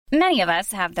Many of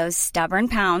us have those stubborn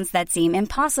pounds that seem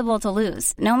impossible to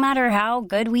lose, no matter how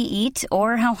good we eat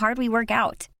or how hard we work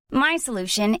out. My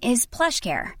solution is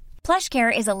PlushCare.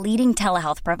 PlushCare is a leading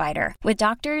telehealth provider with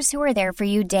doctors who are there for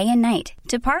you day and night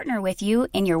to partner with you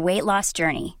in your weight loss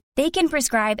journey. They can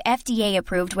prescribe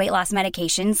FDA-approved weight loss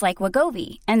medications like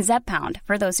Wegovy and Zepbound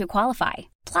for those who qualify.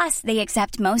 Plus, they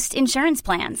accept most insurance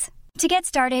plans. To get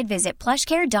started, visit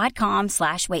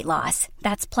plushcare.com/weightloss.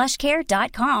 That's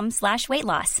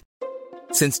plushcare.com/weightloss.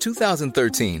 Since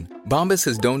 2013, Bombas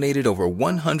has donated over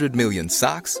 100 million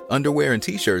socks, underwear, and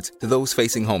T-shirts to those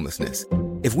facing homelessness.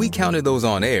 If we counted those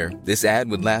on air, this ad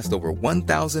would last over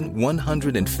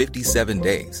 1,157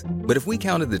 days. But if we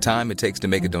counted the time it takes to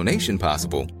make a donation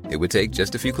possible, it would take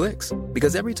just a few clicks.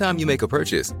 Because every time you make a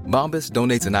purchase, Bombas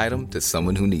donates an item to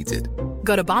someone who needs it.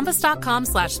 Go to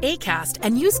bombas.com/ACAST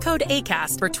and use code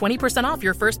ACAST for 20% off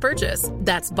your first purchase.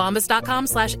 That's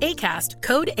bombas.com/ACAST,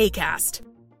 code ACAST.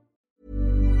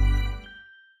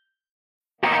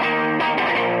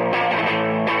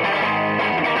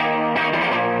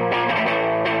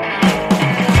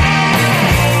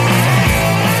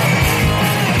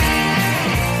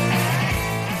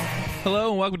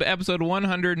 Hello and welcome to episode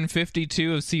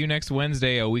 152 of See You Next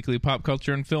Wednesday, a weekly pop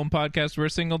culture and film podcast where a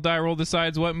single die roll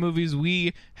decides what movies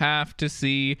we have to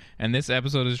see. And this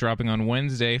episode is dropping on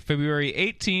Wednesday, February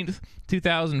 18th,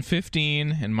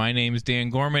 2015. And my name is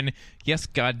Dan Gorman. Yes,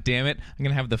 God damn it, I'm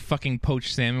going to have the fucking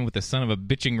poached salmon with the son of a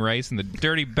bitching rice and the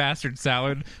dirty bastard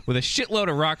salad with a shitload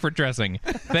of Roquefort dressing.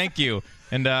 Thank you.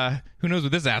 And who knows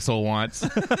what this asshole wants?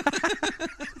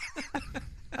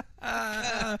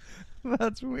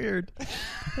 That's weird.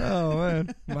 Oh,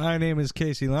 man. My name is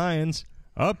Casey Lyons.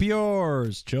 Up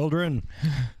yours, children.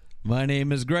 My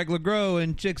name is Greg LeGros,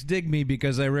 and chicks dig me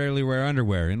because I rarely wear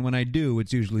underwear, and when I do,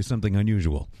 it's usually something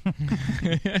unusual. We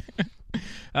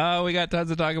got tons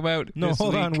to talk about. No, this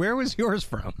hold week. on. Where was yours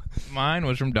from? Mine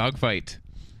was from Dogfight.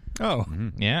 Oh,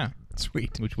 Yeah.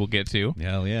 sweet. Which we'll get to.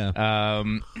 Hell yeah.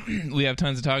 We have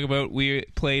tons to talk about. We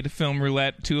played film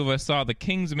roulette. Two of us saw The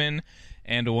Kingsman,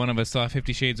 and one of us saw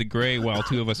 50 Shades of Grey, while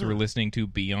two of us were listening to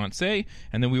Beyonce.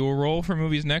 And then we will roll for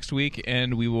movies next week,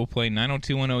 and we will play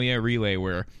 90210 Yeah Relay,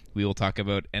 where we will talk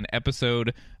about an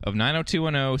episode of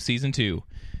 90210 Season 2,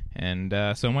 and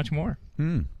so much more.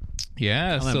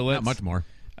 Yeah, Well, so let's... not much more.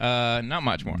 Not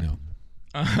much more. No.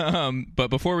 But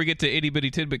before we get to Itty Bitty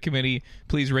Tidbit Committee,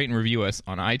 please rate and review us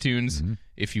on iTunes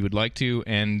if you would like to.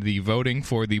 And the voting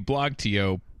for the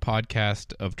BlogTO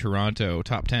Podcast of Toronto,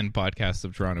 Top 10 Podcasts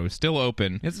of Toronto, is still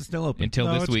open. Is it still open? Until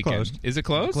No, this it's weekend. closed. Is it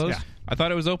closed? Closed? Yeah. I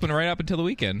thought it was open right up until the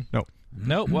weekend. No.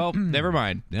 No, well, never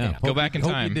mind. Yeah. Go Hope back in you-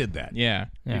 hope time. you did that. Yeah.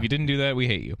 If you didn't do that, we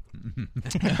hate you.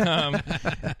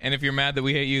 And if you're mad that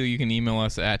we hate you, you can email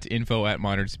us at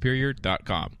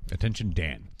info@modernsuperior.com. Attention,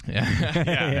 Dan.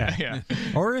 Yeah.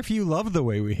 Or if you love the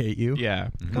way we hate you. Yeah.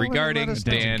 and Regarding let us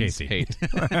know. Dan's Casey. hate.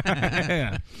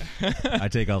 Yeah. I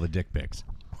take all the dick pics.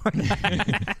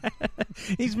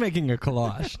 He's making a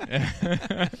collage.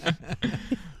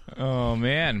 Oh,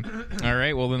 man. All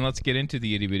right, well, then let's get into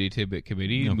the Itty Bitty Tidbit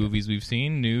Committee. Okay. Movies we've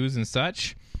seen, news, and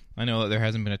such. I know that there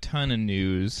hasn't been a ton of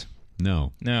news.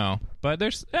 No. No. But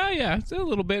there's, it's a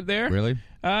little bit there. Really?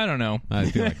 I don't know. I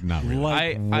feel like not really.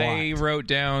 Like I what? wrote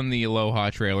down the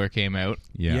Aloha trailer came out.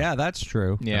 Yeah, that's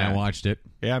true. Yeah. And I watched it.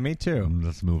 Yeah, me too.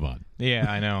 Let's move on. Yeah,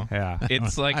 I know. Yeah.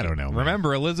 It's like, I don't know, man.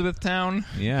 remember Elizabethtown?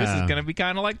 Yeah. This is going to be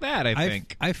kind of like that, I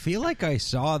think. I feel like I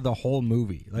saw the whole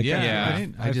movie. Like, Yeah.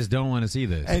 I just don't want to see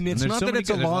this. And it's there's not so that many it's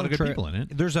a good- there's long lot of good tra- people in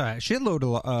it. There's a shitload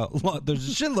of there's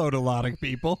a shitload of lot of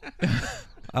people.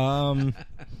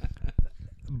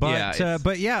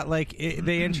 But yeah, like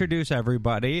they introduce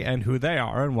everybody and who they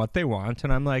are and what they want,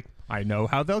 and I'm like, I know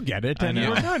how they'll get it, and know.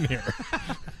 we're done here.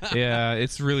 Yeah,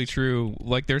 it's really true.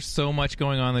 Like, there's so much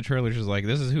going on in the trailers. Just like,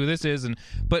 this is who this is, and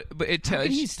but it How tells.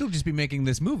 can he still just be making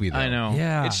this movie, though? I know.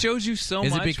 Yeah. It shows you so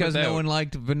Is much. it because no without- one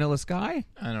liked Vanilla Sky?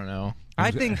 I don't know.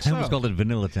 I think I almost so. called it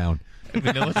Vanilla Town.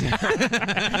 Vanilla.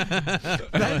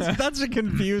 That's a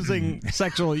confusing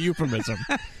sexual euphemism.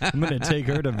 I'm going to take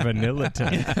her to Vanilla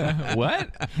Town. What?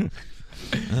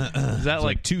 Is that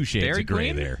like two shades Dairy of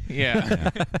gray Queen? there. Yeah.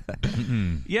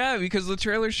 Yeah, because the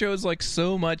trailer shows like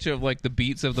so much of like the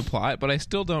beats of the plot, but I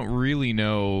still don't really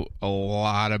know a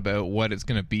lot about what it's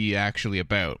going to be actually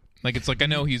about. Like, it's like I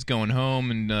know he's going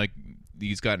home and like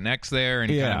he's got an ex there and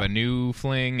kind Yeah. of a new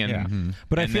fling, and Yeah.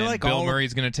 But I and feel then like Bill all-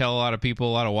 Murray's going to tell a lot of people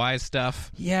a lot of wise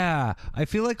stuff. Yeah, I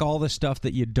feel like all the stuff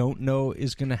that you don't know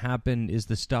is going to happen is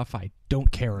the stuff I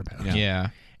don't care about. Yeah.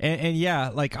 And yeah,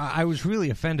 like I was really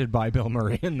offended by Bill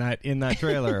Murray in that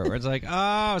trailer where it's like,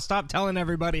 oh, stop telling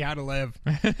everybody how to live.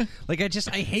 Like I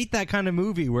hate that kind of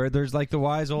movie where there's like the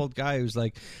wise old guy who's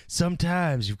like,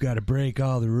 sometimes you've got to break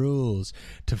all the rules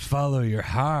to follow your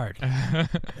heart.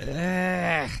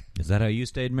 Is that how you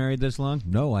stayed married this long?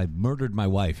 No, I murdered my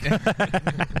wife.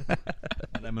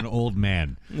 And I'm an old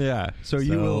man. Yeah, so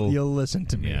you'll listen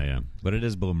to me. Yeah. But it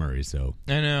is Bill Murray, so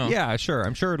I know. Yeah, sure.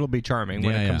 I'm sure it'll be charming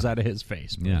when it comes out of his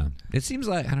face. Yeah, it seems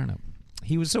like, I don't know.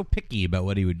 He was so picky about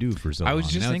what he would do for so long. I was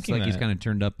just now thinking it's like that. he's kind of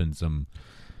turned up in some.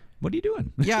 What are you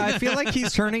doing? Yeah, I feel like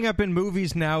he's turning up in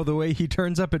movies now the way he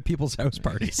turns up at people's house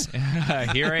parties.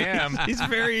 Here I am. He's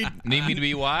very Need me to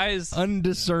be wise?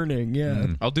 undiscerning, yeah.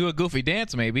 I'll do a goofy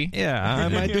dance, maybe. Yeah, I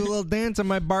might do a little dance, I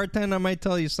might bartend, I might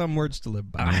tell you some words to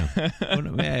live by.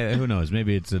 Who knows?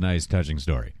 Maybe it's a nice, touching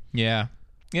story. Yeah,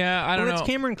 I don't know. It's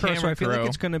Cameron Crowe, so I feel like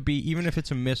it's going to be, even if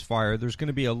it's a misfire, there's going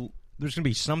to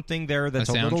be something there that's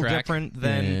a little soundtrack? different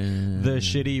than the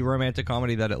shitty romantic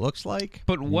comedy that it looks like.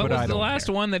 But what I was the don't last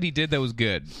care. one that he did that was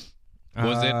good?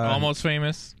 Was it Almost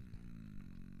Famous?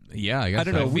 Yeah, I guess I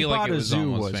don't know. I We feel like Bought it a was Zoo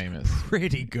Almost was Famous.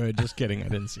 pretty good. Just kidding. I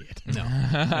didn't see it. No.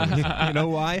 You know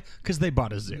why? Because they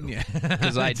bought a zoo. Yeah.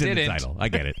 Because I It's in the didn't. title. I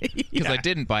get it. Because I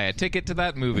didn't buy a ticket to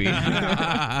that movie.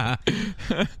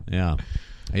 Yeah.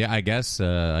 Yeah, I guess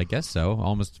so.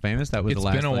 Almost Famous. That was It's the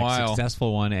last been a while.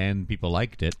 successful one, and people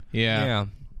liked it. Yeah.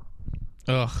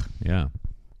 Ugh. Yeah.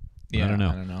 Yeah. I don't know.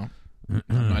 I don't know.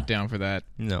 I'm not down for that.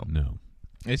 No.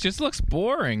 It just looks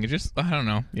boring. It just, I don't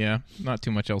know. Yeah, not too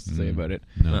much else to say about it.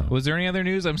 No. Was there any other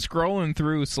news? I'm scrolling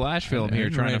through Slash Film here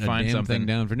trying to find something. Thing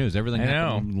down for news. Everything I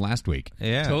happened last week.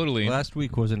 Yeah. Totally. Last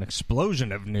week was an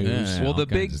explosion of news. Yeah. Well, all the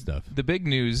kinds of stuff. big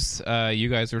news you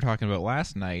guys were talking about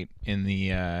last night in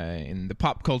the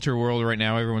pop culture world right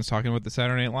now. Everyone's talking about the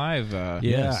Saturday Night Live.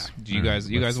 Yes. You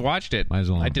guys watched it? Might as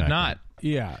well I did unpack not.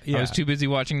 Yeah. I was too busy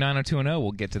watching 90210.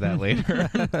 We'll get to that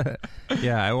later.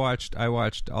 Yeah, I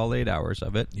watched all 8 hours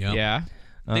of it. Yep. Yeah.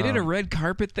 They did a red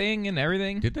carpet thing and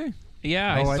everything. Did they?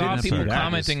 Yeah, Oh, I I saw didn't people see that.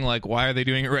 commenting like, "Why are they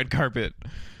doing a red carpet?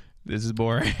 This is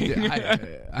boring."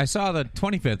 I saw the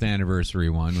 25th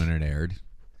anniversary one when it aired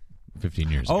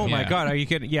 15 years ago. Oh my Yeah. God, are you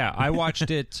kidding? Yeah, I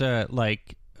watched it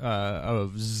like a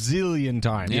zillion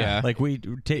times. Yeah. Like we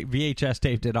VHS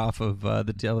taped it off of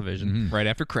the television. Right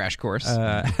after Crash Course.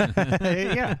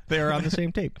 Yeah, they were on the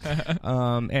same tape.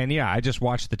 And yeah, I just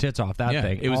watched the tits off that Yeah,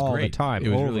 thing it was all great. the time, It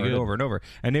was over really and good. over and over,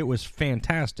 and it was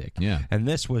fantastic. Yeah. And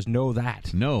this was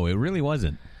that. No, it really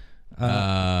wasn't.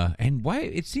 And why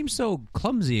it seems so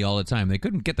clumsy all the time. They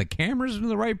couldn't get the cameras in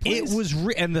the right place. It was,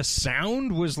 and the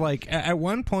sound was like, at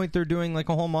one point they're doing like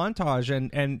a whole montage,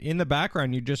 and in the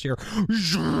background you just hear,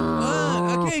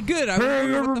 okay, good.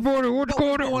 hey everybody, what's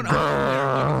going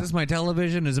on? Is this my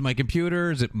television? Is it my computer?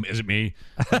 Is it me?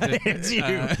 It's you.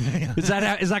 Is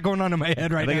that going on in my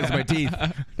head right I think now? it's my teeth.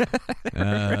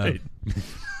 Right.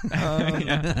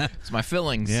 It's my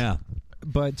fillings. Yeah.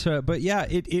 But yeah,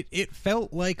 it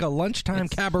felt like a lunchtime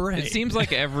cabaret. It seems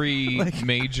like every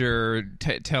major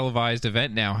televised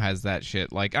event now has that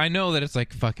shit. Like, I know that it's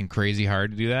like fucking crazy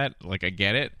hard to do that. Like, I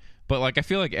get it. But like, I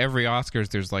feel like every Oscars,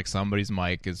 there's like somebody's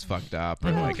mic is fucked up,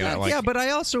 or like, yeah, but I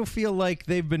also feel like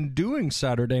they've been doing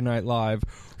Saturday Night Live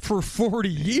for 40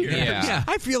 years. Yeah.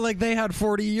 I feel like they had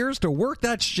 40 years to work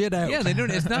that shit out. Yeah, they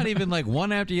don't. It's not even like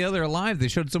one after the other live. They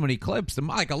showed so many clips,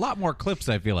 like a lot more clips.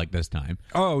 I feel like this time.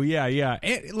 Oh yeah.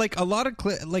 And, like a lot of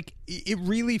like it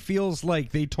really feels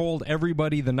like they told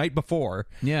everybody the night before.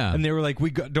 Yeah. and they were like,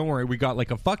 don't worry, we got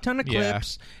like a fuck ton of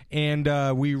clips,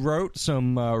 and we wrote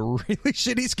some really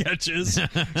shitty sketches,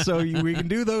 so we can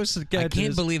do those sketches. I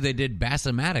can't believe they did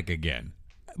Bassomatic again.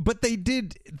 But they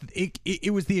did.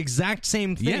 It was the exact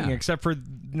same thing, Yeah. except for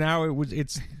now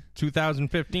it's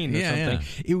 2015 or Yeah, something.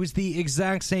 yeah. It was the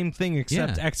exact same thing,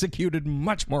 except Yeah. executed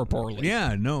much more poorly.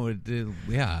 Yeah, no, I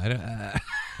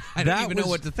That don't even know was-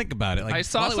 what to think about it. Like, I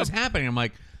saw while it was some- happening, I'm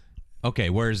like, okay,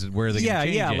 where are they going to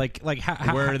change it? like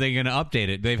how, Where are they going to update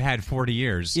it? They've had 40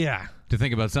 years Yeah. to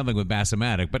think about something with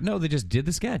Bassomatic, but no, they just did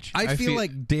the sketch. I feel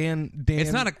like Dan.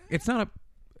 it's not a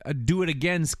do it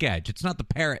again sketch. It's not the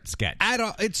parrot sketch. At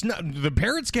all, it's not the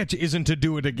parrot sketch. Isn't to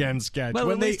do it again sketch. Well,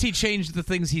 when at least he changed the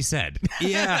things he said.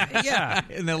 yeah.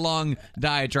 In the long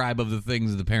diatribe of the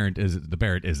things the parrot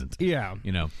isn't. Yeah.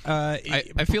 You know.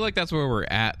 I feel like that's where we're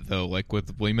at, though. Like,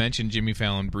 we mentioned Jimmy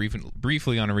Fallon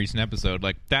briefly on a recent episode.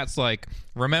 Like, that's like,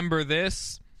 remember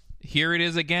this? Here it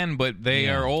is again, but they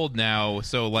are old now.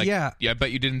 So, like, Yeah. I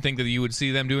bet you didn't think that you would see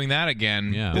them doing that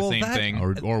again. Yeah. The Well, same that- thing.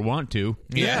 or want to.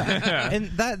 Yeah, and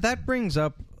that brings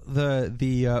up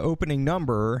the opening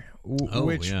number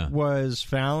which yeah. was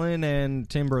Fallon and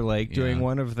Timberlake doing Yeah.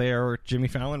 one of their Jimmy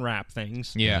Fallon rap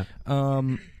things. Yeah.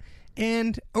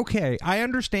 And, okay, I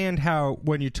understand how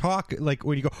when you talk, like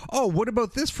when you go, oh, what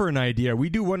about this for an idea? We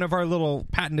do one of our little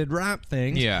patented rap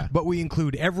things, Yeah. but we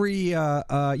include every,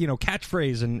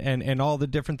 catchphrase and all the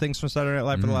different things from Saturday Night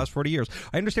Live for the last 40 years.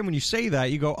 I understand when you say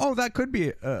that, you go, oh, that could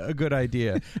be a good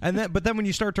idea. But then when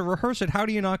you start to rehearse it, how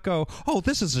do you not go, oh,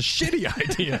 this is a shitty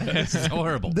idea. This is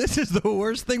horrible. This is the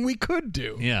worst thing we could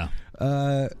do. Yeah.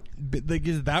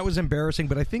 That was embarrassing,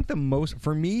 but I think the most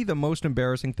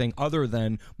embarrassing thing, other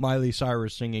than Miley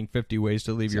Cyrus singing 50 Ways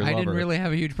to Leave Your I Lover. didn't really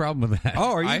have a huge problem with that.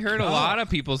 Oh, are you? I heard a lot of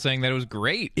people saying that it was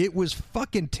great. It was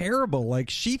fucking terrible. Like,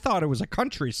 she thought it was a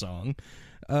country song.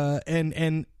 I don't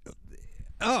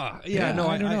know.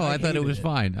 I thought it was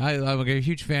fine. I'm a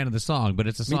huge fan of the song, but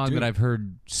it's a song too. that I've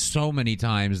heard so many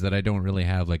times that I don't really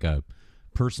have like a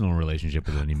personal relationship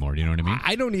with it anymore. Do you know what I mean?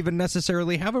 I don't even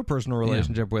necessarily have a personal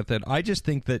relationship with it. I just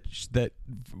think that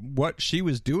what she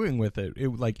was doing with it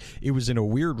was in a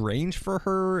weird range for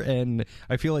her, and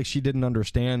I feel like she didn't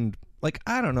understand. Like,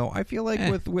 I don't know. I feel like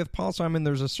with Paul Simon,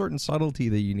 there's a certain subtlety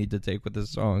that you need to take with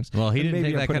his songs. Well, he And didn't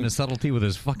maybe take I'm that kind of subtlety with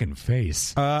his fucking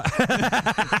face.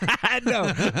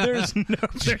 No, there's no.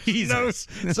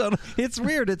 So it's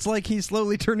weird. It's like he's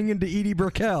slowly turning into Edie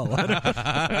Brickell.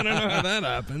 I don't know how that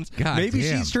happens. God Maybe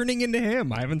damn. she's turning into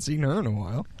him. I haven't seen her in a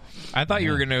while. I thought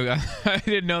you were gonna. I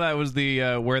didn't know that was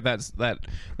the where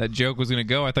that joke was gonna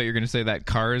go. I thought you were gonna say that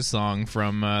Cars song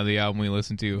from the album we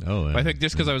listened to. Oh, yeah. But I think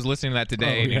just because I was listening to that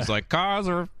today, and he was like, "Cars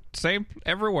are same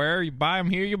everywhere. You buy them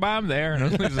here, you buy them there." And I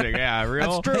was like, "Yeah, real."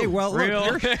 That's true. Hey, well, real.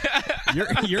 look,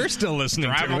 you're still listening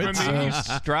drive to them it. in the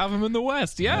east, drive them in the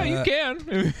west. Yeah, you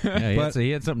can. Yeah, he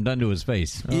had something done to his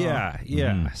face.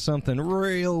 Yeah, something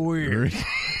real weird.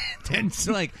 And it's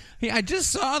like, I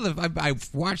just saw I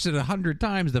watched it 100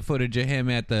 times, the footage of him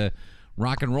at the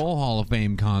Rock and Roll Hall of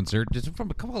Fame concert just from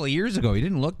a couple of years ago. He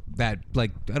didn't look that,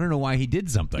 like, I don't know why he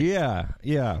did something. Yeah.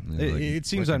 It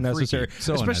seems fucking unnecessary, freaky.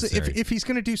 So especially unnecessary. if he's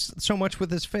going to do so much with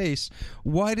his face.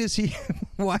 Why does he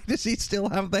still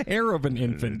have the hair of an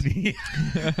infant?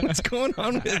 What's going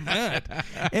on with that?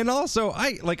 And also,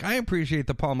 I appreciate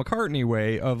the Paul McCartney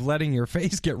way of letting your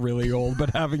face get really old,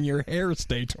 but having your hair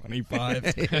stay 25.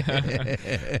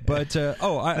 But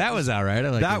that was all right. I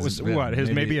like that his- was what his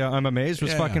maybe I'm Amazed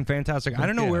was Yeah. fucking fantastic. I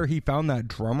don't know where he found that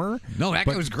drummer. No, that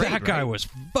guy but was great, That guy right? was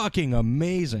fucking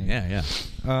amazing. Yeah.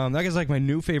 That guy's like my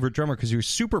new favorite drummer because he was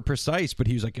super precise, but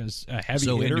he was like a heavy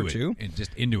So hitter into it. too. And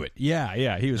just into it.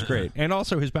 Yeah, he was great, and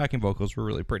also his backing vocals were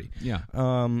really pretty. Yeah.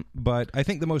 But I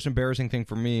think the most embarrassing thing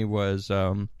for me was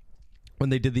when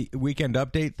they did the Weekend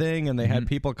Update thing, and they had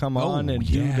people come on and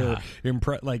do their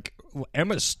like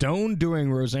Emma Stone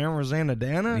doing Rosanna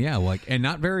Dana. Yeah, and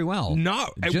not very well.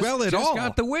 Not Just- well at just all.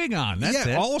 got the wig on. That's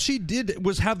it. all she did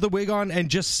was have the wig on and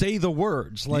just say the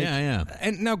words. Like, Yeah.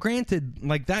 And now, granted,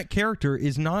 like that character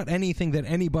is not anything that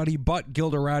anybody but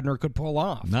Gilda Radner could pull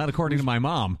off. Not according to my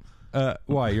mom.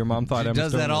 Why? Your mom thought She Emma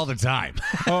does Stone that was- all the time.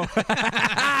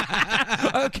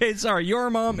 Okay, sorry. Your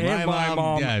mom and my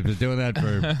mom. Yeah, I've been doing that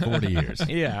for 40 years.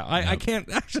 Yeah, I can't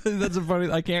actually. That's a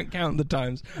funny. I can't count the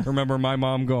times. Remember my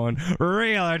mom going,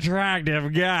 "Real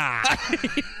attractive guy."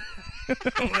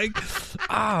 I'm like,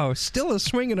 oh, still a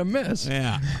swing and a miss.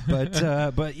 Yeah.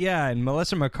 But yeah, and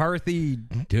Melissa McCarthy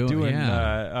doing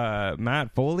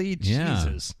Matt Foley. Yeah.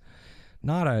 Jesus,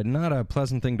 not a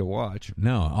pleasant thing to watch.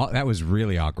 No, that was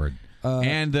really awkward.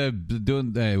 And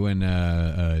when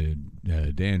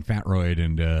Dan Fatroyd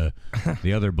and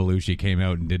the other Belushi came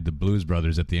out and did the Blues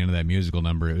Brothers at the end of that musical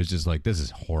number, it was just like, this is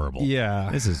horrible. Yeah.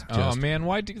 This is just Oh man,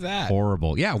 why do that?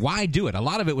 horrible. Yeah, why do it? A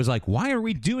lot of it was like, why are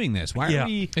we doing this? Why are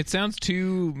we... It sounds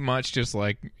too much just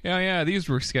like, yeah, these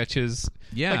were sketches.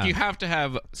 Yeah. Like, you have to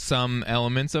have some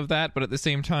elements of that, but at the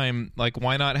same time, like,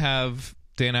 why not have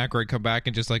Dan Aykroyd come back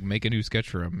and just, like, make a new sketch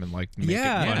for him and, like, make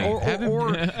it funny?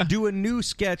 or do a new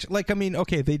sketch. Like, I mean,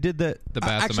 okay, they did the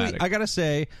actually, Bass-O-Matic. I gotta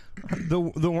say, the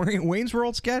Wayne's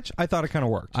World sketch, I thought it kind of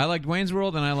worked. I liked Wayne's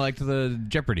World and I liked the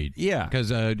Jeopardy. Yeah.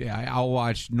 Because I'll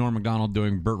watch Norm Macdonald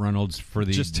doing Burt Reynolds for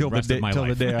the Just till the rest day of my till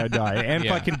life. the day I die, and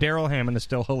Yeah. fucking Daryl Hammond is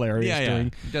still hilarious. Yeah,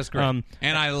 doing, that's great.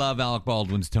 And I love Alec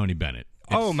Baldwin's Tony Bennett.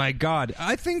 Oh my God!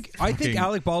 I think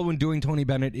Alec Baldwin doing Tony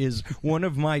Bennett is one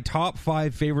of my top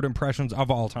 5 favorite impressions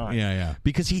of all time. Yeah.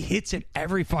 Because he hits it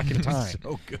every fucking time.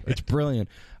 So good. It's brilliant.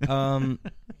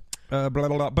 Blah, blah,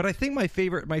 blah. But I think my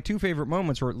 2 favorite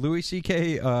moments were Louis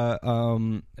C.K.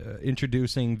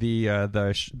 Introducing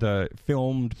the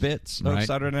filmed bits of Right.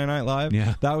 Saturday Night Live.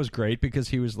 Yeah. That was great because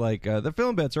he was like, the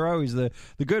film bits are always the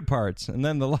good parts, and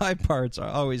then the live parts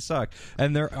always suck,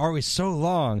 and they're always so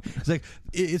long. It's like,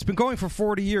 it's been going for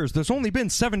 40 years. There's only been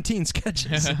 17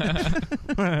 sketches. Like,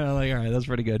 all right, that's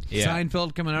pretty good. Yeah.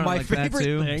 Seinfeld coming out My like that favorite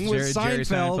too. thing was Jerry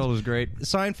Seinfeld was great.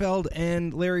 Seinfeld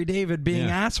and Larry David being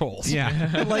assholes.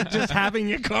 Yeah. Like just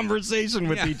having a conversation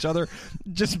with each other,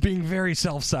 just being very We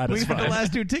self-satisfied. got the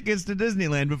last 2 tickets to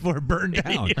Disneyland before it burned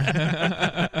down.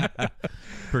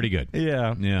 Pretty good.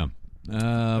 Yeah. Yeah.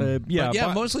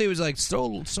 But- mostly it was like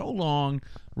so long,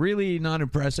 really not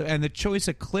impressive, and the choice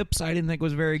of clips I didn't think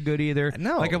was very good either.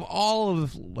 No. Like of all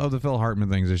of the Phil Hartman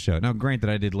things this show. Now, granted,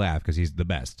 I did laugh because he's the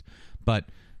best, but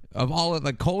of all of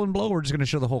like Colon Blow, we're just going to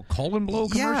show the whole Colon Blow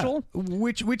commercial. Yeah,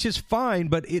 which is fine,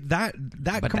 but that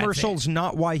commercial's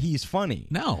not why he's funny.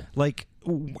 No. Like,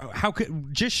 how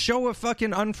could just show a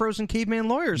fucking Unfrozen Caveman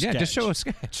Lawyer sketch? Yeah, just show a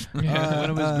sketch. One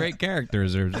of his great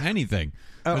characters or anything.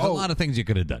 There's a lot of things you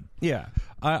could have done. Yeah,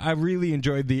 I really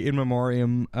enjoyed the In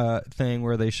Memoriam thing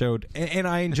where they showed, and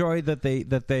I enjoyed that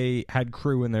they had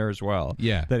crew in there as well.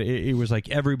 Yeah. That it was like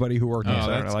everybody who worked on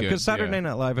Saturday Night that's Live, good, because Saturday yeah.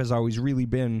 Night Live has always really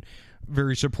been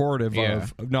very supportive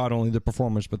of not only the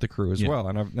performers but the crew as well,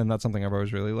 and that's something I've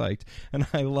always really liked. And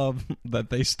I love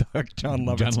that they stuck John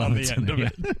Lovitz on the end of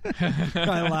it.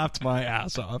 I laughed my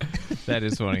ass off. That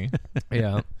is funny.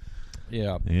 Yeah.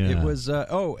 Yeah. Yeah. It was,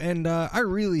 I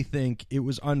really think it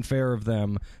was unfair of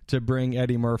them to bring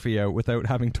Eddie Murphy out without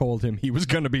having told him he was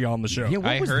going to be on the show. Yeah, what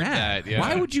I was heard that? that, yeah.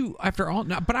 Why would you, after all,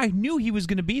 but I knew he was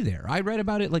going to be there. I read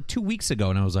about it like 2 weeks ago,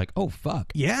 and I was like, oh,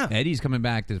 fuck. Yeah. Eddie's coming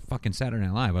back to fucking Saturday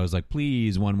Night Live. I was like,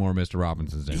 please, one more Mr.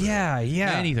 Robinson's Day. Yeah.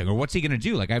 Anything. Or what's he going to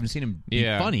do? Like, I haven't seen him be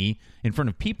funny in front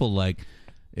of people like...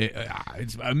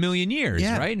 It's a million years,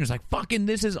 right? And it's like, fucking,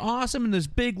 this is awesome, and this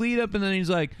big lead up, and then he's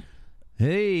like,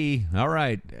 hey, all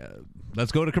right,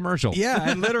 let's go to commercial.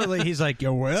 Yeah, and literally he's like,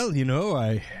 well,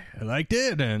 I liked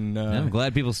it, and I'm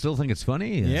glad people still think it's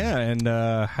funny. yeah, and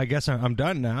I guess I'm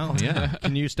done now. Yeah.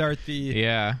 Can you start the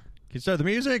Yeah.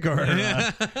 music or?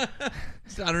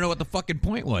 I don't know what the fucking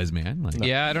point was, man. Like,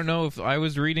 Yeah, I don't know if I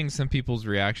was reading some people's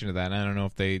reaction to that, and I don't know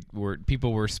if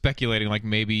people were speculating like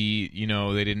maybe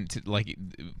they didn't like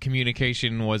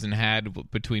communication wasn't had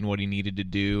between what he needed to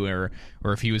do, or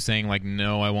if he was saying like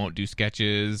no, I won't do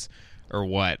sketches or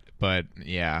what. But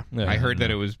yeah, I heard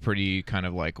that it was pretty kind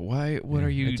of like what are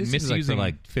you it just seems misusing?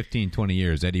 like for like 15, 20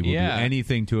 years, Eddie will do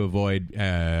anything to avoid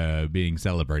being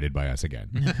celebrated by us again.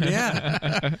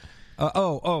 Yeah.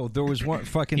 There was one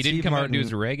fucking he didn't Steve come Martin. out and do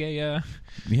his reggae,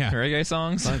 reggae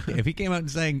songs. If he came out and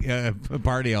sang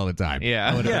 "Party All the Time,"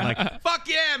 I would have been like, "Fuck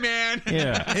yeah, man!"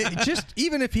 Yeah, just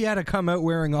even if he had to come out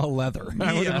wearing all leather,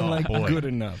 I would have been like good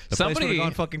enough. The place would have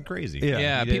gone fucking crazy.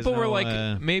 Yeah, You guys people were know,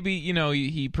 like, maybe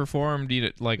he performed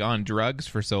like on drugs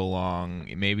for so long.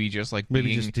 Maybe just like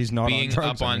he's not being on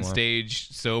drugs up on anymore. stage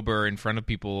sober in front of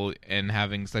people and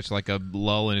having such like a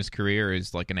lull in his career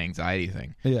is like an anxiety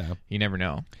thing. Yeah, You never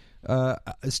know.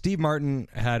 Steve Martin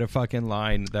had a fucking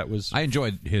line that was. I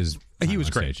enjoyed his. He was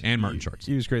on great. stage. And Martin Short.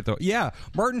 He was great though. Yeah,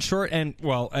 Martin Short and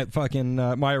at fucking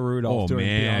Maya Rudolph doing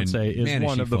Beyonce is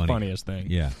one of the funniest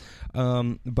things. Yeah.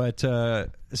 But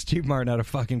Steve Martin had a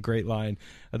fucking great line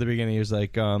at the beginning. He was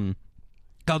like,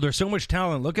 God, there's so much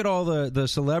talent. Look at all the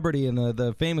celebrity and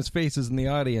the famous faces in the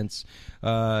audience.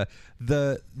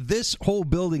 This whole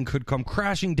building could come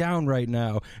crashing down right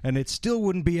now, and it still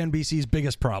wouldn't be NBC's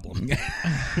biggest problem. Like,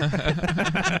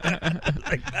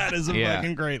 that is a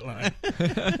fucking great line.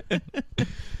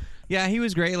 Yeah, he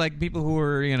was great. Like people who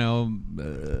were,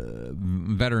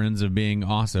 veterans of being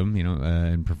awesome,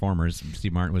 and performers.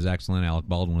 Steve Martin was excellent. Alec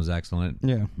Baldwin was excellent.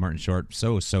 Yeah. Martin Short,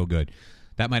 so good.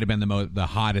 That might have been the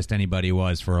hottest anybody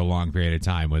was for a long period of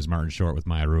time was Martin Short with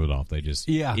Maya Rudolph. They just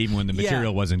even when the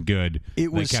material wasn't good, they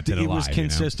kept it alive. It was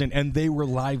consistent, and they were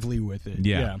lively with it.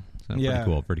 Yeah.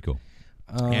 So pretty cool.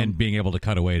 And being able to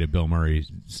cut away to Bill Murray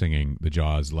singing the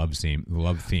Jaws love theme.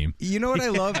 You know what I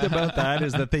loved about that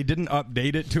is that they didn't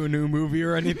update it to a new movie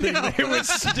or anything. It was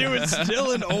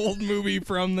still an old movie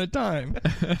from the time.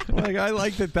 Like, I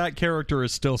like that character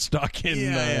is still stuck in.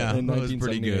 In that was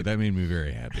pretty 1978. good. That made me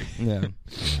very happy. Yeah.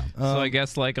 So I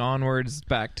guess like onwards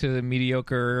back to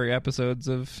mediocre episodes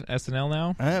of SNL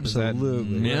now.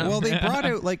 Absolutely. Yeah. Well, they brought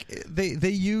out they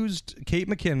used Kate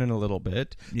McKinnon a little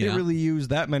bit. Yeah. They really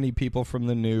used that many people from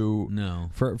the new.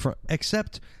 No.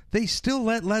 Except they still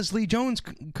let Leslie Jones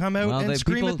come out and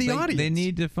scream at the audience. They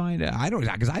need to find out. I don't,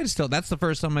 because that's the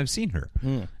first time I've seen her.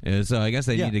 So I guess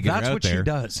they need to get her out what there. she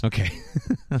does. Okay.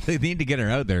 They need to get her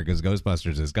out there because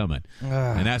Ghostbusters is coming.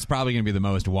 And that's probably going to be the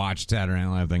most watched Saturday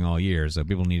Night Live thing all year, so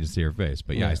people need to see her face.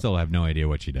 But I still have no idea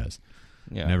what she does.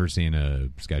 Yeah. Never seen a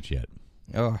sketch yet.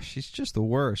 Oh, she's just the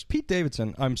worst. Pete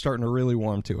Davidson, I'm starting to really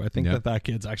warm to. I think that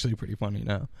kid's actually pretty funny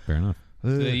now. Fair enough.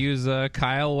 They use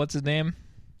Kyle. What's his name?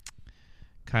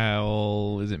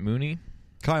 Kyle, is it Mooney?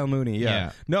 Kyle Mooney,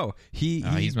 yeah. No,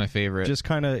 he's my favorite. Just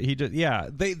kind of,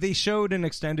 They showed an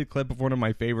extended clip of one of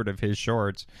my favorite of his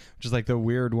shorts, which is like the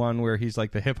weird one where he's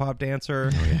like the hip hop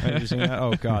dancer.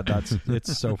 Oh God,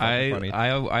 it's so funny.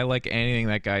 I like anything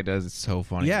that guy does. It's so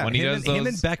funny. Yeah, when him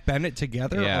and Beck Bennett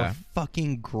together are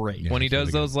fucking great. Yeah, when he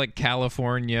does those like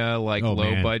California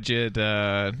low budget.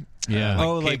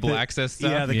 Cable access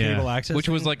stuff. Yeah, the cable access, which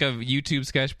was like a YouTube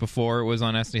sketch before it was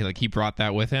on SNL. Like he brought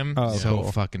that with him. Oh, so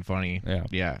cool. Fucking funny.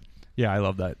 Yeah, I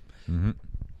love that. Mm-hmm.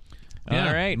 Yeah,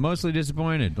 all right. Mostly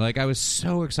disappointed. Like I was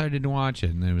so excited to watch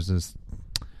it, and it was just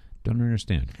don't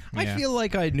understand. I feel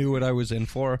like I knew what I was in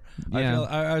for. Yeah.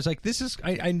 I was like, this is.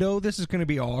 I know this is going to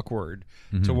be awkward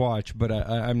to watch, but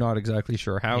I'm not exactly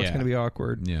sure how it's going to be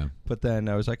awkward. Yeah. But then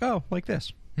I was like, oh, like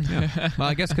this. Yeah. Well,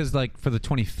 I guess because like for the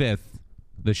 25th.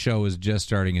 The show is just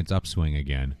starting its upswing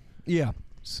again. Yeah.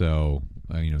 So,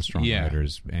 strong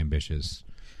writers, ambitious.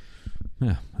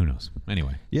 Yeah, who knows?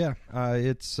 Anyway. Yeah,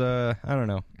 it's, I don't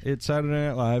know. It's Saturday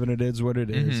Night Live, and it is what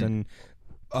it is, and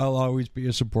I'll always be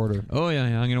a supporter. Oh, yeah,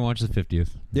 I'm going to watch the 50th.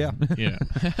 Yeah. Yeah.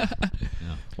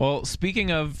 Well,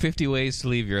 speaking of 50 Ways to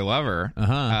Leave Your Lover,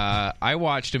 I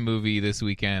watched a movie this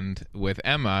weekend with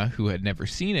Emma, who had never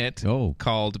seen it,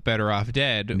 called Better Off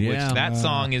Dead, which that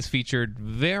song is featured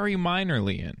very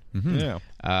minorly in. Mm-hmm. Yeah.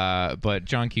 But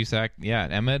John Cusack,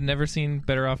 Emma had never seen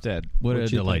Better Off Dead. What a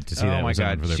delight to see that. Oh, my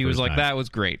God. She was like, that was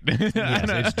great. Yes,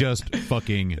 it's just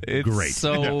fucking great.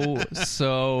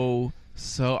 So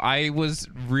I was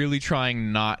really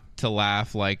trying not to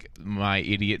laugh like my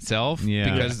idiot self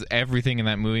because everything in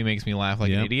that movie makes me laugh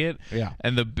like an idiot. Yeah.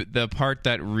 And the part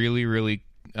that really, really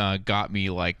got me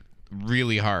like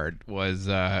really hard was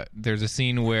there's a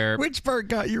scene where which part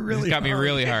got you really got me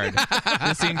really hard.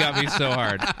 This scene got me so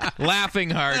hard. Laughing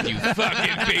hard, you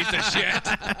fucking piece of shit.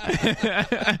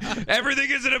 Everything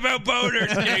isn't about boners,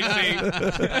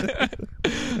 Casey.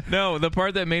 No, the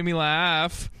part that made me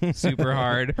laugh super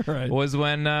hard was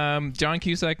when John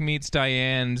Cusack meets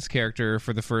Diane's character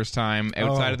for the first time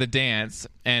outside of the dance,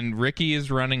 and Ricky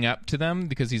is running up to them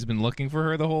because he's been looking for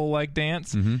her the whole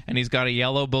dance, and he's got a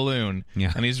yellow balloon,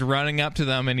 and he's running up to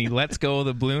them, and he lets go of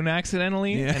the balloon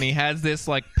accidentally, and he has this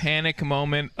panic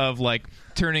moment of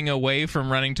turning away from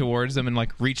running towards them and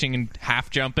reaching and half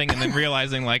jumping and then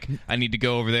realizing I need to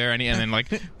go over there and then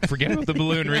forget about the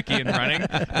balloon, Ricky, and running.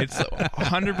 It's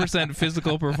 100%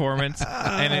 physical performance,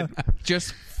 and it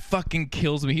just fucking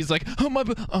kills me. He's like, I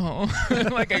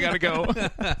gotta go.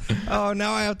 Oh,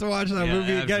 now I have to watch that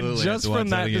movie again just from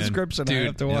that description. Dude, I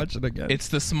have to watch it again. It's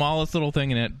the smallest little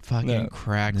thing, and it fucking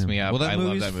cracks me up. Well, that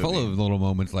movie's love that movie. full of little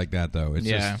moments like that, though. It's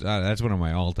just that's one of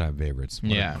my all-time favorites.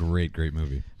 What a great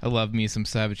movie. I love me some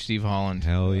Savage Steve Holland.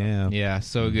 Hell yeah. Yeah,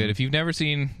 so good. If you've never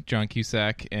seen John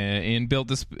Cusack in Built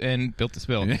to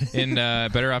Spill in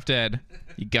Better Off Dead,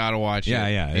 you gotta watch it.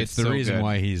 Yeah. It's the so reason good.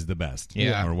 why he's the best.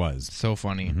 Yeah. Or was. So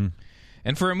funny.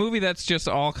 And for a movie that's just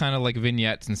all kind of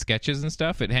vignettes and sketches and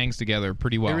stuff, it hangs together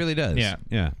pretty well. It really does. Yeah.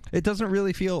 It doesn't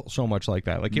really feel so much like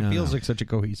that. It feels like such a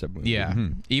cohesive movie. Yeah.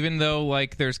 Even though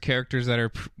there's characters that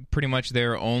are pretty much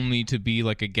there only to be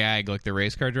a gag, like the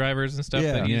race car drivers and stuff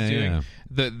that he's doing.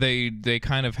 They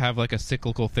kind of have a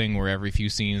cyclical thing where every few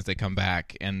scenes they come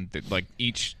back, and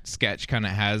each sketch kind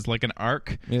of has an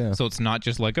arc. Yeah. So it's not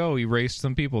just he raced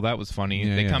some people, that was funny.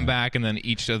 They come back, and then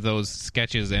each of those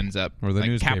sketches ends up or the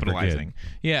newspaper capitalizing. Kid.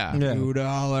 Yeah.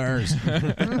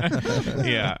 $2.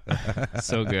 Yeah.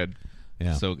 So good.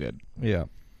 Yeah. So good. Yeah.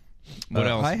 What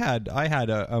else? I had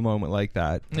a moment like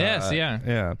that. Yes,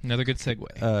 yeah. Another good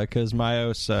segue. Because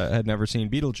Mayos had never seen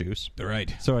Beetlejuice.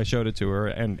 Right. So I showed it to her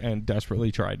and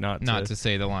desperately tried not to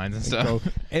say the lines and stuff.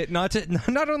 Not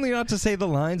only not to say the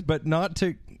lines, but not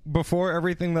to, before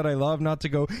everything that I love, not to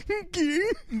go,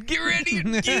 get ready.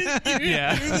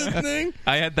 Yeah.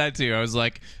 I had that too. I was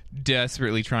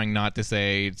desperately trying not to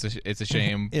say it's a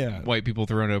shame white people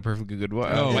throw into a perfectly good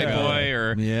white boy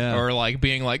or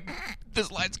being this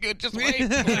line's good, just wait. You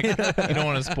don't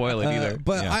want to spoil it either.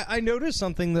 But I noticed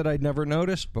something that I'd never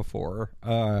noticed before,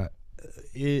 that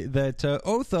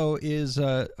Otho is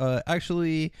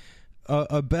actually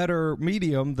a better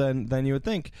medium than you would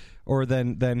think, or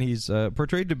than he's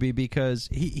portrayed to be, because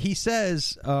he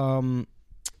says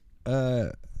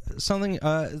something.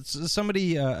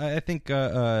 Somebody, I think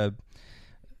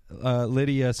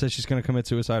Lydia says she's going to commit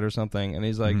suicide or something, and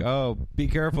he's like, "Oh, be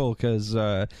careful, because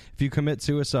if you commit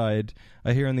suicide,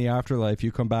 here in the afterlife,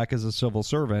 you come back as a civil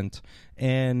servant."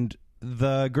 And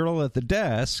the girl at the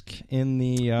desk in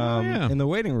the in the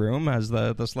waiting room has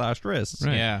the slashed wrists.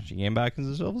 Right. Yeah. She came back as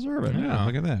a civil servant. Yeah,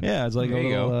 look at that. Yeah, it's like There a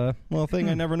you little thing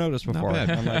I never noticed before. bad.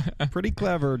 I'm like, pretty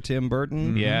clever, Tim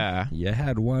Burton. Yeah. You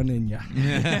had one in you.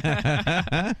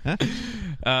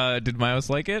 Did Miles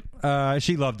like it?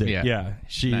 She loved it. Yeah. Yeah.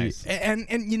 She Nice. and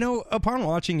you know, upon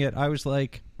watching it, I was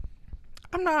like,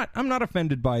 I'm not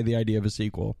offended by the idea of a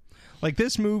sequel. Like,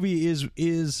 this movie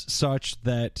is such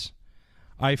that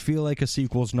I feel like a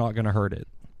sequel's not going to hurt it.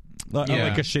 Like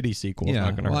a shitty sequel is Yeah.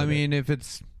 not going to hurt Well, I it. mean, if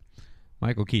it's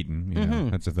Michael Keaton, you know,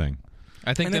 that's a thing.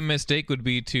 I think the mistake would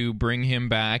be to bring him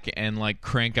back and like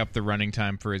crank up the running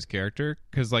time for his character,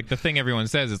 because like the thing everyone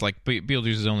says is like Beetlejuice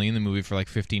is only in the movie for like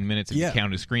 15 minutes if you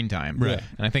count his screen time, Right.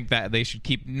 And I think that they should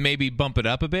maybe bump it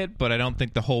up a bit, but I don't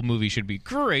think the whole movie should be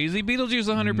crazy Beetlejuice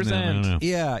 100%.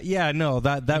 No. Yeah, no,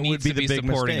 that would needs be to the be big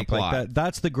supporting mistake. a plot. Like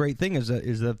that's the great thing is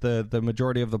that the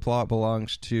majority of the plot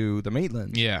belongs to the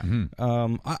Maitlands. Yeah.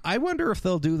 I wonder if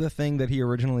they'll do the thing that he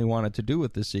originally wanted to do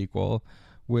with the sequel,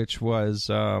 which was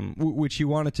which he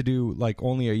wanted to do like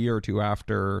only a year or two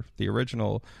after the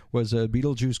original, was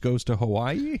Beetlejuice Goes to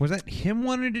Hawaii. Was that him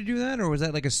wanting to do that, or was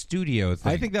that like a studio thing?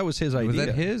 I think that was his idea. Was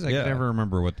that his? I Yeah. can never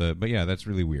remember what but yeah, that's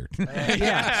really weird.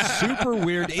 Yeah, super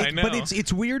weird. I know. But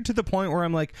it's weird to the point where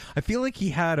I'm like, I feel like he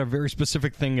had a very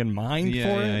specific thing in mind Yeah,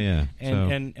 for it.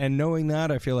 yeah. And knowing that,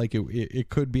 I feel like it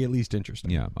could be at least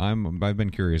interesting. Yeah, I've been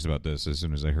curious about this as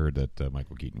soon as I heard that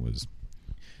Michael Keaton was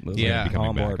Yeah. coming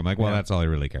on back. board. I'm like, well, Yeah. that's all I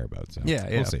really care about. So Yeah,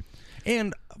 we'll see.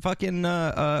 And fucking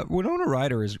Winona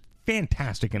Ryder is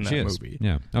fantastic in that She is. movie.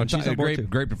 Yeah, And she's on board too.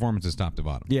 great performances, top to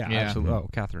bottom. Yeah, Yeah. absolutely. Oh,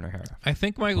 Catherine O'Hara. I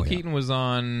think Michael Keaton was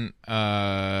on.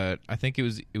 I think it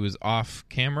was off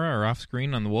camera or off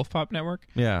screen on the Wolf Pop Network.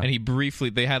 Yeah. and he briefly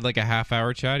they had like a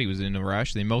half-hour chat. He was in a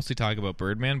rush. They mostly talk about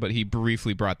Birdman, but he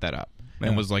briefly brought that up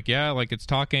and was like, "Yeah, like it's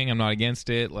talking. I'm not against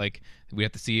it. Like we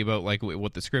have to see about like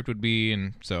what the script would be."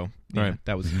 And so yeah,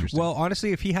 that was interesting. Well,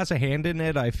 honestly, if he has a hand in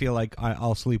it, I feel like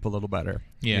I'll sleep a little better.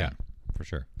 yeah, for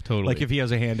sure. totally. Like if he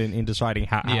has a hand in deciding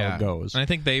how it goes. And I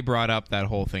think they brought up that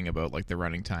whole thing about like the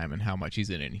running time and how much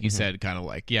he's in it. And he said kind of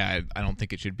like, yeah, I don't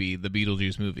think it should be the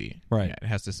Beetlejuice movie. Right. Yeah, it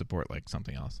has to support like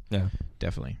something else. Yeah.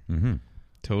 Definitely.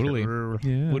 Totally.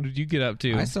 Yeah. What did you get up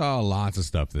to? I saw lots of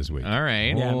stuff this week. All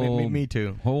right. Yeah, me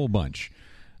too. Whole bunch.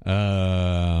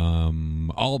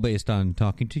 All based on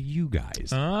talking to you guys.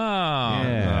 Oh.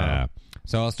 Yeah.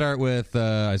 So I'll start with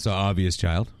I saw Obvious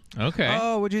Child. Okay.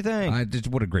 Oh, what'd you think?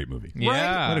 What a great movie.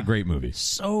 Yeah. What a great movie.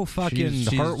 So fucking She's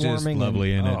heartwarming. just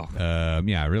lovely in and- it.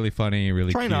 Yeah, really funny,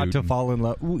 really Try cute. not to fall in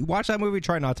love. Watch that movie.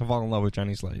 Try not to fall in love with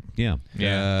Jenny Slate. Yeah,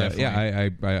 Yeah,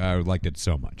 definitely. I liked it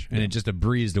so much, and it's just a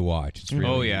breeze to watch. It's really,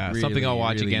 Oh, yeah. really, Something I'll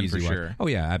watch really again easy for to watch. sure. Oh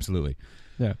yeah, absolutely.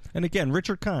 Yeah. And again,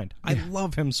 Richard Kind. I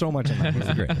love him so much in that movie. He's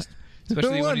the greatest. Especially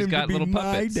I when want he's him got to be little my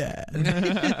puppets.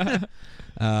 dad.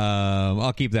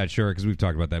 I'll keep that short because we've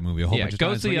talked about that movie a whole Yeah, bunch of go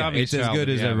times. see But yeah, Obvious it's as Child. good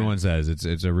as Yeah, everyone man. says.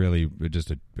 It's a really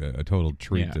just a total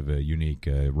treat Yeah. of a unique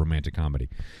romantic comedy,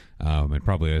 and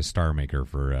probably a star maker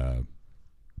for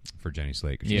Jenny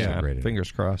Slate. 'Cause she's so great at it.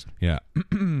 Fingers crossed. Yeah.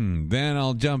 Then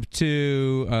I'll jump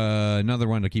to another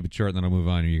one to keep it short, and then I'll move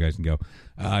on, and you guys can go.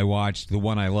 I watched The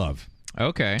One I Love,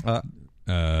 Okay.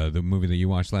 the movie that you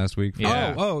watched last week.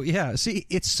 Yeah. Oh, yeah. See,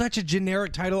 it's such a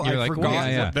generic title. You're I like, forgot yeah,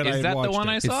 yeah. that I Is had that the watched one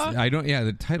it. I saw? I don't. Yeah,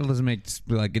 the title doesn't make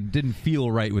like it didn't feel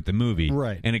right with the movie,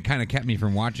 Right. And it kind of kept me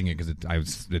from watching it because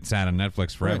it sat on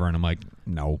Netflix forever, Right. and I'm like,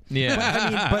 no, Yeah. I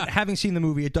mean, but having seen the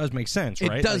movie, it does make sense,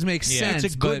 right? it does Like, make sense.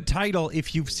 It's a good but, title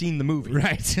if you've seen the movie.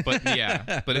 right? But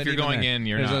yeah. But if you're even going then, in,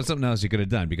 you're there's not. something else you could have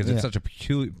done because it's Yeah.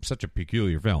 such a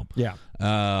peculiar film. Yeah.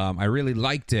 I really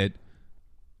liked it.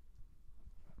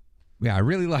 Yeah, I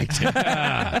really liked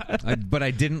it, but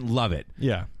I didn't love it.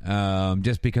 Yeah.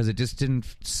 Just because it just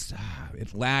didn't.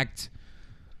 It lacked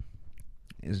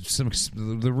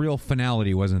the real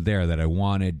finality wasn't there that I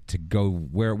wanted to go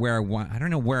where I want. I don't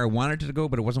know where I wanted it to go,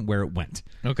 but it wasn't where it went.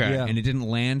 Okay. Yeah. And it didn't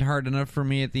land hard enough for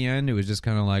me at the end. It was just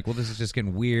kind of like, well, this is just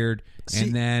getting weird. See-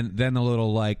 and then the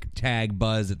little like tag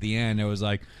buzz at the end. It was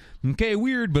like, okay,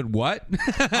 weird, but what?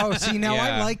 Oh, see, now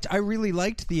Yeah. I really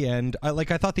liked the end. I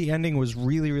thought the ending was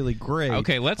really, really great.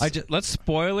 Okay, let's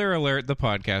spoiler alert the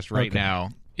podcast right Okay. now.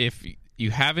 If you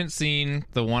haven't seen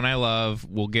The One I Love,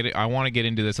 we'll get it. I want to get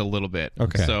into this a little bit.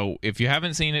 Okay. So if you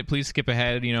haven't seen it, please skip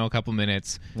ahead, a couple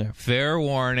minutes. Yeah. Fair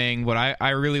warning, but I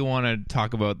really want to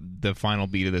talk about the final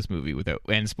beat of this movie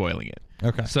and spoiling it.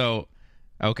 Okay. So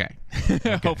Okay.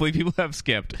 Hopefully people have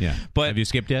skipped. Yeah. But have you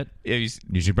skipped yet? You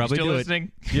should probably still do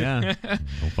listening? it. Yeah.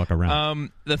 Don't fuck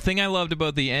around. The thing I loved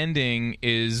about the ending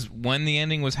is when the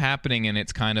ending was happening and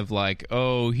it's kind of like,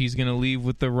 oh, he's going to leave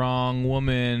with the wrong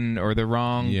woman or the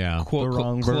wrong,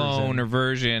 wrong clone or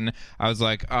version. I was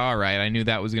like, all right, I knew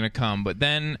that was going to come. But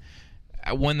then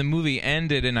when the movie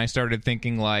ended and I started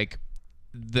thinking like,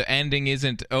 the ending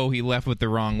isn't, oh, he left with the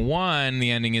wrong one. The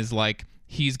ending is like,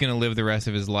 he's going to live the rest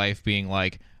of his life being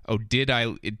like, oh, did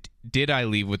I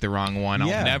leave with the wrong one?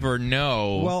 Yeah. I'll never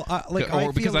know.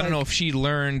 Well, because I don't know if she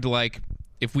learned, like,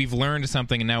 if we've learned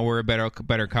something and now we're a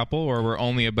better couple, or we're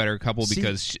only a better couple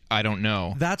because I don't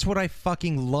know. That's what I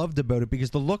fucking loved about it, because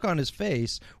the look on his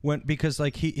face went, because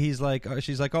like he's like,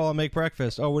 she's like, oh, I'll make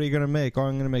breakfast. Oh, what are you gonna make? Oh,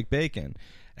 I'm gonna make bacon.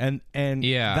 And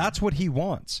yeah, that's what he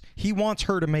wants. He wants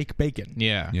her to make bacon.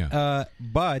 Yeah.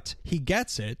 But he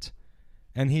gets it,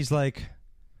 and he's like,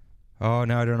 oh,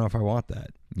 now I don't know if I want that.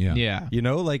 Yeah. You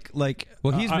know, like.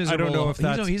 Well, he's miserable. I don't know if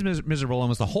that's. He's miserable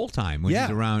almost the whole time when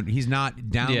he's around. He's not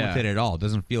down with it at all.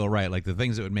 Doesn't feel right. Like the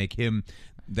things that would make him,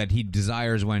 that he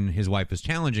desires when his wife is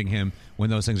challenging him, when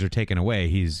those things are taken away,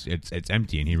 it's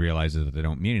empty, and he realizes that they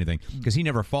don't mean anything, because he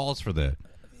never falls for the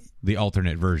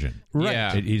alternate version. Right.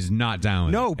 Yeah. He's not down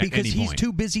with it. No, at because any he's point.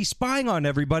 too busy spying on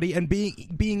everybody and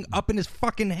being up in his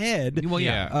fucking head. Well,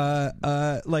 yeah.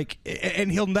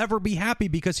 And he'll never be happy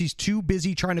because he's too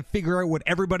busy trying to figure out what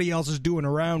everybody else is doing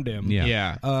around him.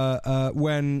 Yeah.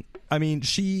 When, I mean,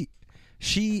 she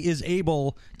is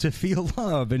able to feel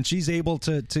love, and she's able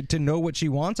to know what she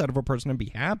wants out of a person and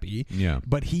be happy. Yeah.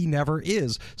 But he never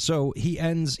is. So he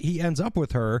ends up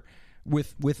with her,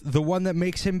 with the one that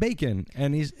makes him bacon,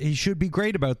 and he should be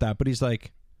great about that, but he's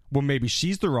like, well, maybe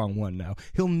she's the wrong one now.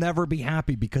 He'll never be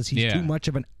happy because he's too much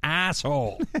of an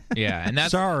asshole. Yeah, and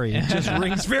that's sorry, it just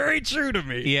rings very true to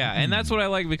me. Yeah, and that's what I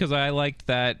like, because I liked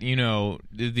that, you know,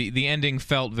 the ending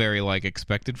felt very like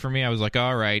expected for me. I was like,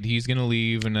 all right, he's gonna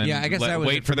leave, and then I guess that was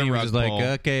wait for the rug was like, pull.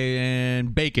 okay,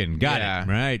 and bacon, got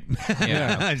it, right?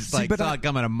 Yeah. Just like saw it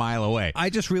coming a mile away.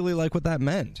 I just really like what that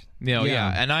meant.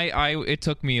 Yeah, and I it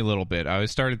took me a little bit. I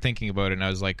started thinking about it, and I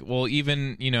was like, well,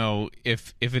 even, you know,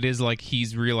 if it is like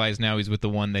he's realized now he's with the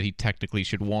one that he technically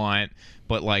should want,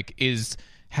 but like,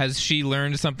 has she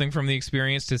learned something from the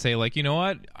experience to say, like, you know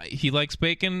what, he likes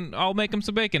bacon, I'll make him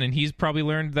some bacon, and he's probably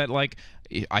learned that, like,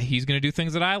 he's going to do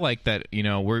things that I like, that, you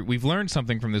know, we've learned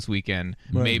something from this weekend.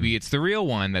 Right. Maybe it's the real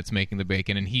one that's making the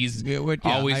bacon, and he's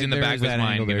always in the back of his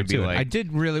mind going to be like...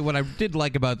 what I did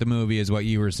like about the movie is what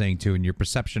you were saying, too, and your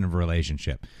perception of a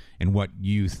relationship, and what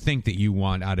you think that you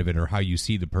want out of it, or how you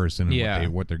see the person,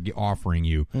 and what they're offering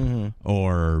you,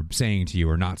 or saying to you,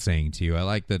 or not saying to you. I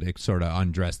like that it sort of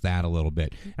undressed that a little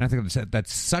bit. And I think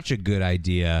that's such a good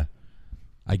idea.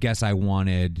 I guess I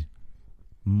wanted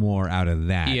more out of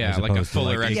that. Yeah, as like a opposed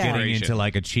fuller to, like, getting exploration. into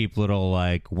like a cheap little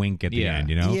like wink at the end,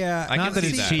 you know? Yeah. I Not can that see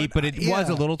it's that. cheap, but it was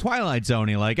a little Twilight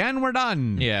Zone-y, like, and we're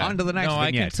done. Yeah. On to the next No, I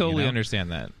vignette, can totally you know?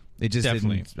 understand that. It just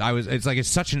Definitely. didn't. It's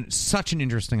such an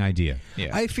interesting idea. Yeah.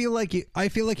 I feel like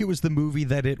it was the movie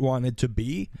that it wanted to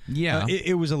be. Yeah.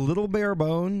 It was a little bare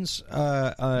bones.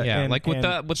 Yeah, like with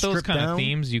those stripped kind down. of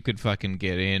themes, you could fucking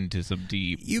get into some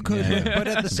deep. You could, but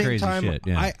at the Some same crazy time, shit,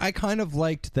 yeah. I kind of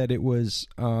liked that it was.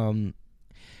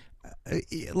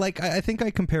 Like, I think I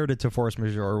compared it to Force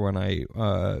Majeure when I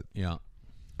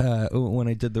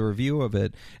did the review of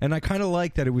it, and I kind of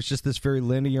like that it was just this very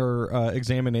linear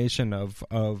examination of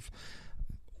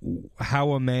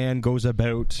how a man goes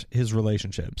about his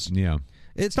relationships. Yeah.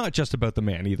 It's not just about the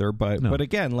man either, but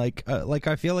again, like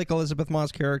I feel like Elizabeth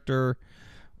Moss' character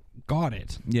got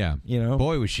it. Yeah. You know?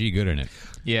 Boy, was she good in it.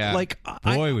 Yeah. Like,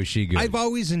 Boy, was she good. I've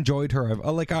always enjoyed her.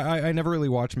 I never really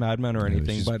watched Mad Men or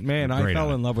anything, she's but man, I great fell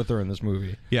on it. in love with her in this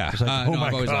movie. Yeah. It's like, oh my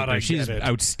I've always God, liked her. I She's get it.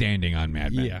 outstanding on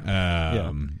Mad Men.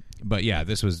 Yeah. But yeah,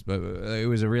 this was it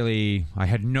was a really, I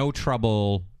had no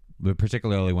trouble,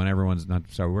 particularly when everyone's not.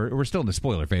 Sorry, we're still in the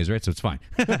spoiler phase, right? So it's fine.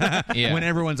 Yeah. When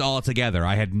everyone's all together,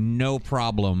 I had no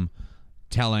problem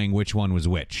telling which one was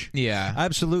which. Yeah.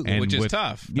 Absolutely. And Which is with-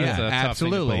 tough. Yeah, That's a tough thing to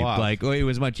absolutely. pull off. Like, it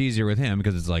was much easier with him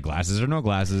because it's like glasses or no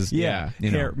glasses. Yeah.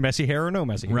 You know. Hair, messy hair or no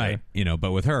messy hair. Right, you know,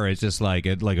 but with her, it's just like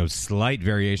a slight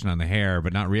variation on the hair,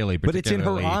 but not really. But it's in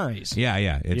her particularly- eyes. Yeah,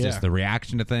 yeah. It's Yeah. just the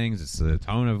reaction to things. It's the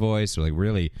tone of voice. Like,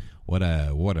 really, what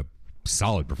a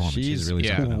solid performance. She's really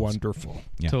something else. wonderful.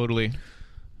 Yeah. Totally.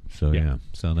 So yeah,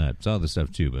 saw other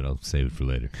stuff too, but I'll save it for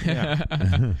later.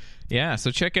 Yeah.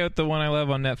 So check out The One I Love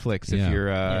on Netflix if Yeah.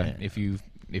 you're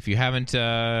if you haven't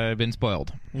been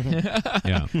spoiled.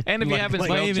 Yeah, And if you haven't like-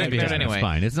 spoiled, even check if it you out haven't, anyway. it's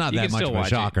fine. It's not You that can much still of a watch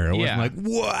shocker. It Yeah. wasn't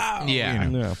like wow. Yeah. you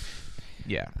know?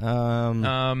 Yeah.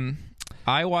 Yeah.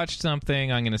 I watched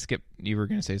something. I'm going to skip you were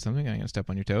going to say something. I'm going to step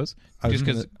on your toes. I was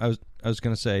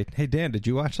going to say, hey, Dan, did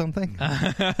you watch something?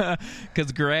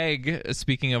 Because Greg,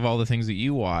 speaking of all the things that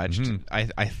you watched,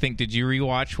 I think, did you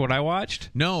rewatch what I watched?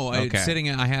 No, Okay. it's sitting.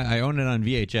 I own it on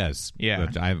VHS. Yeah.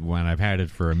 but I've had it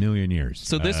for a million years.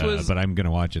 So this was- but I'm going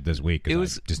to watch it this week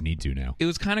because I just need to now. It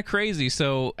was kind of crazy.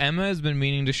 So Emma has been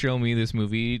meaning to show me this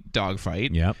movie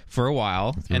Dogfight Yep. for a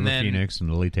while, and then Phoenix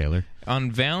and Lily Taylor.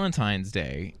 on Valentine's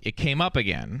Day, it came up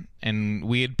again, and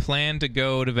we had planned to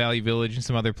go to Value Village and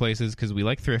some other places because we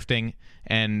like thrifting.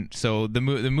 And so the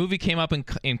movie came up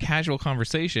in casual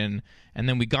conversation, and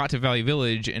then we got to Value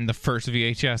Village, and the first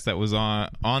VHS that was on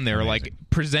there, Amazing. like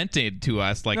presented to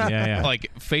us, like Yeah. like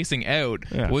facing out,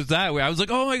 Yeah. was that way. I was like,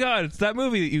 oh my god, it's that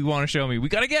movie that you want to show me. We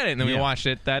got to get it, and then we Yeah. watched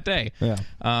it that day. Yeah.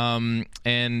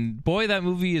 And boy, that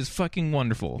movie is fucking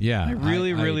wonderful. Yeah, I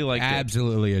really liked it.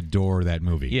 absolutely adore that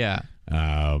movie. Yeah.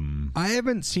 I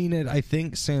haven't seen it, I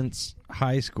think, since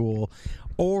high school,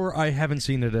 or I haven't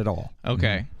seen it at all.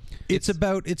 Okay. It's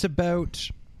about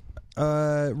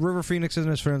River Phoenix and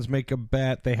his friends make a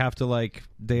bet they have to like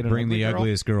date Bring the girl.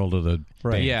 ugliest girl to the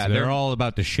Right. base. Yeah, they're they're- all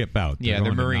about to ship out. Yeah,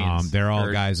 they're going to Nam. Marines. They're all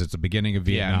Or- guys at the beginning of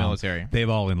Yeah, Vietnam. military. They've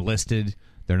all enlisted.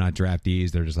 They're not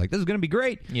draftees. They're just like, this is going to be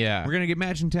great. Yeah. We're going to get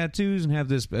matching tattoos and have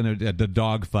this. And the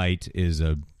dog fight is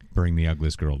bring the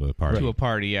ugliest girl to the party. To a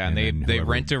party, yeah, and, And then they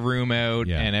whoever- rent a room out,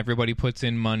 Yeah. and everybody puts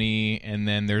in money, and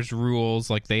then there's rules,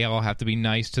 like they all have to be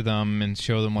nice to them and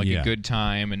show them like Yeah. a good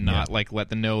time, and not like let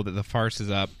them know that the farce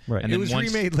is up. Right. And It then was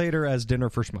once, remade later as Dinner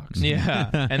for Schmucks. yeah,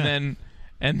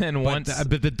 and then once.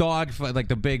 But the dog fight, like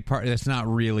the big part, that's not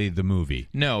really the movie.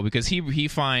 No, because he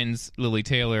finds Lily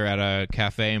Taylor at a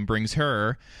cafe and brings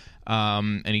her,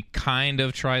 and he kind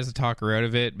of tries to talk her out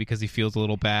of it because he feels a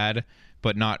little bad,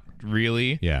 but not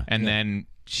really. Yeah. And then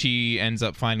she ends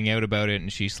up finding out about it,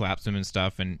 and she slaps him and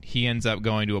stuff, and he ends up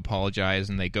going to apologize,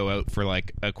 and they go out for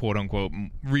like a quote-unquote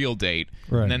real date.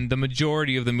 Right. And then the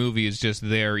majority of the movie is just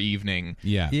their evening.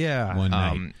 Yeah. Yeah. One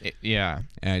night. Yeah.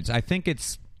 And I think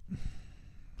it's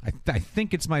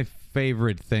my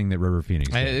favorite thing that River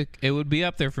Phoenix did. It would be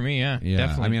up there for me, yeah. Yeah,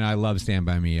 Definitely. I mean, I love Stand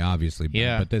By Me, obviously.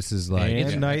 But this is like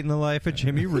And Night in the Life of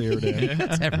Jimmy Reardon.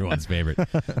 it's everyone's favorite.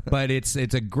 But it's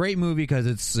a great movie because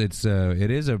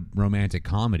it is a romantic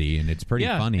comedy and it's pretty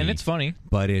funny. and it's funny.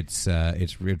 But it's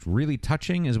really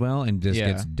touching as well, and just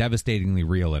it's devastatingly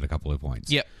real at a couple of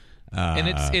points. Yep. And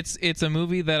it's a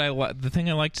movie that the thing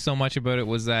I liked so much about it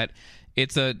was that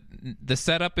the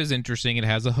setup is interesting. It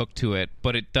has a hook to it,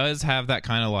 but it does have that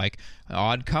kind of like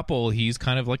odd couple. He's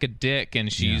kind of like a dick,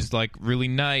 and she's like really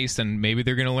nice, and maybe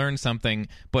they're going to learn something.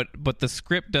 But the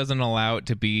script doesn't allow it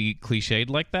to be cliched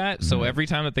like that. So every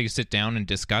time that they sit down and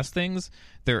discuss things,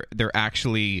 they're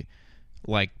actually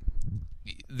like.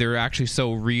 They're actually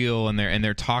so real, and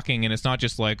they're talking, and it's not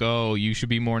just like, oh, you should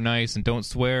be more nice and don't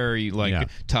swear, you like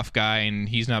tough guy, and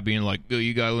he's not being like, oh,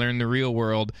 you gotta learn the real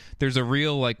world. There's a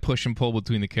real like push and pull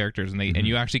between the characters, and and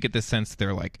you actually get the sense that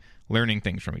they're like learning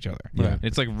things from each other. Yeah.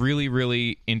 It's like really,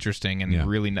 really interesting and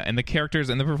and the characters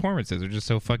and the performances are just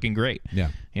so fucking great. Yeah.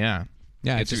 Yeah.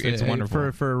 It's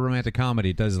wonderful. For a romantic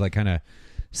comedy. It does like kind of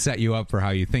set you up for how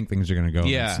you think things are going to go.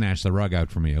 Yeah. And snatch the rug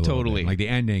out from you a little Totally. bit. Like the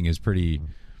ending is pretty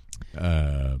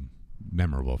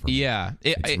memorable for me. Yeah.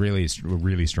 It's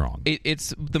really strong.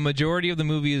 It's the majority of the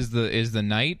movie is the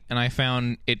night, and I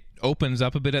found it opens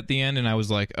up a bit at the end, and I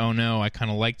was like, oh no, I kind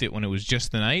of liked it when it was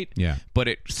just the night. Yeah. But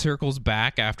it circles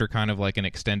back after kind of like an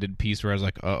extended piece where I was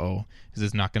like, uh-oh, is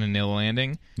this not going to nail the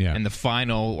landing? Yeah. And the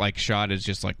final like shot is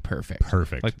just like perfect.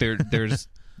 Like there's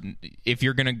if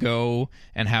you're going to go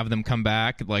and have them come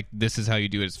back, like this is how you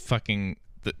do it. It's fucking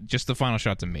just the final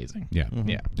shot's amazing. Yeah.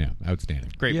 Yeah. Yeah.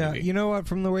 Outstanding. Great Yeah, movie. you know what?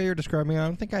 From the way you're describing it, I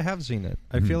don't think I have seen it.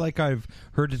 I feel like I've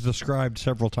heard it described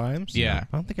several times. Yeah.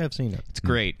 I don't think I've seen it. It's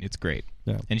great. It's great.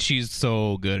 Yeah. And she's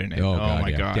so good in it. Oh, my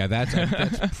yeah. god. Yeah,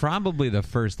 that's probably the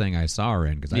first thing I saw her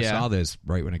in because I saw this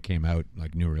right when it came out,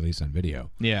 like new release on video.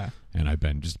 Yeah. And I've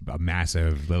been just a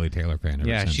massive Lily Taylor fan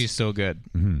ever since. She's so good.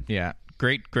 Yeah.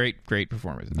 Great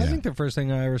performances. I think the first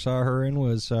thing I ever saw her in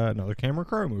was another Cameron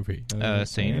Crowe movie.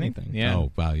 Saying anything. Yeah.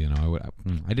 Oh, well,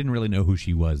 I didn't really know who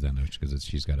she was then, because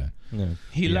she's got a... Yeah.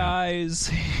 He lies.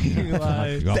 He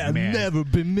lies. Oh, That'll man. never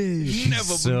be me. Never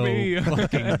so be me.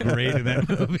 fucking great in that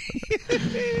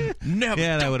movie. Never.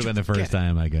 Yeah, that would have been the first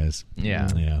time, I guess. Yeah.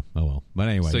 Yeah. Oh, well. But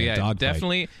anyway, So yeah, Dogfight.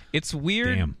 definitely. It's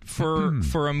weird Damn.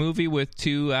 for a movie with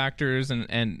two actors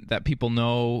and that people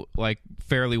know like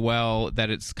fairly well that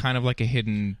it's kind of like a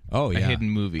hidden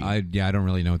movie. I don't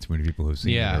really know too many people who've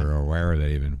seen it or are aware of that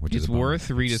even. Which It's is a bummer. worth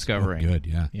rediscovering. So good,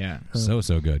 yeah. Yeah. So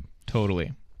good.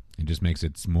 Totally. It just makes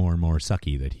it more and more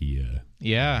sucky that he.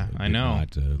 Yeah, I know.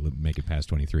 Did not make it past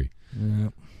 23. Yeah.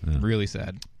 Really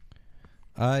sad.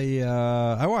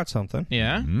 I watched something.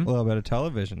 Yeah? A little bit of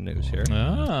television news here.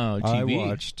 Oh, TV. I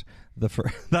watched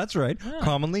that's right.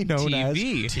 Commonly known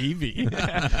TV. as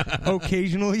TV.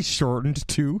 Occasionally shortened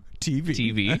to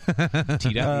TV.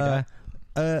 TV.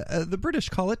 The British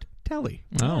call it telly.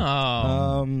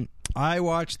 Oh. I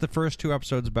watched the first 2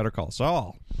 episodes of Better Call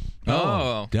Saul.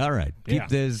 All right. Keep Yeah.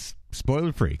 this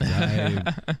spoiler free.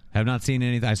 I have not seen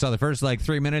anything. I saw the first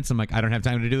 3 minutes. I'm like, I don't have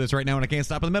time to do this right now, and I can't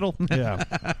stop in the middle.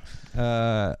 Yeah.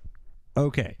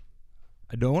 Okay.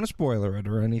 I don't want to spoiler it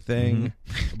or anything,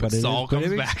 but Saul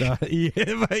comes back.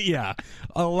 Yeah,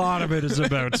 a lot of it is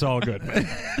about Saul Goodman.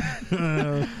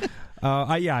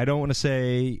 I don't want to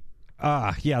say.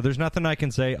 There's nothing I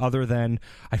can say other than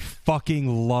I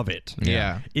fucking love it.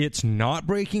 Yeah. It's not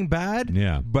Breaking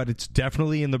Bad, but it's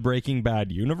definitely in the Breaking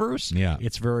Bad universe. Yeah.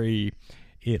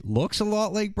 It looks a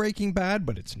lot like Breaking Bad,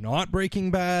 but it's not Breaking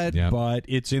Bad, but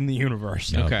it's in the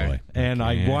universe. Oh, Okay. boy. And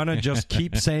I want to just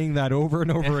keep saying that over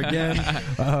and over again.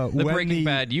 The Breaking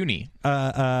Bad uni.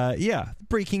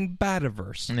 Breaking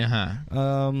Badiverse.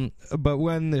 Uh-huh. But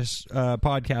when this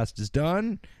podcast is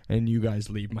done and you guys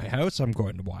leave my house, I'm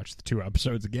going to watch the 2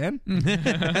 episodes again.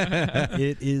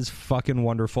 It is fucking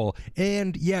wonderful.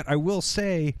 And yet, I will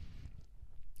say,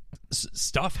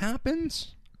 stuff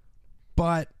happens,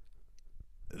 but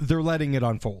they're letting it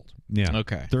unfold. Yeah.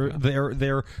 Okay.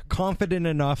 They're confident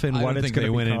enough in I what don't it's think going they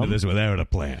to went become. into this without a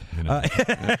plan. You know?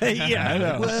 Yeah, I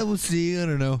know. Well, we'll see. I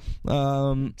don't know.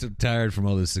 So tired from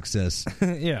all this success.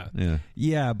 Yeah,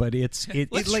 but it's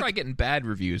Let's try getting bad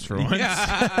reviews for once.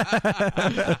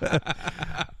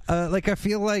 I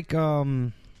feel like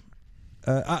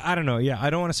I don't know. Yeah, I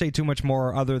don't want to say too much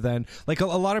more other than a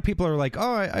lot of people are like,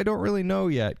 oh, I don't really know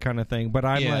yet, kind of thing. But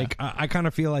I'm I kind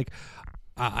of feel like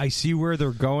I see where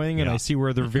they're going and I see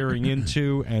where they're veering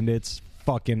into, and it's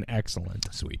fucking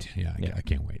excellent. Sweet. Yeah, I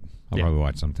can't wait. I'll probably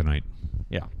watch some tonight.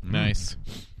 Yeah, Nice.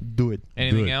 do it.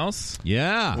 Anything else?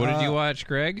 Yeah. What did you watch,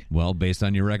 Greg? Well, based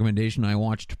on your recommendation, I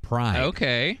watched Pride.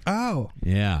 Okay. Oh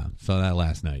Yeah, saw that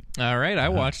last night. All right. I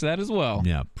watched that as well.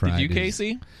 Yeah, Did you, Pride is-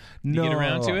 Casey? no, get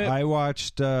around to it? I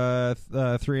watched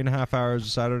 3.5 hours of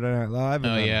Saturday Night Live.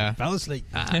 And Oh, then yeah. fell asleep.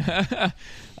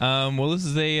 Well, this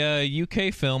is a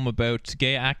UK film about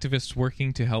gay activists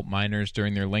working to help miners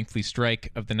during their lengthy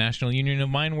strike of the National Union of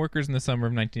Mine Workers in the summer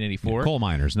of 1984. Coal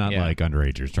miners, not Yeah. like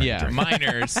underagers. Trying to Yeah, drink.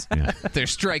 miners. They're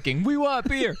striking. We want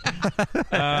beer.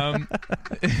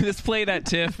 This played at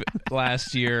TIFF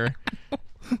last year.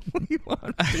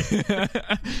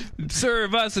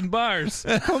 Serve us in bars.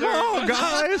 Come on,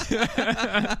 guys.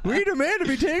 We demand to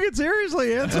be taken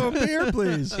seriously. And some beer,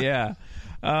 please. Yeah.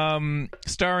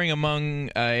 Starring among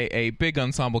a big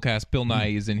ensemble cast. Bill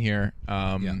Nighy is in here.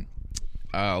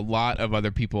 A lot of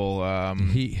other people.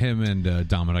 Him and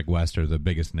Dominic West are the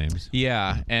biggest names.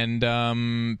 Yeah, and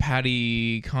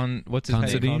Patty what's his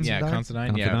Considine? name? Yeah,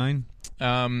 Considine. Yeah. Considine?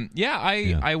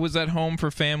 I was at home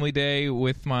for family day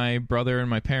with my brother and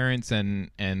my parents, and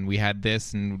we had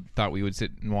this and thought we would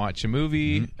sit and watch a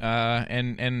movie,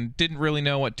 and didn't really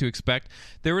know what to expect.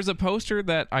 There was a poster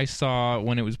that I saw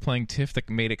when it was playing TIFF that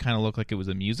made it kind of look like it was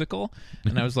a musical,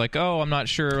 and I was like, oh, I'm not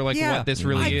sure what this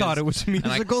really is. I thought it was a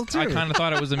musical too. I kind of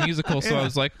thought it was a musical, so I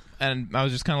was like, and I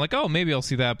was just kind of like, oh, maybe I'll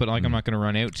see that, but I'm not going to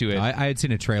run out to it. I had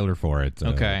seen a trailer for it.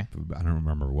 Okay. I don't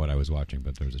remember what I was watching,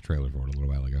 but there was a trailer for it a little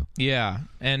while ago. Yeah,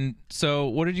 and so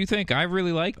what did you think? I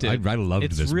really liked it. I loved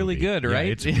it's this It's really movie. good, Yeah,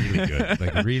 right? it's really good.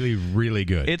 Like, really, really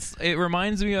good. It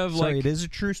reminds me of Sorry, like it is a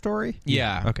true story?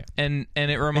 yeah. Okay. And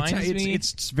it reminds me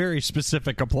It's very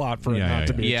specific a plot for it not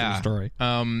to be a true story.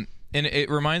 And it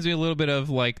reminds me a little bit of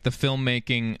like the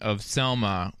filmmaking of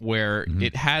Selma, where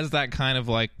it has that kind of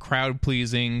like crowd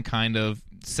pleasing, kind of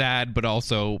sad but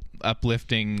also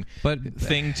uplifting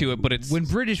thing to it. But it's when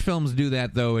British films do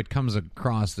that, though, it comes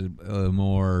across in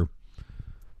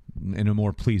a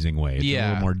more pleasing way. It's a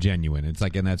little more genuine. It's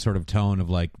like in that sort of tone of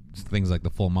like things like the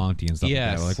Full Monty and stuff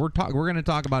Yes. like that. Like we're going to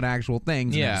talk about actual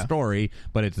things in the story,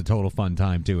 but it's a total fun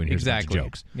time too. And here's exactly a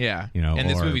bunch of jokes. Yeah, You know, and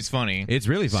this or- movie's funny. It's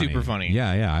really funny, super funny.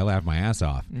 Yeah, I laughed my ass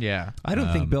off. Yeah. I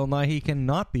don't think Bill Nighy can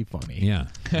not be funny. Yeah,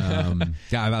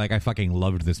 I fucking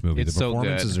loved this movie. It's the so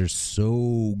performances good. are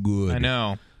so good. I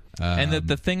know. And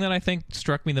the thing that I think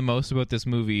struck me the most about this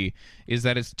movie is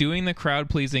that it's doing the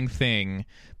crowd-pleasing thing,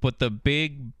 but the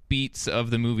big beats of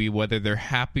the movie, whether they're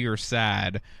happy or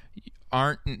sad,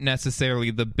 aren't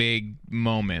necessarily the big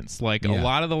moments. Like a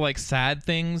lot of the like sad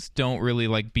things don't really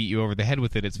like beat you over the head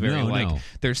with it. It's very No.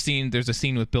 there's a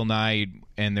scene with Bill Nighy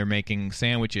and they're making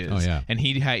sandwiches. Oh, yeah. And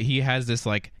he has this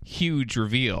like huge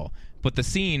reveal, but the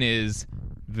scene is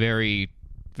very,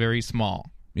 very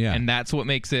small. Yeah. And that's what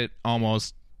makes it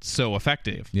almost so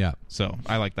effective. Yeah. So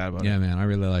I like that about it. Yeah, man, I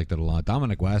really liked it a lot.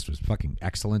 Dominic West was fucking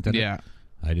excellent in it. Yeah.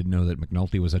 I didn't know that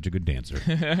McNulty was such a good dancer.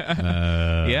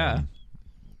 Yeah.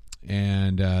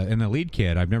 And the lead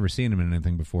kid, I've never seen him in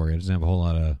anything before. He doesn't have a whole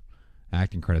lot of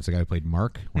acting credits. The guy who played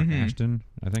Mark Ashton,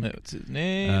 I think. What's his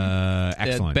name?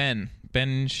 Excellent.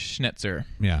 Ben Schnetzer.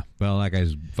 Yeah. Well, that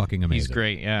guy's fucking amazing. He's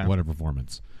great. Yeah. What a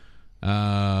performance.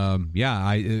 I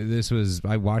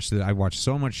watched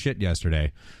so much shit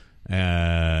yesterday,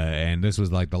 and this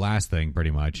was like the last thing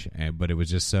pretty much. But it was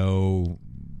just so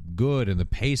good, and the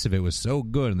pace of it was so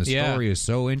good, and the story is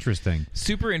so interesting.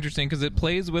 Super interesting because it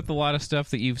plays with a lot of stuff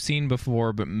that you've seen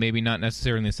before, but maybe not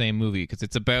necessarily in the same movie. Because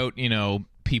it's about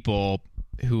people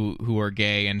who are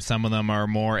gay, and some of them are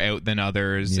more out than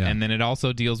others, and then it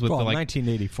also deals with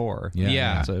 1984.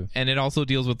 And it also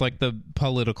deals with like the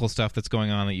political stuff that's going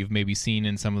on that you've maybe seen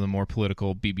in some of the more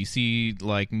political BBC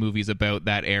like movies about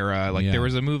that era. Like there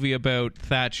was a movie about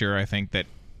Thatcher, I think, that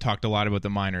talked a lot about the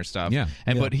minor stuff.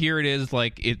 But here it is,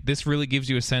 like this really gives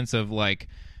you a sense of like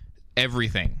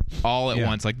everything all at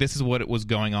once. Like this is what it was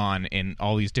going on in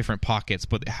all these different pockets,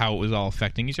 but how it was all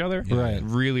affecting each other. Right.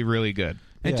 Really, really good.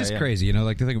 It's just crazy,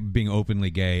 like to think of being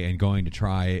openly gay and going to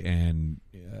try and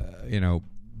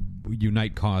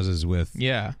unite causes with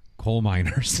coal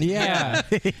miners.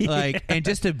 And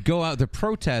just to go out to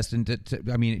protest and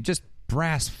just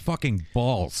brass fucking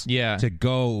balls. To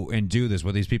go and do this,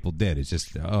 what these people did. It's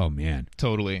just, oh man,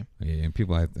 totally. And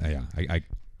people, I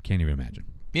can't even imagine.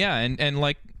 Yeah, and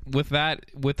like with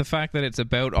the fact that it's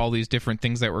about all these different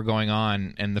things that were going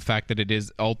on, and the fact that it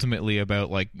is ultimately about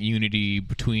like unity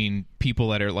between people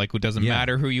that are like, it doesn't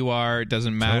matter who you are, it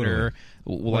doesn't matter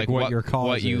like what your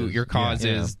cause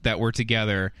is, that we're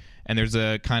together. And there's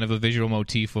a kind of a visual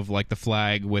motif of like the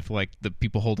flag with like the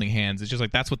people holding hands. It's just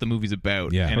like that's what the movie's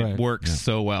about, and it works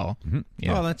so well.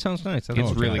 Oh, that sounds nice.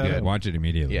 It's really good. Watch it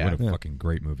immediately. What a fucking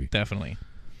great movie. Definitely.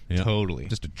 Totally.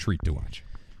 Just a treat to watch.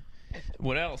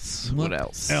 What else?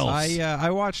 I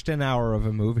watched an hour of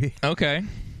a movie. Okay.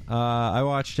 I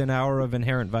watched an hour of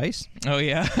Inherent Vice. Oh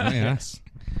yeah. Yes.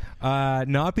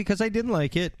 Not because I didn't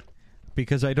like it,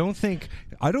 because I don't think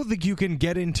you can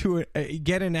get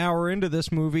an hour into this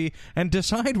movie and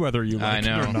decide whether you like it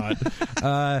or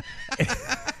not.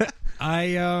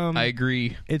 I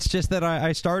agree. It's just that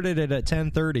I started it at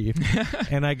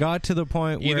 10:30, and I got to the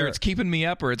point where either it's keeping me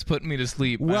up or it's putting me to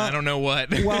sleep. Well, I don't know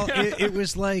what. Well, it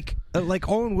was like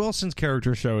Owen Wilson's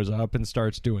character shows up and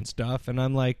starts doing stuff, and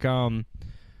I'm like,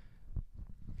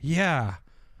 yeah,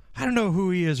 I don't know who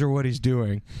he is or what he's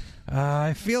doing.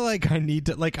 I feel like I need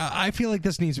to, I feel like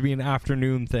this needs to be an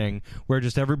afternoon thing where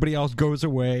just everybody else goes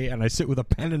away and I sit with a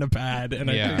pen and a pad and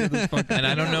I figure this fucking and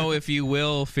I don't know if you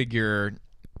will figure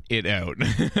it out.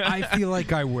 I feel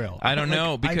like I will. I don't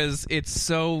know, because it's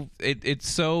so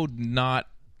not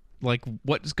like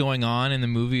what's going on in the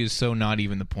movie is so not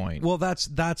even the point. Well, that's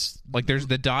like there's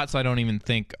the dots I don't even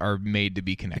think are made to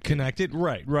be connected.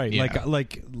 Right. Yeah.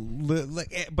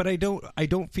 But I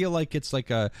don't feel like it's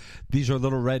like these are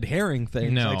little red herring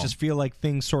things. No. I just feel like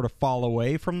things sort of fall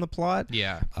away from the plot.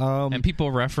 Yeah. And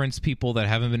people reference people that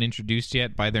haven't been introduced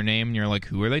yet by their name, and you're like,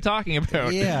 who are they talking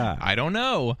about? Yeah. I don't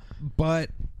know.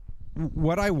 But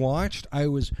what I watched, I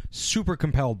was super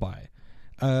compelled by.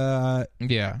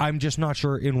 I'm just not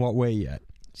sure in what way yet.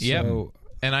 So,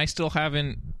 and I still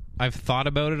haven't. I've thought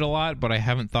about it a lot, but I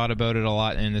haven't thought about it a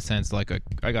lot in the sense like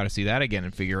I got to see that again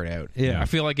and figure it out. Yeah, I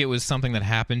feel like it was something that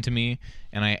happened to me,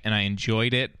 and I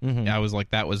enjoyed it. Mm-hmm. I was like,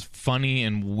 that was funny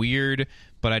and weird,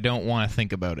 but I don't want to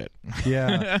think about it.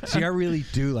 Yeah. See, I really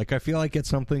do. Like, I feel like it's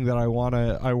something that I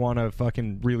wanna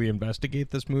fucking really investigate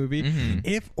this movie. Mm-hmm.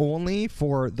 If only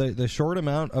for the short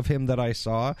amount of him that I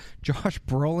saw. Josh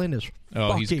Brolin is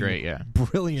he's great,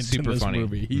 brilliant super in this funny.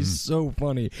 movie. He's so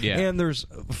funny. Yeah. And there's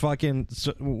fucking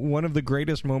one of the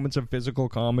greatest moments of physical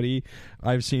comedy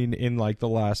I've seen in like the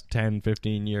last 10,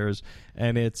 15 years.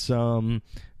 And it's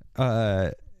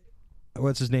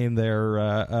what's his name there?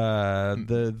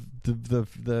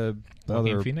 The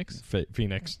other Phoenix?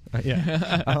 Phoenix.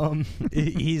 Yeah.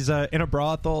 He's in a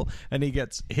brothel and he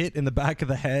gets hit in the back of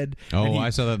the head. Oh, I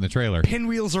saw that in the trailer.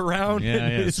 Pinwheels around. Yeah,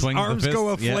 and his swings the arms fist. go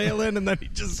a flailing and then he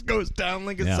just goes down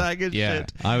like a sack of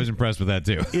shit. I was impressed with that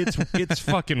too. It's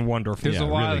fucking wonderful. There's a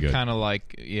lot really of good. kind of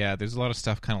like there's a lot of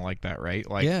stuff kind of like that, right?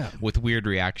 Like with weird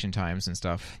reaction times and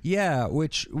stuff. Yeah,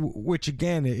 which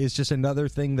again is just another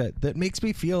thing that makes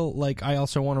me feel like I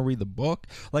also want to read the book.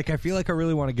 Like I feel like I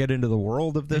really want to get into the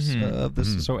world of this.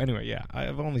 So anyway,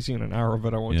 I've only seen an hour of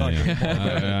it. I won't talk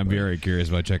about I'm very curious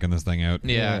about checking this thing out.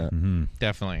 Yeah,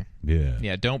 definitely.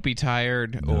 Yeah. Don't be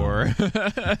tired or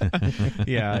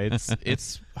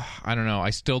it's I don't know.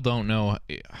 I still don't know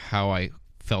how I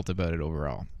felt about it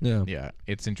overall. Yeah,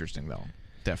 it's interesting though.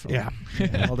 Definitely. Yeah,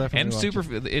 I'll definitely and watch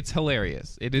super. it. It's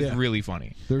hilarious. It is really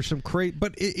funny. There's some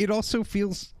but it also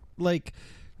feels like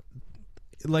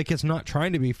it's not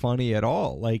trying to be funny at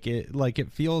all. Like it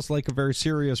feels like a very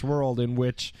serious world in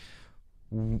which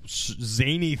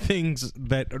zany things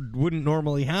that wouldn't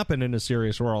normally happen in a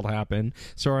serious world happen.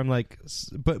 So I'm like,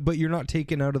 but you're not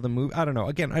taken out of the movie. I don't know.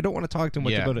 Again, I don't want to talk too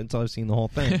much about it until I've seen the whole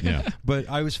thing. But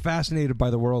I was fascinated by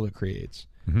the world it creates.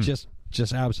 Just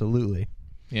absolutely.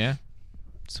 Yeah.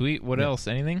 Sweet. What else?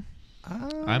 Anything?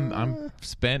 I'm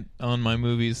spent on my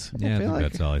movies. Yeah, I think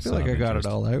that's all I saw. I feel like I got it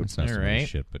all out. It's not All so right. much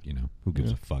shit, but who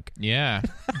gives a fuck? Yeah.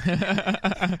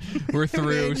 We're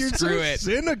through. Man, you're Screw so it.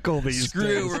 cynical these Screw.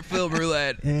 days. We're film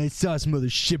roulette. I saw some other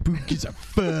shit. Who gives a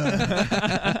fuck?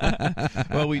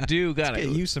 Well, we do got Get it.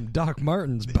 you some Doc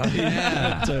Martens, buddy.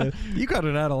 But, you got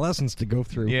an adolescence to go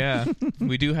through. Yeah,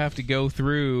 we do have to go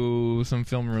through some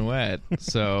film roulette.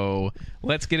 So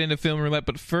let's get into film roulette.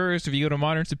 But first, if you go to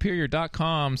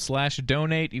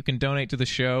modernsuperior.com/donate, you can donate to the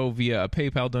show via a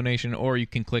PayPal donation, or you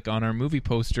can click on our movie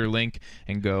poster link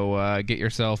and go get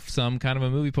yourself some kind of a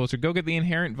movie poster. Go get the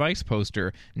Inherent Vice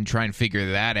poster and try and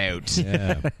figure that out.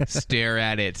 Yeah. Stare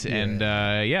at it. And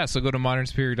so go to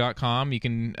modernsuperior.com. You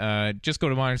can just go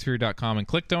to modernsuperior.com and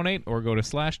click donate, or go to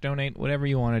 /donate, whatever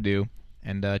you want to do,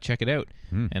 and check it out.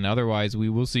 And otherwise, we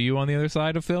will see you on the other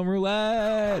side of Film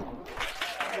Roulette.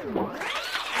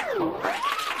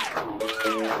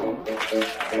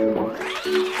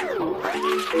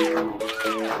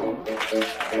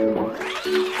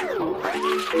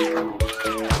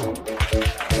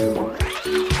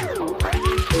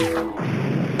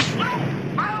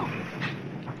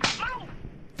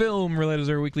 Film Roulette is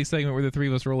our weekly segment where the three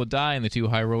of us roll a die and the two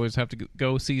high rollers have to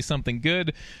go see something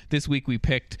good. This week we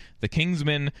picked The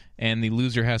Kingsman, and the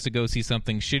loser has to go see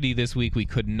something shitty. This week we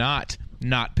could not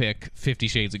pick 50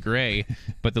 Shades of Grey,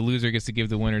 but the loser gets to give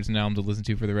the winners an album to listen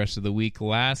to for the rest of the week.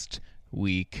 Last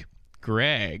week,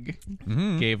 Greg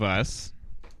gave us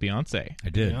Beyonce. I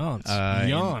did.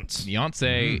 Beyonce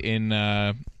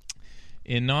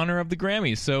in honor of the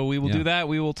Grammys. So we will do that.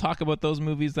 We will talk about those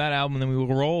movies, that album, and then we will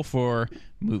roll for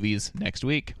movies next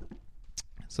week.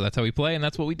 So that's how we play, and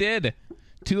that's what we did.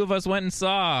 Two of us went and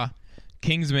saw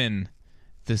Kingsman: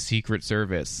 The Secret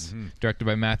Service. Directed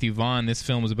by Matthew Vaughn, this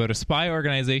film was about a spy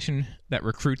organization that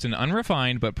recruits an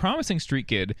unrefined but promising street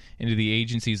kid into the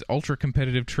agency's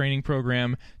ultra-competitive training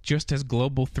program just as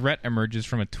global threat emerges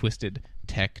from a twisted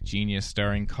tech genius.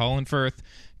 Starring Colin Firth,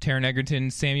 Taron Egerton,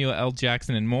 Samuel L.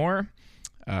 Jackson, and more.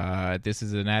 This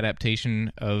is an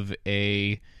adaptation of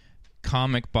a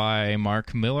comic by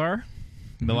Mark Millar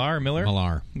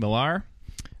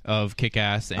of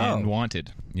Kick-Ass and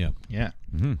Wanted. Yeah.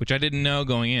 Which I didn't know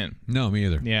going in. No, me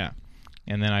either. Yeah.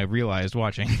 And then I realized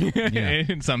watching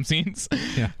in some scenes.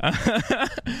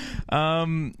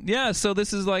 So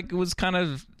this is was kind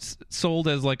of sold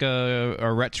as like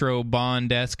a retro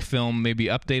Bond-esque film, maybe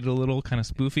updated a little, kind of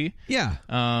spoofy. Yeah.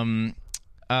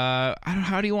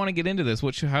 How do you want to get into this?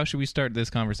 How should we start this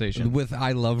conversation?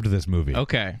 I loved this movie.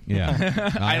 Okay.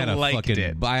 Yeah. I liked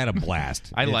it. I had a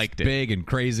blast. I liked it. Big and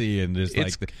crazy, and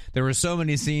just there were so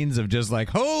many scenes of just like,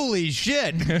 holy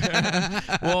shit.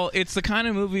 Well, it's the kind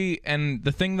of movie, and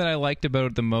the thing that I liked about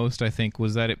it the most, I think,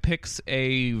 was that it picks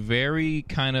a very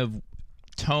kind of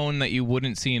tone that you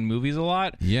wouldn't see in movies a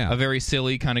lot. Yeah. A very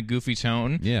silly, kind of goofy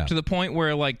tone. Yeah. To the point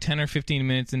where 10 or 15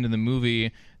 minutes into the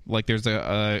movie, there's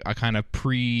a kind of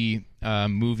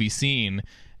pre-movie scene,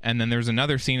 and then there's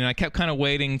another scene, and I kept kind of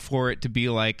waiting for it to be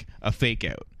like a fake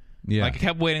out. Yeah. I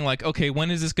kept waiting okay,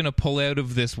 when is this going to pull out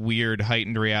of this weird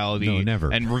heightened reality No,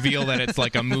 never. and reveal that it's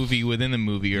like a movie within the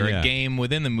movie or a game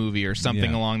within the movie or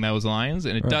something along those lines,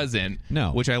 and it doesn't.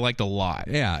 No. Which I liked a lot.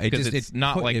 Yeah, it's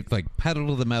not it pedaled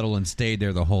to the metal and stayed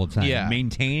there the whole time. Yeah.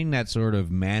 Maintaining that sort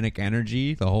of manic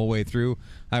energy the whole way through,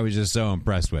 I was just so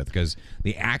impressed with, because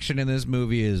the action in this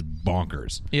movie is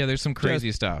bonkers. Yeah, there's some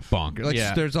crazy stuff.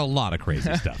 Bonkers. There's a lot of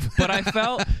crazy stuff. But I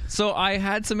felt I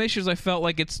had some issues. I felt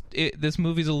like this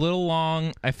movie's a little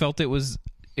long. I felt it was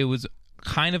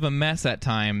kind of a mess at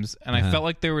times, and I felt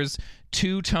like there was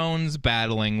two tones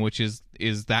battling, which is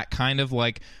that kind of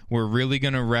we're really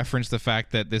going to reference the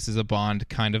fact that this is a Bond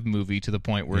kind of movie to the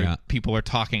point where people are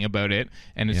talking about it,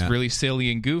 and it's really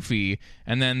silly and goofy,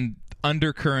 and then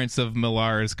undercurrents of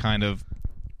Millar's kind of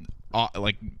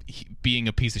being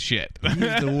a piece of shit. He's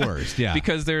the worst. Yeah.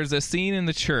 Because there's a scene in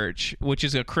the church, which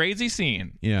is a crazy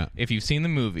scene. Yeah. If you've seen the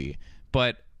movie,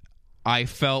 but I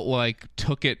felt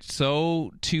took it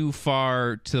so too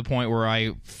far to the point where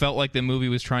I felt like the movie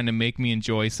was trying to make me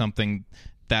enjoy something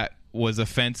that was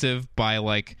offensive by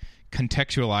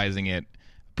contextualizing it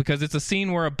because it's a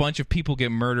scene where a bunch of people get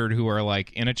murdered who are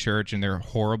like in a church and they're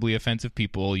horribly offensive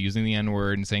people using the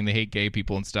N-word and saying they hate gay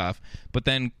people and stuff. But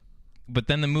then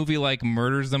the movie like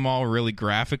murders them all really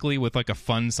graphically with like a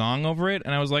fun song over it.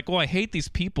 And I was like, well, I hate these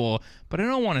people, but I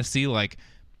don't want to see like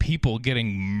people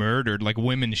getting murdered, like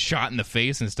women shot in the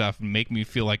face and stuff, and make me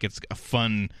feel like it's a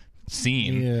fun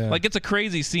scene. Yeah. Like it's a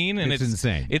crazy scene and It's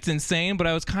insane. It's insane, but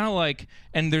I was kind of like,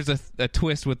 and there's a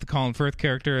twist with the Colin Firth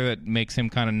character that makes him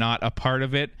kind of not a part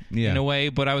of it in a way,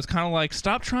 but I was kind of like,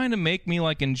 stop trying to make me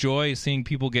like enjoy seeing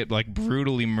people get like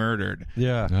brutally murdered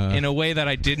in a way that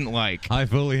I didn't like. I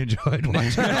fully enjoyed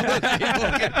watching all those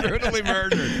people get brutally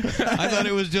murdered. I thought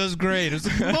it was just great. It's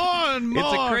like, more and more,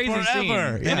 It's a crazy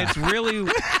forever. scene, and it's really,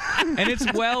 and it's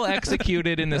well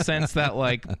executed in the sense that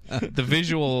like the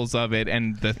visuals of it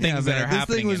and the things that are this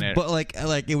happening thing was, in it. but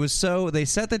like it was so they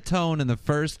set the tone in the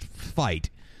first fight.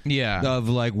 Yeah. Of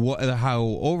like how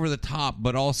over the top,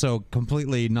 but also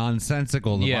completely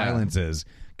nonsensical the violence is.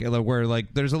 Where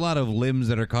like there's a lot of limbs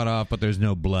that are cut off, but there's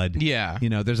no blood. Yeah. You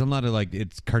know, there's a lot of like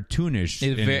it's cartoonish,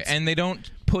 And they don't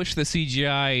push the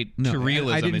CGI to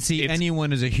realism. I didn't see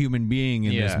anyone as a human being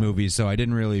in this movie, so I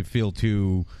didn't really feel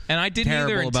too and I didn't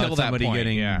terrible either about until that somebody point.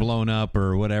 getting blown up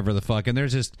or whatever the fuck. And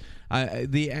there's just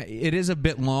it is a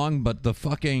bit long, but the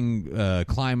fucking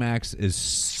climax is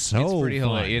so it's pretty fun.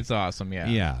 hilarious. It's awesome. Yeah.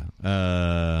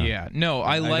 Yeah. No,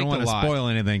 I liked don't want a to lot. spoil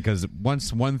anything because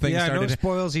once one thing started, no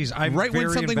spoils. I'm right when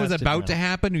very something was invested about now. to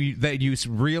happen that you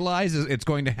realize it's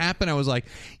going to happen. I was like,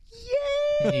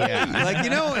 yay! Yeah. Like, you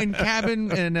know, in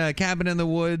Cabin in the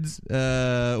Woods,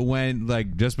 when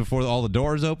like just before all the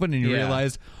doors open and you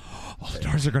realize, oh, the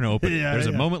doors are going to open. There's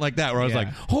a moment like that where I was like,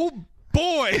 oh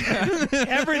boy,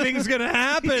 Everything's gonna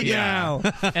happen now.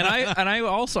 and I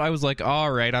was like,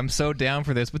 all right, I'm so down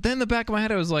for this. But then in the back of my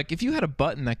head, I was like, if you had a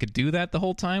button that could do that the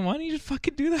whole time, why don't you just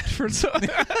fucking do that for so?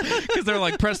 Because they're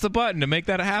like, press the button to make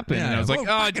that happen. And I was like,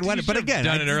 but again,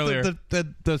 done it earlier.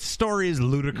 The story is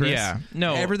ludicrous. Yeah.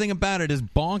 No. Everything about it is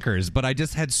bonkers. But I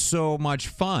just had so much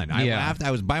fun. I laughed.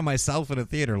 I was by myself in a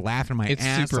theater laughing my It's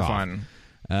ass super off. fun.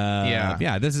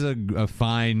 Yeah, this is a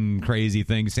fine, crazy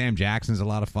thing. Sam Jackson's a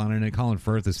lot of fun in it. Colin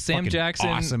Firth is Sam fucking Jackson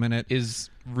awesome in it. is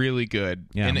really good.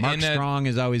 Yeah, And- Mark and, Strong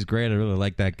is always great. I really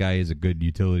like that guy. He's a good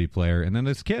utility player. And then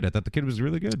this kid, I thought the kid was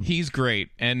really good. He's great,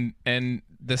 and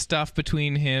the stuff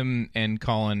between him and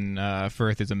Colin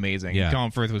Firth is amazing. Yeah.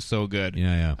 Colin Firth was so good.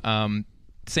 Yeah.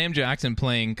 Sam Jackson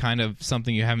playing kind of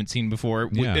something you haven't seen before,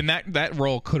 Yeah. and that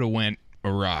role could have went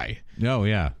awry. Oh,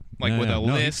 yeah. Like with a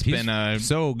lisp he's and a-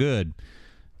 so good.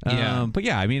 Yeah. But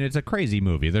yeah, I mean, it's a crazy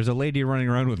movie. There's a lady running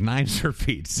around with knives at her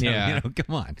feet. So, Yeah. you know,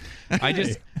 come on. I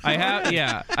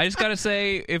just gotta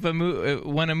say,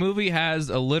 when a movie has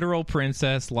a literal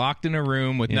princess locked in a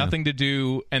room with nothing to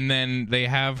do, and then they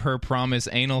have her promise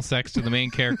anal sex to the main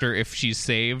character if she's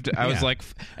saved, I was like,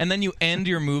 and then you end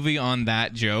your movie on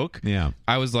that joke. Yeah.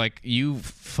 I was like, you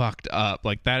fucked up.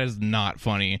 Like, that is not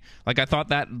funny. Like, I thought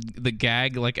that the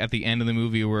gag, like at the end of the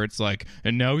movie, where it's like,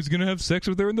 and now he's gonna have sex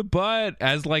with her in the butt,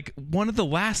 as like one of the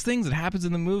last things that happens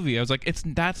in the movie. I was like,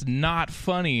 that's not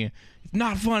funny. It's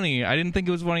not funny. I didn't think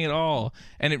it was funny at all,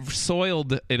 and it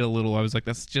soiled it a little. I was like,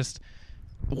 that's just,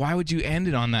 why would you end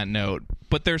it on that note?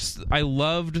 But I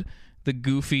loved the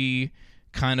goofy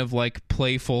kind of like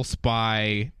playful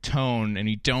spy tone, and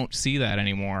you don't see that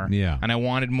anymore. Yeah. And I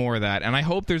wanted more of that, and I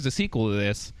hope there's a sequel to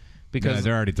this, because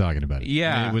they're already talking about it.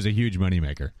 Yeah. And it was a huge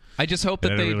moneymaker. I just hope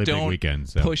that It had a they really big don't weekend,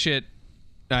 so. push it.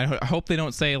 I hope they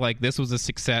don't say like this was a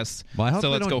success, Well, I hope so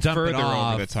they let's don't go dump further it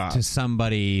off over the top. to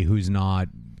somebody who's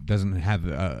doesn't have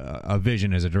a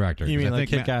vision as a director. You 'Cause mean I like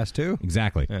think Kick-Ass too?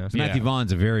 Exactly. Yeah. So Matthew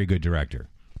Vaughn's a very good director.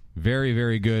 Very,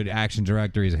 very good action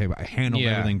director. He's handled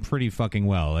Yeah. everything pretty fucking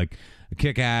well. Like,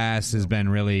 Kick-Ass has been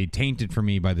really tainted for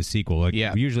me by the sequel. Like,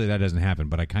 usually that doesn't happen,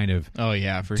 but I kind of Oh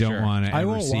yeah, for don't sure. want to I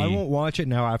ever won't. see. I won't watch it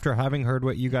now after having heard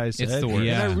what you guys said. It's the worst.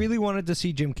 Yeah. And I really wanted to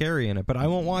see Jim Carrey in it, but I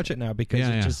won't watch it now because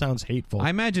it just sounds hateful. I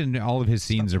imagine all of his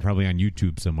scenes are probably on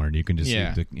YouTube somewhere, and you can just see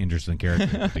the interesting characters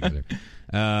put together.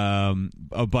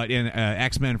 But in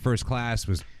X-Men First Class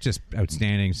was just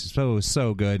outstanding,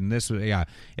 so good. And this was,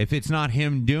 if it's not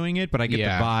him doing it, but I get the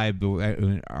vibe,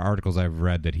 the articles I've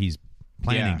read that he's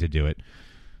planning to do it.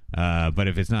 But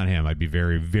if it's not him, I'd be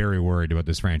very, very worried about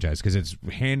this franchise, because it's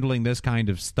handling this kind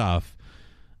of stuff.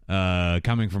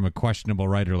 Coming from a questionable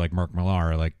writer like Mark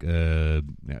Millar,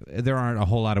 there aren't a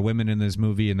whole lot of women in this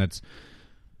movie, and that's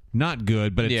not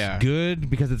good, but it's good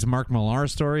because it's Mark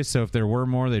Millar's story. So if there were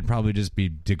more, they'd probably just be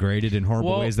degraded in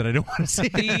horrible ways that I don't want to see.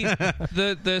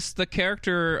 The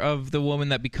character of the woman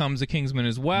that becomes a Kingsman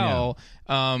as well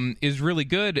is really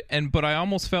good. But I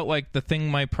almost felt like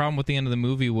my problem with the end of the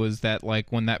movie was that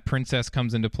like when that princess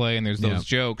comes into play and there's those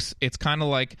jokes, it's kind of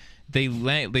like they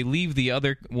leave the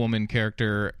other woman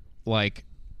character like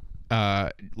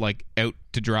out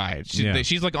to dry.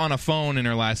 She's like on a phone in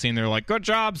her last scene. They're like, "Good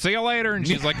job, see you later," and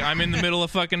she's like, "I'm in the middle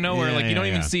of fucking nowhere." You don't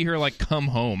even see her like come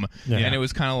home. And it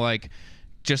was kind of like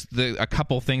just a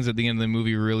couple things at the end of the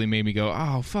movie really made me go,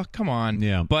 "Oh fuck, come on."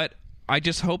 Yeah. But I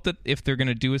just hope that if they're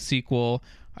gonna do a sequel,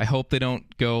 I hope they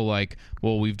don't go like,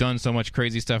 "Well, we've done so much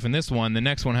crazy stuff in this one. The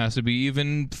next one has to be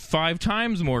even 5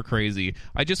 times more crazy."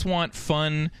 I just want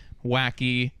fun,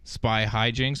 wacky spy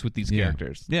hijinks with these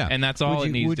characters. Yeah. And that's all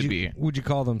it needs to be. Would you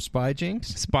call them spy jinks?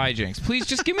 Spy jinks. Please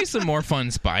just give me some more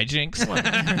fun spy jinks.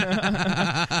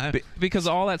 Because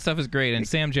all that stuff is great. And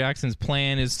Sam Jackson's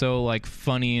plan is so like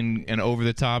funny and over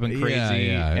the top and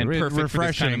crazy and perfect refreshing for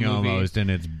this kind of movie. Almost,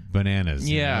 and it's bananas.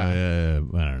 Yeah.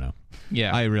 I don't know.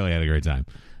 Yeah. I really had a great time.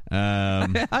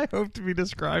 I hope to be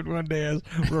described one day as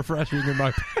refreshing in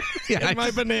my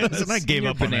bananas. I gave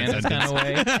up bananas kind of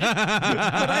way. But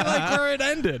I like where it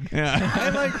ended. Yeah. I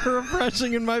like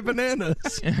refreshing in my bananas.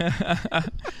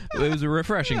 It was a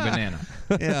refreshing banana.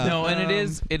 Yeah. No, and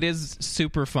it is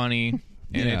super funny.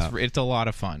 And it's a lot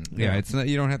of fun. Yeah, it's not,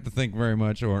 you don't have to think very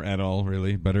much or at all,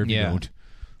 really. Better if you don't.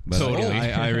 But totally.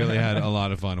 I really had a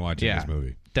lot of fun watching this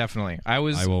movie. Definitely. I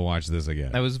will watch this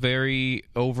again. I was very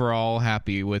overall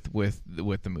happy with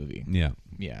the movie. Yeah.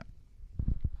 Yeah.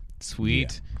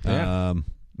 Sweet. Yeah.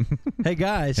 Hey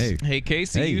guys. Hey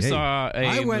Casey, saw a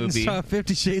movie. I went and saw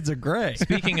 50 Shades of Grey.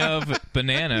 Speaking of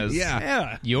bananas.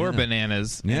 Your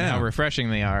bananas and how refreshing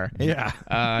they are.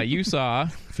 Yeah. You saw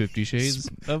 50 Shades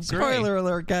of Grey. Spoiler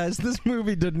alert, guys. This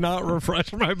movie did not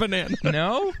refresh my banana.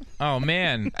 No? Oh,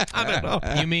 man. I don't know.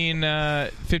 You mean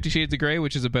 50 Shades of Grey,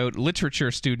 which is about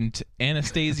literature student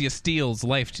Anastasia Steele's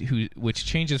life, which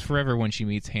changes forever when she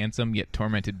meets handsome yet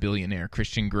tormented billionaire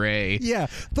Christian Grey. Yeah,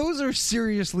 those are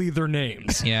seriously their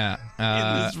names. Yeah.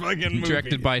 In this fucking movie.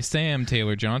 Directed by Sam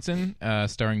Taylor Johnson,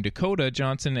 starring Dakota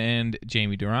Johnson and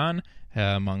Jamie Duran,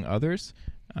 among others.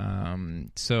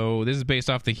 So this is based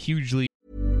off the hugely...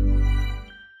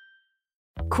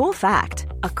 Cool fact,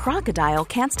 a crocodile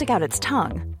can't stick out its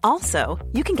tongue. Also,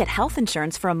 you can get health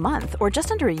insurance for a month or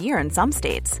just under a year in some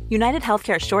states. United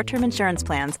Healthcare short-term insurance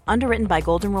plans, underwritten by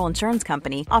Golden Rule Insurance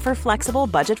Company, offer flexible,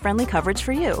 budget-friendly coverage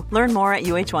for you. Learn more at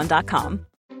UH1.com.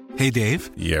 Hey,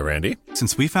 Dave. Yeah, Randy?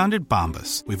 Since we founded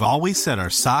Bombas, we've always said our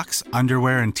socks,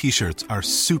 underwear, and T-shirts are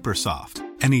super soft.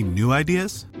 Any new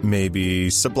ideas? Maybe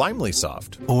sublimely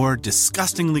soft. Or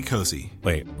disgustingly cozy.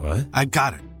 Wait, what? I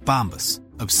got it. Bombas.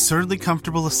 Absurdly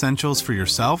comfortable essentials for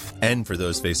yourself and for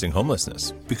those facing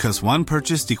homelessness. Because one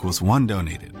purchased equals one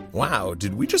donated. Wow,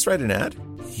 did we just write an ad?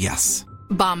 Yes.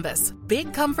 Bombas.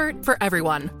 Big comfort for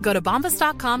everyone. Go to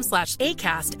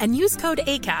bombas.com/ACAST and use code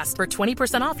ACAST for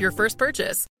 20% off your first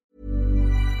purchase.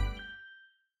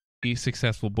 A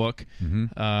successful book,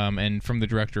 and from the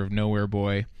director of Nowhere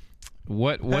Boy.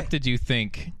 What did you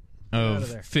think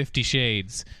of 50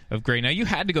 Shades of Grey? Now, you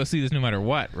had to go see this no matter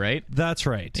what, right? That's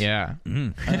right. Yeah.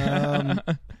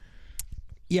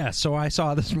 Yeah, so I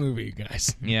saw this movie,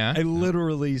 guys. Yeah? I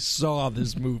literally saw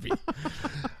this movie.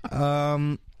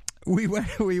 We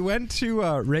went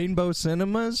to Rainbow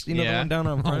Cinemas, the one down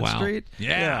on Front Street.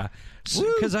 Yeah.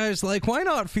 Because I was like, why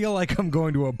not feel like I'm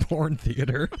going to a porn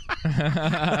theater?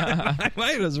 I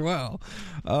might as well.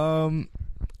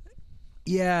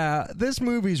 Yeah, this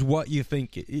movie's what you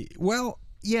think. Well,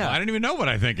 yeah. Well, I don't even know what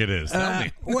I think it is. Tell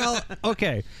me. Well,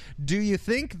 okay. Do you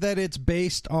think that it's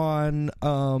based on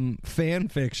fan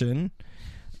fiction?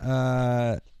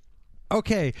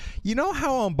 Okay. You know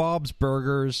how on Bob's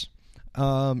Burgers...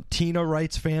 Tina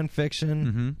writes fan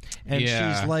fiction, and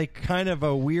she's like kind of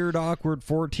a weird, awkward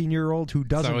 14-year-old who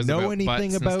doesn't know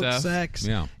anything about sex.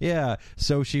 Yeah.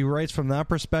 So she writes from that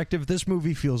perspective. This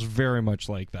movie feels very much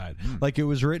like that. Like it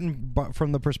was written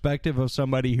from the perspective of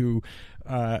somebody who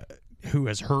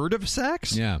has heard of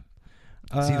sex. Yeah.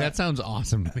 See, that sounds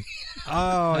awesome to me.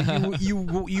 Oh,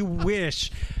 you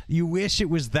wish it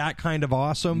was that kind of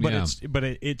awesome, but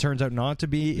it turns out not to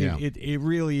be. Yeah. It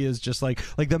really is just like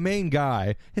the main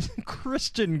guy is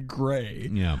Christian Grey.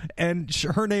 Yeah, and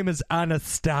her name is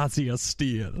Anastasia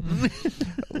Steele.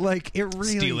 Like it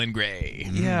really Steele and Grey.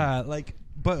 Yeah, like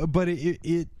but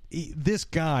it this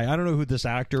guy, I don't know who this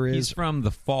actor is. He's from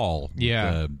The Fall.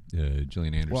 Yeah.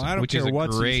 Gillian Anderson. Well, I don't which care is a what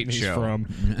great season show. He's from.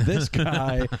 This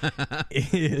guy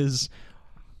is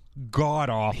god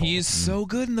awful. He's so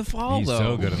good in The Fall, He's though.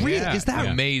 so good in The Really? Yeah. Is that-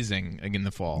 amazing in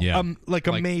The Fall? Yeah.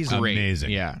 Amazing. Great.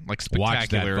 Amazing. Yeah, like Watch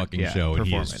spectacular. that fucking show, and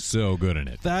he performance. is so good in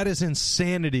it. That is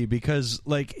insanity because,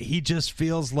 like, he just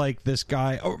feels like this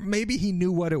guy, or maybe he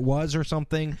knew what it was or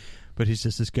something, but he's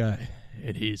just this guy,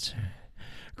 and he's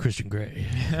Christian Grey,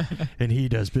 and he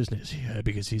does business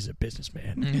because he's a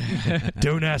businessman.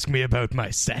 Don't ask me about my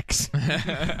sex.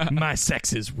 My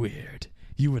sex is weird.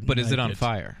 You wouldn't. But is like it on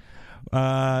fire?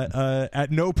 At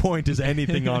no point is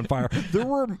anything on fire. There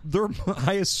were,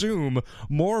 I assume,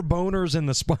 more boners in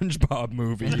the SpongeBob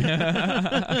movie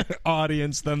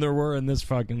audience than there were in this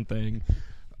fucking thing.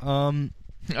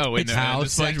 Oh, wait, How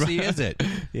sexy is it?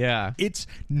 Yeah. It's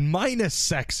minus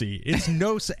sexy. It's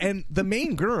no, and the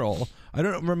main girl, I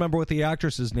don't remember what the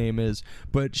actress's name is,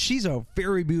 but she's a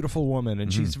very beautiful woman,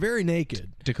 and she's very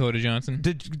naked. Dakota Johnson.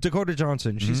 Dakota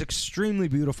Johnson. She's extremely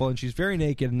beautiful, and she's very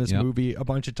naked in this movie a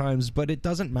bunch of times, but it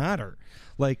doesn't matter.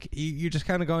 Like, you're just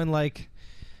kind of going like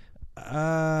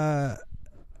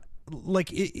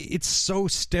it's so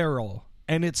sterile.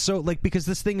 And it's so, like, because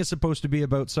this thing is supposed to be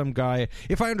about some guy,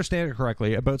 if I understand it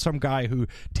correctly, about some guy who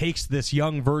takes this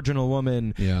young virginal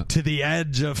woman to the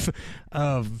edge of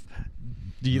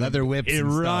leather whips,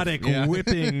 erotic and stuff.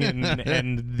 whipping,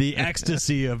 and the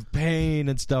ecstasy of pain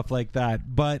and stuff like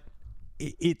that. But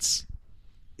it's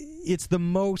the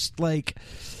most, like,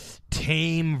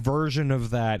 tame version of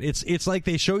that. It's like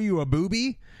they show you a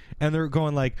boobie, and they're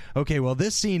going like, okay, well,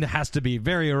 this scene has to be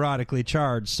very erotically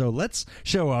charged, so let's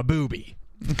show a boobie.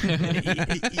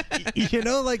 You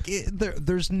know, like,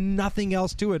 there's nothing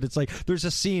else to it. It's like there's a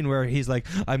scene where he's like,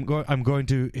 I'm going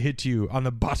to hit you on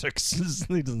the buttocks.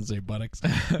 He doesn't say buttocks.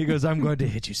 He goes, I'm going to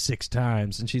hit you 6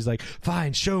 times, and she's like,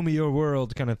 fine, show me your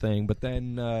world, kind of thing. But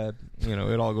then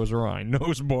it all goes awry.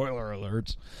 No spoiler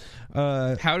alerts.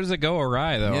 How does it go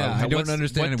awry, though? Yeah, I don't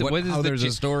understand how there's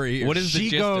a story here. What is the She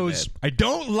gist goes, of it? I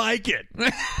don't like it.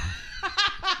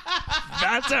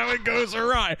 That's how it goes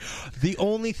awry. The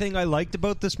only thing I liked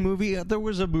about this movie, there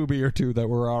was a movie or two that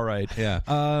were all right. Yeah.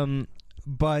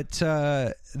 But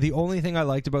the only thing I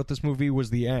liked about this movie was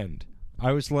the end.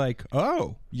 I was like,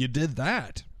 oh, you did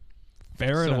that.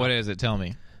 Fair enough. So what is it? Tell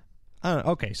me.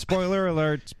 Okay, spoiler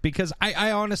alert, because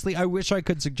I honestly, I wish I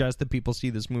could suggest that people see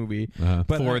this movie. But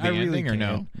For the I really ending or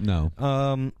no? can't.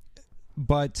 No.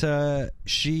 But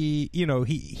she,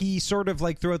 he sort of,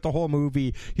 like, throughout the whole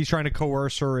movie, he's trying to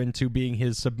coerce her into being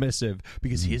his submissive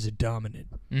because he is a dominant.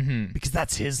 Mm-hmm. Because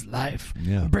that's his life.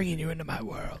 Yeah. I'm bringing you into my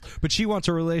world. But she wants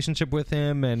a relationship with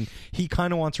him, and he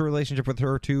kind of wants a relationship with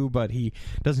her too, but he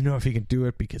doesn't know if he can do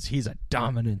it because he's a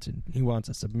dominant and he wants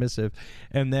a submissive.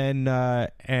 And then,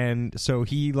 and so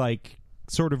he, like,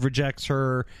 sort of rejects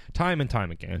her time and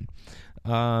time again.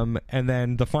 And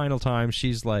then the final time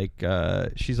she's like,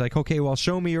 okay, well,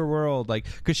 show me your world. Like,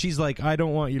 cause she's like, I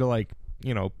don't want you to, like,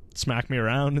 smack me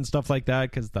around and stuff like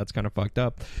that, cause that's kind of fucked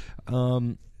up.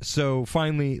 So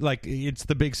finally, like, it's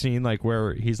the big scene, like,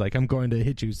 where he's like, I'm going to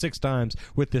hit you 6 times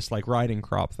with this, like, riding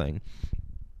crop thing.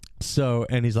 So,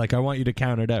 and he's like, I want you to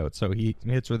count it out. So he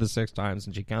hits her the 6 times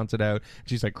and she counts it out.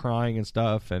 She's like crying and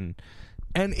stuff, and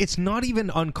it's not even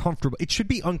uncomfortable. It should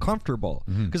be uncomfortable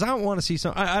because I don't want to see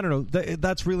some. I don't know.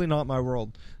 That's really not my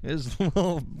world. It's a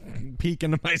little peek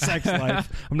into my sex life.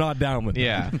 I'm not down with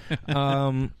that.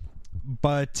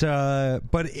 But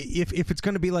if it's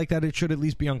going to be like that, it should at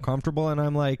least be uncomfortable. And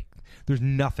I'm like, there's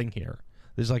nothing here.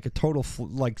 There's like a total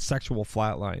like sexual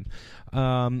flatline.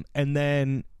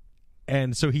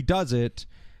 And so he does it.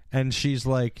 And she's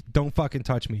like, don't fucking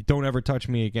touch me. Don't ever touch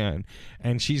me again.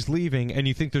 And she's leaving, and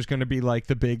you think there's going to be, like,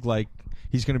 the big, like,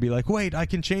 he's going to be like, wait, I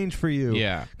can change for you.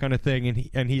 Yeah. Kind of thing.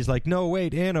 And he's like, no,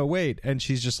 wait, Anna, wait. And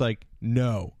she's just like,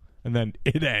 no. And then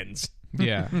it ends.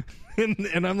 Yeah.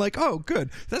 and I'm like, oh,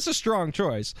 good. That's a strong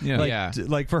choice. Yeah. Like, Yeah.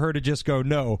 Like, for her to just go,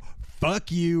 no,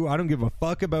 fuck you. I don't give a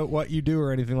fuck about what you do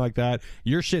or anything like that.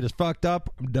 Your shit is fucked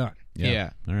up. I'm done. Yeah.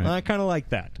 All right. I kind of like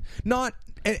that. Not,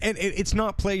 and it's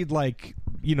not played like,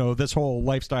 this whole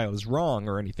lifestyle is wrong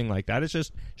or anything like that. It's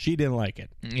just she didn't like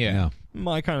it. Yeah.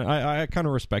 I kind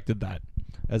of respected that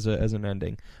as an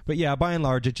ending. But yeah, by and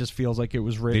large, it just feels like it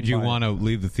was written. Did you want to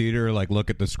leave the theater, like,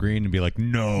 look at the screen and be like,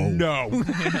 no,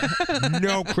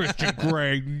 no, Christian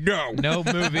Grey, no, No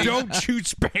movie. don't you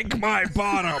spank my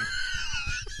bottom.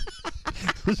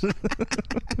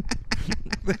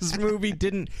 This movie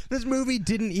didn't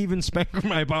even spank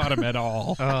my bottom at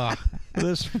all.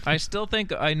 I still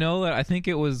think I think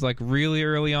it was like really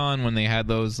early on when they had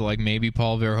those, like, maybe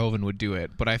Paul Verhoeven would do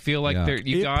it, but I feel like Yeah.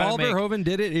 you If gotta Paul make Verhoeven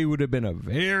did it, it would have been a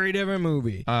very different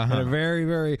movie. And a very,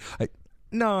 very.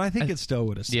 No, I think it still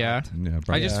would have sucked. Yeah.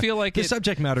 I just feel like the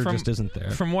subject matter just isn't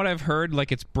there. From what I've heard,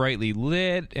 like it's brightly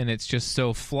lit and it's just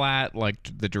so flat, like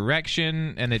the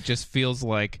direction, and it just feels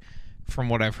like, from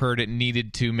what I've heard, it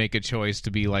needed to make a choice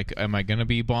to be like, am I gonna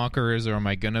be bonkers or am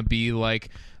I gonna be like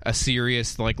a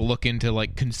serious like look into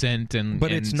like consent and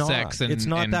but it's not sex and it's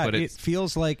not and, that but it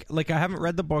feels like I haven't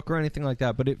read the book or anything like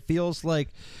that, but it feels like,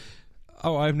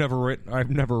 oh, I've never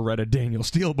read a Daniel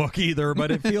Steele book either,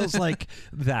 but it feels like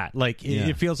that. Like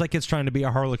it feels like it's trying to be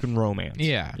a Harlequin romance.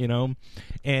 Yeah, you know,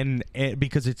 and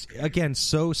because it's again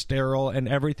so sterile and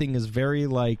everything is very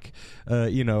like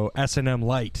S&M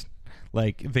light.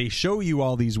 Like they show you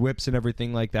all these whips and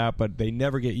everything like that, but they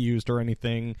never get used or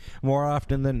anything. More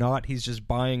often than not, he's just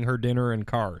buying her dinner and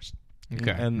cars.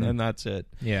 Okay. And that's it.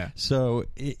 Yeah. So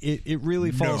it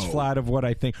really falls flat of what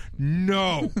I think.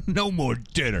 No. No more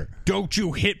dinner. Don't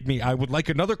you hit me. I would like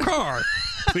another car,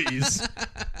 please.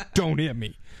 Don't hit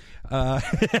me.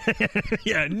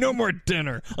 Yeah, no more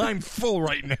dinner. I'm full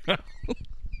right now.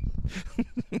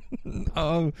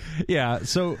 Yeah,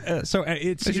 so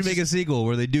it's They should make a sequel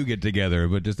where they do get together,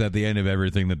 but just at the end of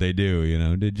everything that they do, you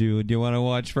know. Do you want to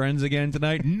watch Friends again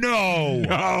tonight? No.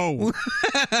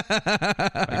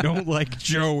 I don't like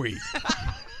Joey.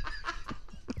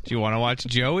 Do you want to watch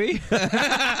Joey? The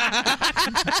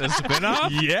spinoff?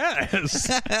 Yes.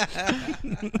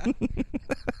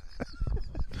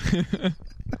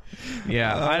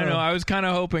 Yeah, I don't know. I was kind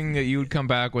of hoping that you would come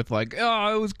back with like,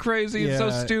 oh, it was crazy and so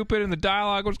stupid, and the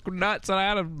dialogue was nuts, and I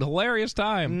had a hilarious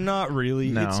time. Not really.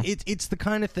 No. It's the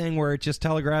kind of thing where it just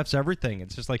telegraphs everything.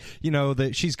 It's just like,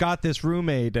 that she's got this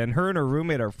roommate, and her and her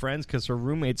roommate are friends because her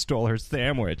roommate stole her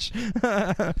sandwich.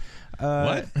 What?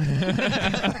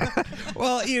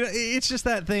 Well, it's just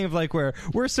that thing of like where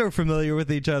we're so familiar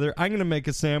with each other. I'm going to make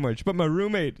a sandwich, but my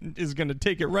roommate is going to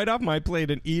take it right off my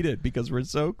plate and eat it because we're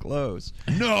so close.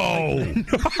 No.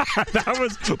 That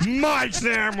was my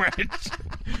sandwich.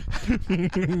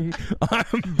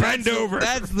 Bend over.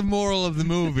 That's the moral of the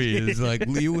movie. Is like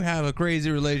you have a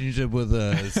crazy relationship with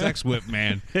a sex whip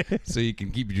man, so you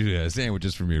can keep your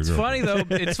sandwiches from your girlfriend. Funny though.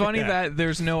 It's funny that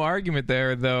there's no argument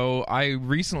there, though. I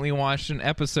recently watched an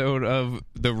episode of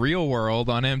The Real World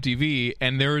on MTV,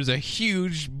 and there was a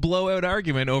huge blowout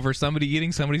argument over somebody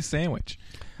eating somebody's sandwich.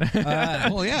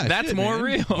 Well, yeah, that's more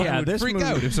real. Yeah, I would this freak movie-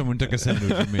 out if someone took a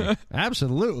sandwich from me.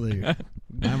 Absolutely.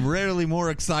 I'm rarely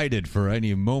more excited for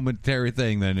any momentary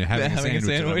thing than having a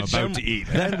sandwich that I'm about to eat.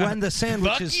 Then when the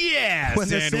sandwich Fuck is yeah, when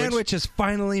sandwich. the sandwich is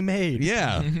finally made,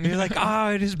 Yeah. you're like,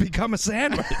 it has become a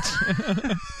sandwich.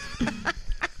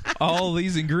 All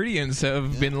these ingredients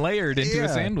have been layered into a Yeah.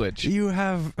 sandwich. You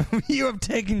have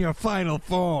taken your final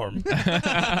form.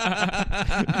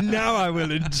 Now I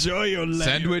will enjoy your layers.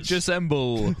 Sandwich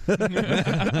assemble.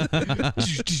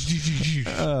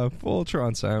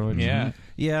 Voltron sandwich. Yeah.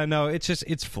 Yeah, no,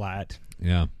 it's flat.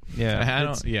 Yeah.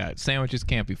 Yeah. Sandwiches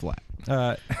can't be flat.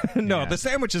 No, Yeah. the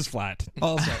sandwich is flat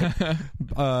also.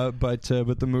 But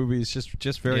the movie is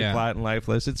just very flat and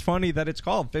lifeless. It's funny that it's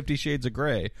called 50 Shades of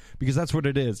Grey because that's what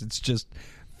it is. It's just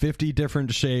 50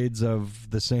 different shades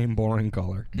of the same boring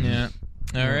color. Yeah.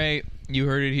 All right. You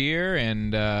heard it here,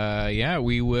 and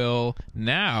we will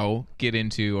now get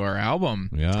into our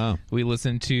album. Yeah. We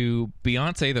listened to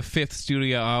Beyonce, the 5th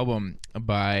studio album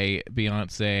by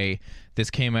Beyonce. This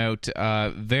came out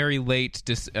very late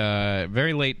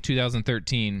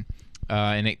 2013,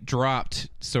 and it dropped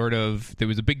sort of. There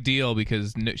was a big deal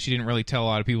because she didn't really tell a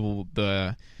lot of people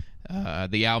the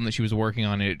album that she was working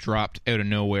on, and it dropped out of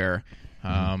nowhere,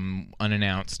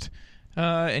 unannounced.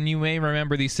 And you may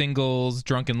remember these singles: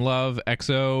 Drunken Love,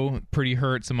 XO, Pretty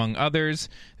Hurts, among others.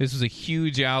 This was a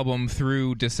huge album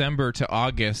through December to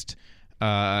August.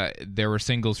 There were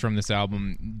singles from this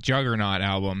album, Juggernaut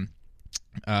album.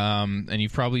 And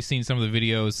you've probably seen some of the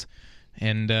videos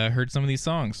and heard some of these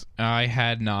songs. I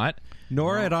had not.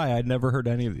 Nor had I. I'd never heard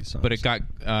any of these songs. But it got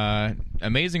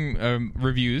amazing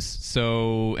reviews.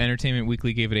 So Entertainment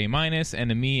Weekly gave it A-,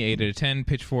 NME 8 out of 10,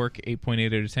 Pitchfork 8.8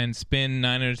 out of 10, Spin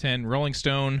 9 out of 10, Rolling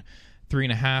Stone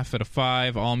 3.5 out of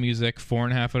 5, AllMusic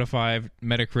 4.5 out of 5,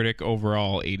 Metacritic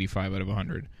overall 85 out of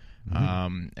 100. I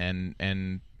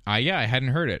hadn't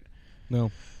heard it.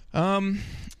 No.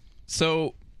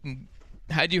 So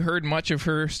had you heard much of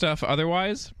her stuff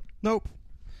otherwise? Nope.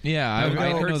 Yeah, I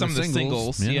heard some of the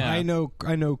singles. Yeah. I know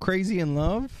Crazy in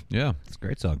Love. Yeah. It's a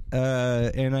great song.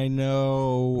 And I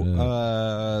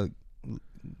know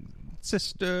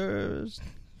Sisters.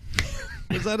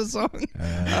 Was that a song?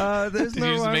 There's Did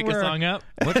you just make a song up?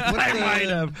 I might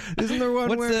have. Isn't there one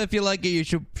What's the if you like it, you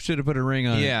should have put a ring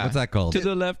on it? Yeah. What's that called? To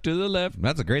the left, to the left.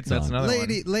 That's a great song. That's another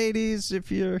one. Ladies,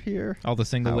 if you're here. All the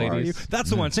single How are ladies. you? That's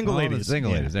the one. Single All the ladies.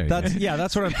 single ladies. There you go.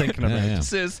 That's what I'm thinking about. Yeah.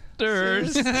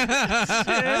 Sisters.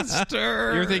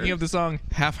 Sister. You're thinking of the song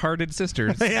Half-Hearted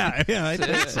Sisters. yeah, I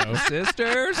think so.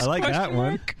 Sisters. I like that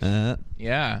one.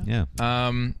 Yeah.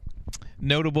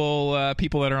 Notable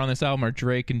people that are on this album are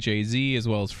Drake and Jay-Z, as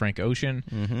well as Frank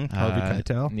Ocean. Harvey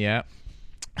Keitel. Yeah.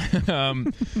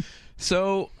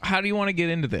 So, how do you want to get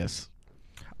into this?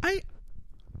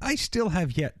 I still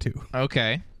have yet to.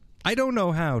 Okay. I don't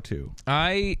know how to.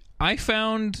 I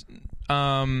found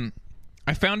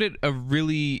it a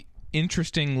really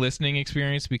interesting listening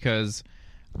experience because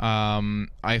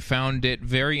I found it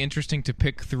very interesting to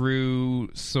pick through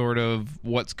sort of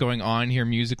what's going on here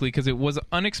musically, because it was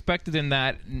unexpected in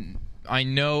that I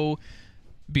know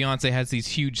Beyonce has these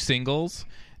huge singles,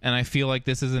 and I feel like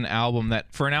this is an album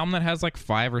that, for an album that has like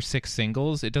 5 or 6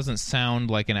 singles, it doesn't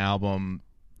sound like an album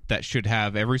that should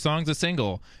have every song's a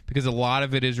single, because a lot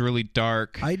of it is really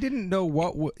dark. I didn't know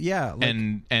what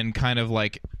and kind of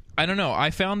like, I don't know. I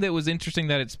found that it was interesting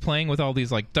that it's playing with all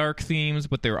these like dark themes,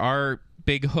 but there are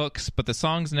big hooks, but the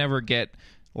songs never get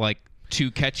like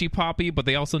too catchy poppy, but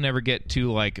they also never get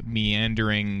too like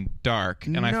meandering dark.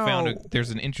 And I found there's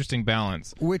an interesting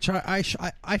balance. Which I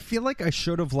feel like I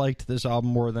should have liked this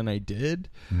album more than I did.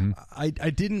 I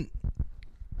didn't,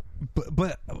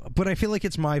 but I feel like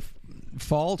it's my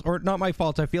fault, or not my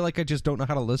fault. I feel like I just don't know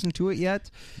how to listen to it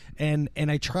yet, and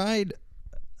I tried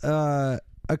a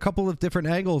couple of different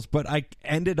angles, but I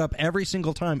ended up every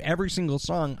single time, every single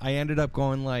song, I ended up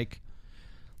going like,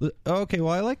 okay,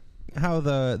 well, I like how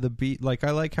the beat, like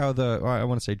I like how I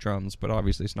want to say drums, but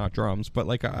obviously it's not drums, but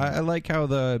like I like how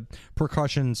the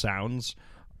percussion sounds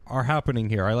are happening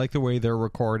here. I like the way they're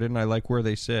recorded, and I like where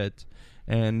they sit.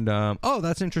 And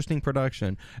that's interesting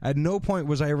production. At no point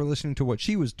was I ever listening to what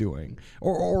she was doing,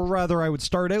 or rather, I would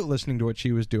start out listening to what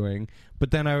she was doing,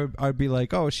 but then I'd be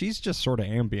like, oh, she's just sort of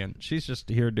ambient. She's just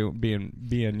here being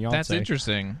Beyonce. That's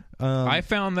interesting. I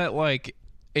found that like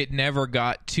it never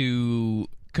got to,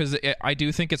 because I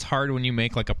do think it's hard when you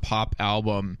make like a pop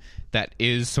album that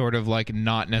is sort of like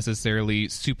not necessarily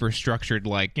super structured,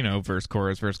 like, you know, verse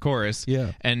chorus.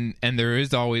 Yeah. And there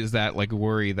is always that like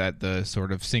worry that the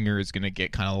sort of singer is going to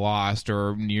get kind of lost,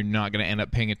 or you're not going to end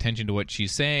up paying attention to what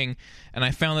she's saying. And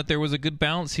I found that there was a good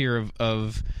balance here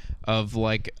of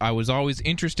like, I was always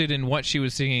interested in what she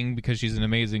was singing because she's an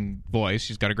amazing voice.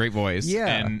 She's got a great voice.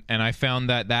 Yeah. And I found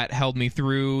that held me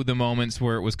through the moments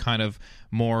where it was kind of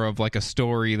more of like a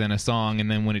story than a song.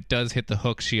 And then when it does hit the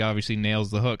hooks, she obviously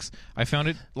nails the hooks. I found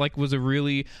it like was a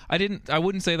really, I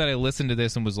wouldn't say that I listened to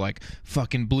this and was like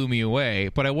fucking blew me away,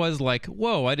 but I was like,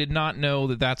 whoa, I did not know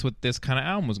that that's what this kind of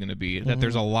album was going to be, that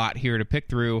there's a lot here to pick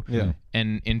through. Yeah.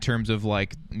 And in terms of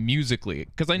like musically,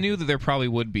 because I knew that there probably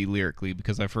would be lyrically,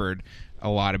 because I've heard a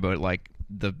lot about like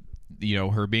the, you know,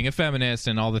 her being a feminist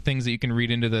and all the things that you can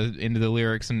read into the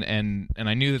lyrics, and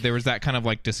I knew that there was that kind of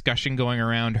like discussion going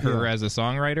around her as a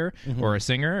songwriter or a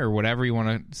singer or whatever you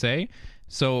want to say.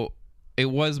 So it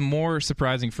was more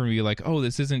surprising for me, like, oh,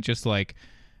 this isn't just like,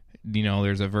 you know,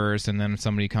 there's a verse and then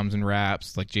somebody comes and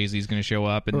raps, like Jay-Z's going to show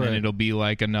up, and then it'll be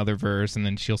like another verse and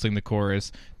then she'll sing the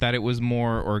chorus. That it was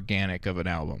more organic of an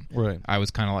album. Right. I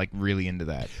was kind of like really into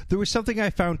that. There was something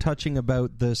I found touching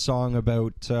about the song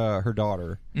about her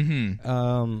daughter.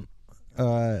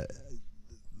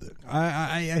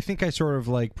 I think I sort of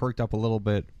like perked up a little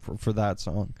bit for that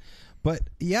song. But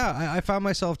yeah, I found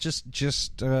myself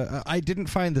just I didn't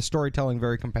find the storytelling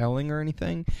very compelling or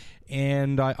anything,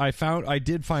 and I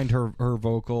did find her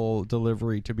vocal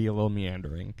delivery to be a little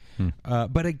meandering.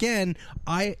 But again,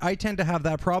 I tend to have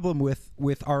that problem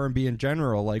with R&B in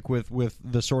general, like with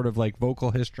the sort of like vocal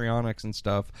histrionics and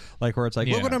stuff, like where it's like,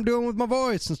 look what I'm doing with my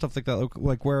voice and stuff like that.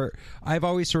 Like where I've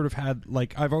always sort of had,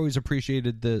 like, I've always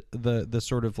appreciated the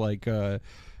sort of like a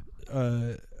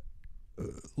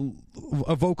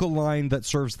vocal line that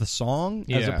serves the song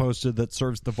as opposed to that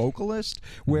serves the vocalist,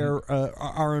 where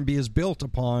R&B is built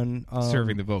upon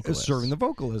serving the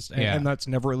vocalist. And that's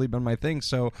never really been my thing,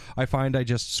 so I find I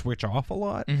just switch off a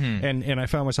lot, and I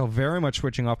found myself very much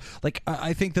switching off. Like,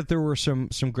 I think that there were some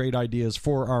great ideas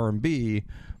for R&B,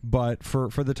 but for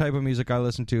the type of music I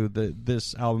listen to,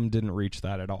 this album didn't reach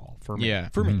that at all for me.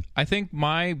 For me, I think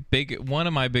one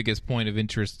of my biggest point of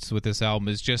interests with this album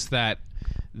is just that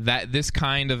this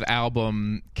kind of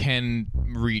album can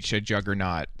reach a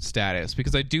juggernaut status,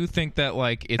 because I do think that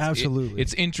like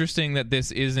it's interesting that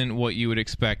this isn't what you would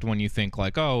expect when you think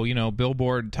like, oh, you know,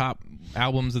 Billboard top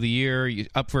albums of the year,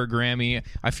 up for a Grammy.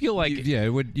 I feel like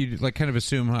you like kind of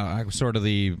assume how sort of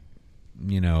the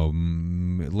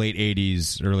late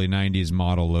 80s, early 90s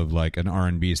model of like an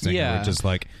R&B singer, where just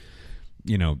like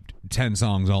 10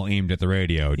 songs all aimed at the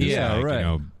radio. Just like,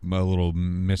 a little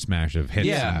mismatch of hits.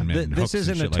 And this hooks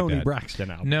isn't and a shit Tony like that.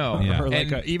 Braxton album. No. Or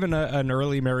like even an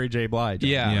early Mary J. Blige.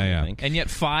 Yeah. And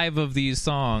yet 5 of these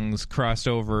songs crossed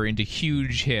over into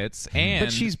huge hits.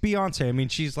 But she's Beyonce. I mean,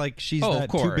 she's that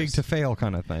too big to fail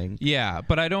kind of thing. Yeah,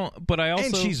 but I also...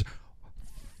 And she's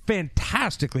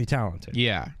fantastically talented.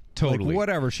 Yeah. Totally. Like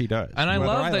whatever she does. And I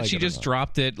love that like she just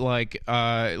dropped it like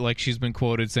she's been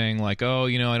quoted saying like, oh,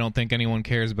 I don't think anyone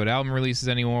cares about album releases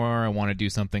anymore. I want to do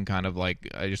something kind of like,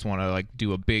 I just want to like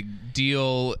do a big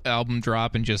deal album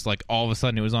drop, and just like all of a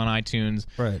sudden it was on iTunes.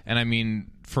 Right. And I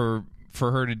mean, for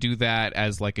her to do that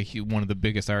as like one of the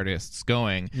biggest artists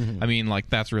going, I mean, like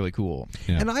that's really cool.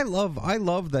 Yeah. And I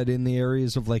love that in the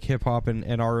areas of like hip hop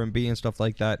and R&B and stuff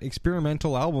like that,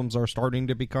 experimental albums are starting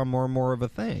to become more and more of a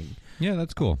thing. Yeah,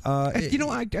 that's cool.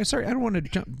 Sorry, I don't want to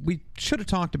jump. We should have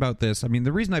talked about this. I mean,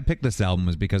 the reason I picked this album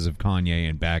was because of Kanye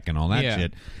and Beck and all that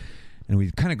shit. And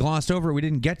we kind of glossed over it. We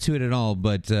didn't get to it at all,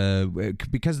 but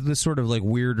because of this sort of like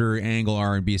weirder angle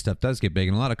R&B stuff does get big,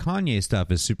 and a lot of Kanye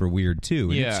stuff is super weird too.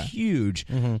 And it's huge.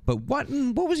 But what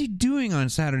was he doing on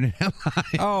Saturday Night Live?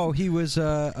 Oh, he was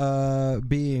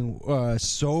being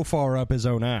so far up his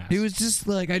own ass. He was just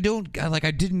like, I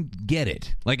didn't get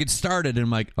it. Like it started, and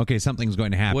I'm like, okay, something's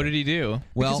going to happen. What did he do?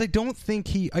 Well, because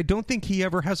I don't think he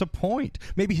ever has a point.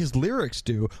 Maybe his lyrics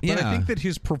do, but I think that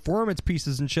his performance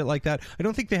pieces and shit like that, I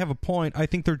don't think they have a point. I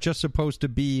think they're just supposed to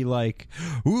be like,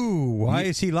 ooh, why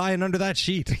is he lying under that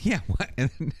sheet? Yeah. What?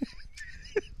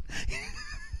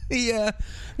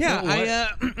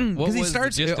 Because he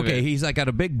starts. Okay, he's like got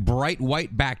a big bright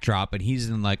white backdrop, and he's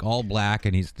in like all black,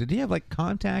 and did he have like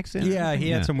contacts in? Yeah,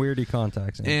 he had some weirdy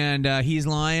contacts in. And he's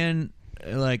lying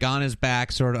like on his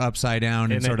back, sort of upside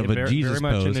down, in sort of a Jesus very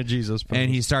much pose. in a Jesus pose. And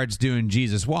he starts doing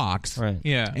Jesus walks. Right.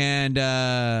 Yeah.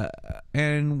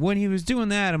 And when he was doing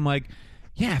that, I'm like,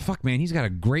 yeah, fuck, man, he's got a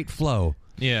great flow.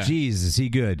 Yeah. Jeez, is he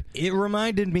good? It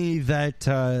reminded me that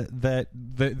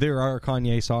there are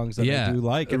Kanye songs that I do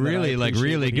like. And really, like,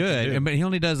 really good. But he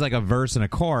only does, like, a verse and a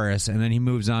chorus, and then he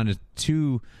moves on to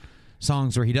 2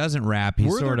 songs where he doesn't rap.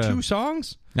 Were there 2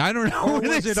 songs? I don't know. Or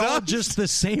was it all just the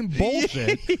same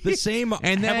bullshit? The same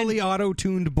and heavily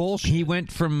auto-tuned bullshit? He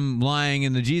went from lying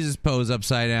in the Jesus pose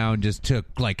upside down just to,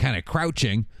 like, kind of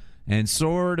crouching and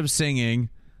sort of singing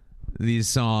these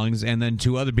songs, and then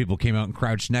 2 other people came out and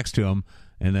crouched next to him,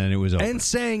 and then it was over. And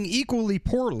sang equally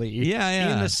poorly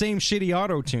in the same shitty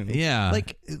auto-tune. Yeah.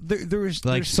 Like, there's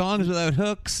songs without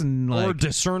hooks and like... Or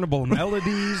discernible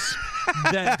melodies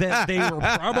that they were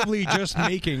probably just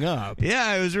making up.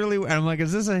 Yeah, it was really... I'm like,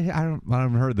 is this a... I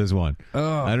haven't heard this one.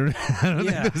 Oh. I don't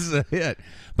think this is a hit.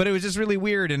 But it was just really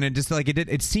weird, and it just like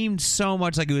it seemed so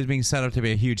much like it was being set up to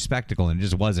be a huge spectacle, and it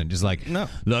just wasn't. Just like, no.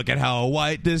 Look at how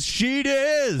white this sheet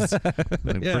is.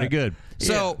 Pretty good.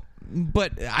 So,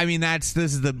 but I mean, that's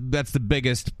the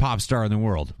biggest pop star in the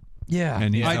world. Yeah,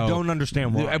 and I don't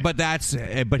understand why.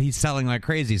 But he's selling like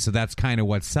crazy, so that's kind of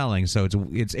what's selling. So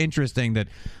it's interesting that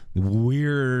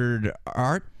weird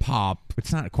art pop,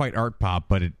 it's not quite art pop,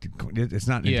 but it's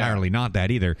not entirely not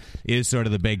that either, is sort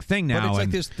of the big thing now. But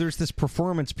it's like there's this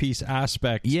performance piece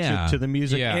aspect to the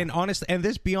music. Yeah. And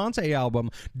this Beyonce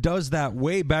album does that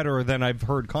way better than I've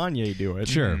heard Kanye do it.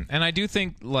 Sure. And I do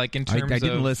think, like, in terms of... I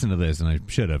didn't listen to this, and I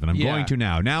should have, and I'm going to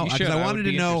now. Now, because I wanted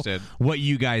to know what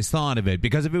you guys thought of it,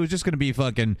 because if it was just going to be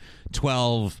fucking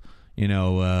 12...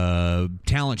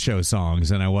 talent show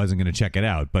songs, and I wasn't going to check it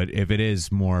out. But if it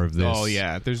is more of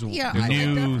this, there's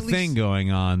new thing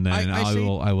going on, then I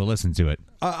will listen to it.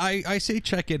 I say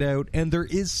check it out, and there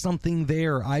is something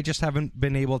there. I just haven't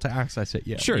been able to access it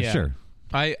yet. Sure.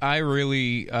 I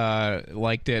really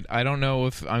liked it. I don't know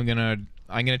if I'm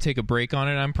gonna take a break on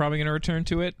it. I'm probably gonna return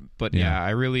to it, but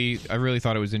I really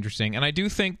thought it was interesting, and I do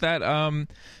think that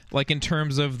like in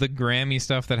terms of the Grammy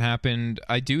stuff that happened,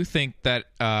 I do think that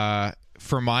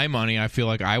for my money, I feel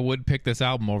like I would pick this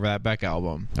album over that Beck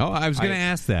album. Oh, I was going to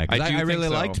ask that, because I really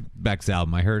liked Beck's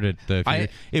album. I heard it.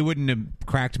 It wouldn't have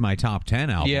cracked my top 10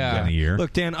 albums in a year.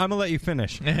 Look, Dan, I'm going to let you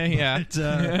finish. Yeah.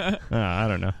 I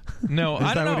don't know. No,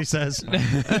 I don't know what he says?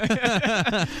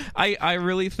 I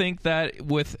really think that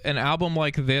with an album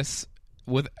like this,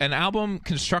 with an album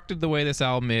constructed the way this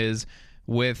album is,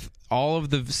 with all of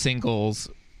the singles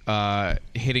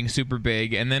hitting super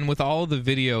big, and then with all of the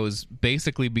videos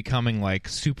basically becoming like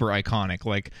super iconic.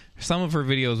 Like some of her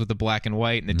videos with the black and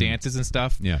white and the dances and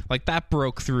stuff, like that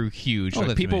broke through huge.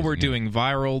 Like people amazing, were doing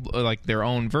viral, like their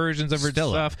own versions of her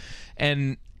stuff,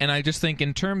 and I just think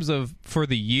in terms of for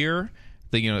the year.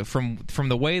 From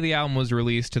the way the album was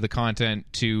released to the content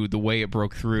to the way it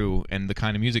broke through and the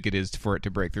kind of music it is for it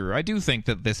to break through, I do think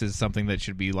that this is something that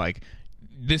should be like,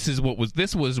 this was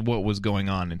what was going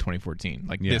on in 2014,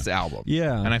 like this album.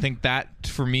 Yeah. And I think that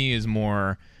for me is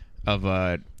more of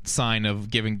a sign of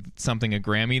giving something a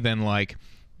Grammy than like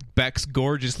Beck's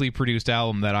gorgeously produced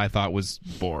album that I thought was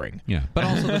boring. Yeah, but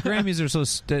also the Grammys are so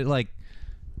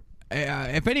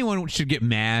if anyone should get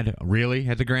mad really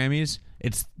at the Grammys,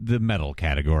 it's the metal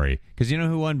category, because you know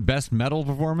who won Best Metal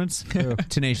Performance?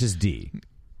 Tenacious D.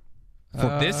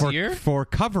 This year? For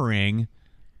covering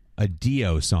a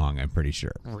Dio song, I'm pretty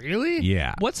sure. Really?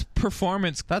 Yeah. What's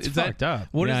performance? That's fucked up.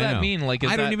 What does I that know. mean? Like,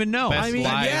 is I don't that even know. best I mean,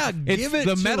 live? Yeah, It's give it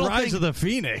the to metal Rise thing. of the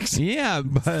Phoenix. Yeah,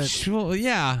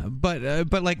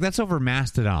 but like that's over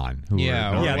Mastodon. Who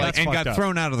Yeah, were, yeah, like, that's and fucked got up.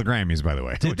 thrown out of the Grammys, by the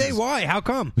way. Did they? Why? How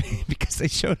come? Because they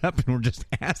showed up and were just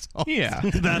assholes. Yeah.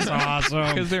 That's awesome.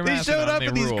 Because they're They showed Mastodon, up they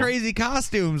in these rule. crazy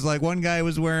costumes. Like one guy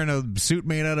was wearing a suit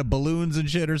made out of balloons and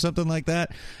shit or something like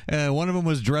that. One of them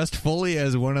was dressed fully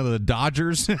as one of the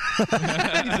Dodgers.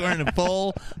 He's wearing a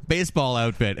full baseball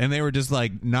outfit, and they were just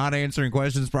like not answering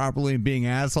questions properly and being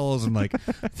assholes and like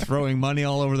throwing money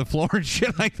all over the floor and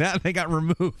shit like that. They got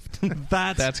removed.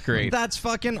 That's great. That's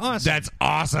fucking awesome. That's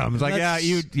awesome. It's like,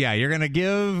 you're gonna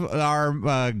give our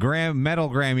metal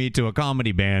Grammy to a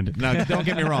comedy band. Now, don't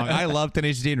get me wrong. I love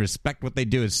Tenacious D and respect what they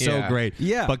do. It's so Yeah. great.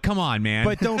 Yeah. But come on, man.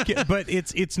 But don't get. But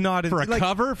it's not for a like,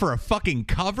 cover, for a fucking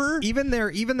cover. Even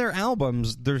their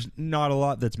albums, there's not a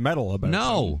lot that's metal about.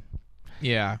 No.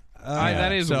 Yeah.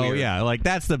 That is so weird. yeah, like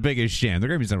that's the biggest sham. They're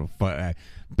gonna be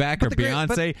Beck or the great-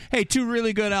 Beyonce. Hey, two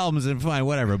really good albums and fine,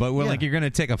 whatever. But when like you're gonna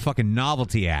take a fucking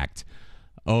novelty act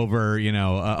over, a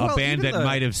Well, band even that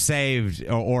might have saved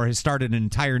or has started an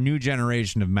entire new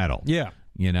generation of metal. Yeah.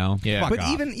 Yeah. Fuck But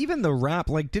off. even the rap,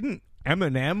 like, didn't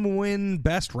Eminem win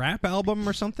Best Rap Album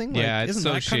or something? Like, Yeah, it's isn't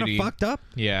so that kind of shitty. fucked up?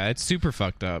 Yeah, it's super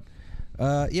fucked up.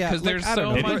 Yeah, Because there's I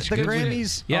don't so know. much. The good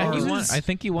Grammys. Yeah, he are- won. I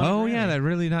think he won. Oh a Grammy. yeah, that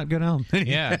really not good album.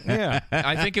 Yeah, Yeah.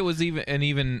 I think it was even an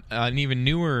even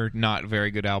newer, not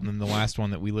very good album than the last one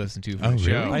that we listened to for Oh, the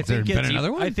show. really? I Has there think been it's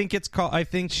another one? I think it's called. I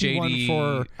think he won Shady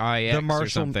for IX the or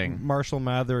something. Marshall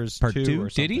Mathers Part 2 two? or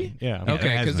something. Did he? Yeah. Yeah. Okay,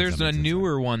 it has because been there's a something since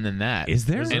newer one than that. Is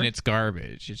there? And it's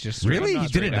garbage. It's just straight Really? up He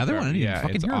did straight another up one? I didn't even yeah,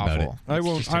 fucking it's hear about awful. it. I It's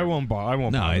won't. just I terrible. won't. I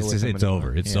won't. No, bother it's with just, him it's anymore.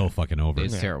 over. It's Yeah. so fucking over.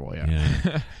 It's terrible. Yeah.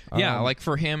 Yeah. Yeah, like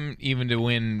for him even to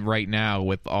win right now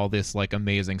with all this like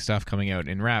amazing stuff coming out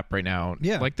in rap right now.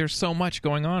 Yeah. Like there's so much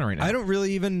going on right now. I don't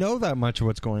really even know that much of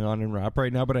what's going on in rap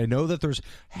right now, but I know that there's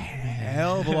a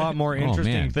hell of a lot more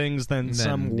interesting man. things than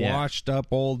some yeah. washed up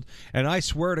old. And I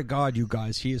swear to God, you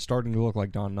guys, he is starting to look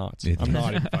like Don Knotts. I'm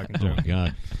not even fucking Oh my joking.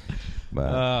 god.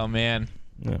 But, Oh man.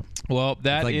 yeah. Well,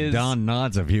 that Like is Don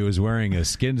Knotts if he was wearing a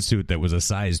skin suit that was a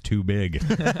size too big.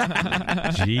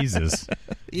 Jesus.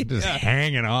 Just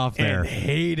hanging off there. And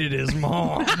hated his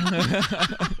mom.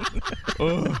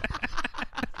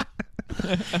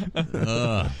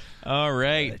 all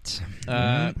right.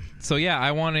 So yeah,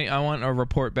 I want a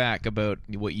report back about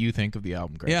what you think of the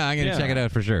album. Greg. Yeah, I'm going to check it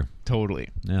out for sure. Totally.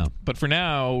 No. But for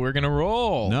now, we're gonna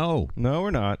roll. No. No,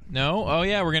 we're not. No? Oh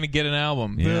yeah, we're gonna get an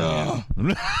album. Yeah.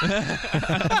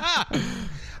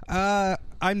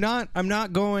 I'm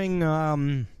not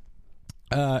going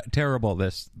terrible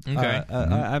this. Okay.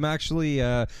 I'm actually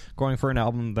going for an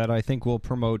album that I think will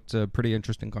promote a pretty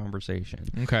interesting conversation.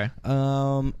 Okay.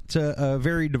 To a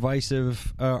very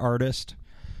divisive artist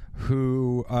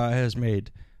wund has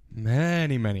made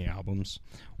many albums,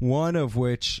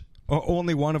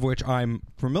 only one of which I'm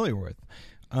familiar with.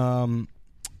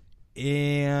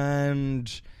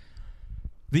 And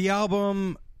the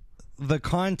album, the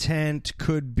content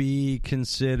could be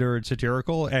considered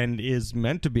satirical and is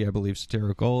meant to be, I believe,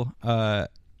 satirical. But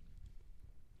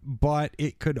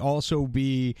it could also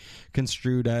be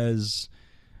construed as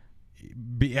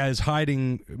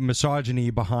hiding misogyny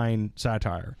behind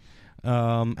satire.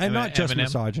 And not just Eminem?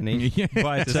 misogyny,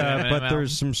 but This Eminem album?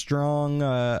 there's some strong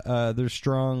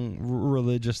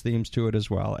religious themes to it as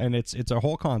well, and it's a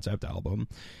whole concept album.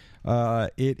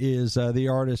 It is the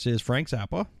artist is Frank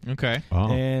Zappa, Okay. Oh.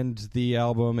 and the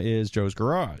album is Joe's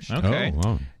Garage. Okay. Oh,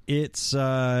 wow. It's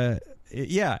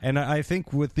Yeah, and I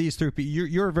think with these three people,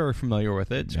 you're very familiar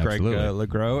with it. It's Absolutely. Greg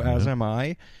Legros, as am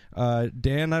I.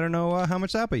 Dan, I don't know how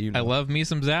much Zappa you know. I love me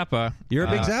some Zappa. You're a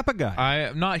big Zappa guy.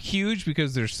 I'm not huge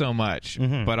because there's so much,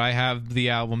 but I have the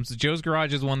albums. Joe's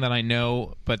Garage is one that I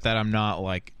know, but that I'm not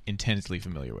like intensely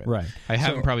familiar with. Right. I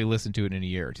haven't So- probably listened to it in a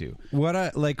year or two. What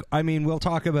I mean, we'll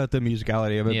talk about the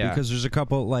musicality of it Yeah. because there's a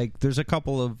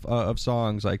couple of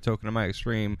songs like "Token of My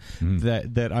Extreme"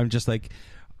 that I'm just like.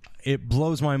 It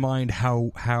blows my mind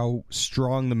how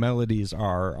strong the melodies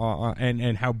are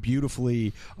and how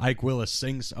beautifully Ike Willis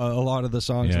sings a lot of the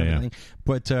songs and everything.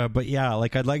 But yeah,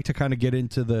 like I'd like to kind of get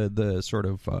into the sort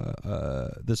of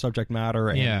the subject matter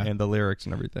and the lyrics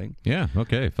and everything. Yeah.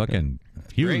 Okay. Fucking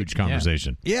huge Great,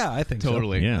 conversation. Yeah, I think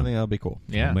Totally. So. Yeah. I think that'll be cool.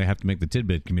 Yeah. We may have to make the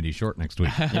tidbit committee short next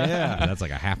week. Yeah. That's like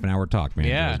a half an hour talk, man.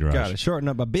 Yeah. Joe's Garage. Got to shorten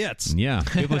up my bits. Yeah.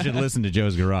 People should listen to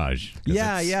Joe's Garage. 'Cause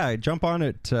Yeah. Jump on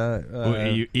it.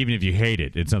 even if you hate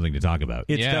it, it's something to talk about.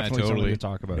 It's Yeah, definitely totally. something to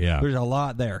talk about. Yeah. There's a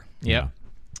lot there. Yep.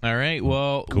 All right.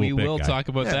 Well, Cool we pick, will guy. talk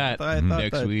about Yeah, that I thought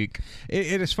next that- week.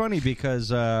 It is funny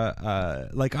because,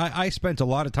 like, I spent a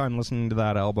lot of time listening to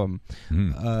that album,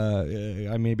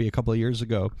 maybe a couple of years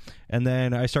ago, and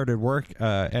then I started work,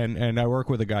 and I work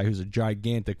with a guy who's a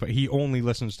gigantic, but he only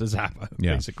listens to Zappa,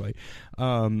 Yeah. basically,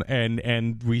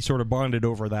 and we sort of bonded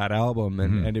over that album,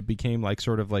 and it became like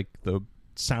sort of like the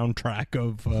soundtrack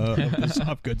of the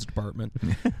soft goods department.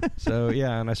 So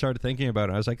yeah, and I started thinking about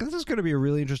it. I was like, this is going to be a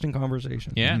really interesting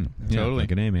conversation. Yeah, Yeah, totally.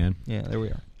 Like an A, man. Yeah, there we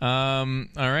are. All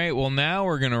right. Well, now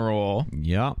we're gonna roll,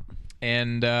 Yeah.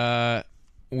 and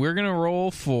we're gonna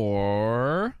roll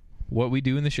for What We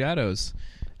Do in the Shadows.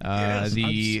 Yes,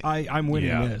 The I'm winning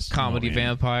this. comedy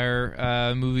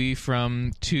vampire movie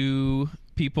from two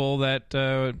people that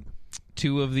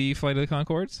two of the Flight of the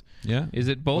Conchords. Yeah. Is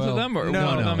it both of Well, them or no,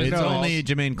 one of them? Is It's both? only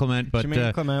Jermaine Clement, but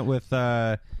Jermaine Clement with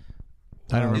I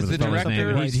don't remember Is the the fellow's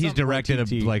director name. He's directed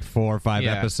TT. like 4 or 5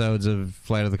 Yeah. episodes of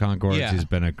Flight of the Conchords. Yeah. He's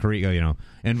been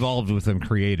involved with them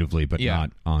creatively, but Yeah.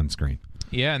 not on screen.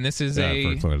 Yeah, and this is For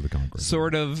a Flight of the Conchords.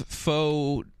 sort of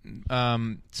faux,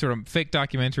 sort of fake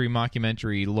documentary,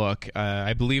 mockumentary look.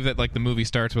 I believe that like the movie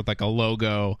starts with like a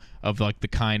logo of like the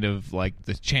kind of like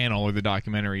the channel or the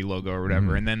documentary logo or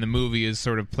whatever, and then the movie is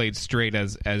sort of played straight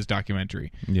as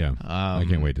documentary. Yeah. I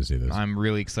can't wait to see this. I'm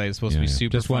really excited. It's supposed Yeah, to be yeah.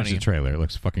 super Just funny. watch the trailer. It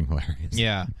looks fucking hilarious.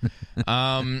 Yeah.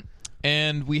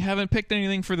 And we haven't picked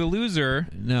anything for the loser.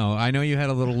 No, I know you had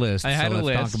a little list. I had so a let's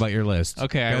list. talk about your list.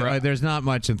 Okay, I wrote- there's not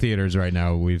much in theaters right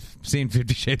now. We've seen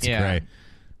 50 Shades Yeah. of Grey.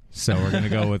 So we're going to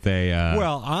go with a...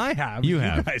 well, I have. You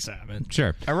have. guys haven't.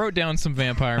 Sure. I wrote down some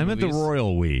vampire I meant the movies.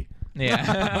 royal we. Yeah.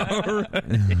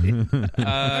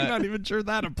 I'm not even sure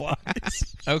that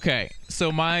applies. Okay,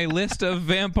 so my list of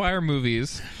vampire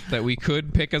movies that we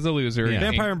could pick as a loser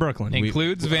Vampire in Brooklyn.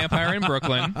 includes Vampire in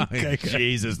Brooklyn,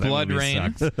 Jesus, that Blood movie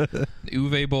Rain, sucks.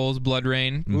 Uwe Boll's Blood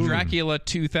Rain, Dracula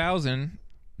 2000,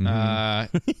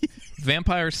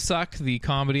 Vampires Suck, the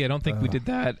comedy. I don't think we did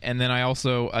that. And then I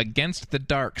also Against the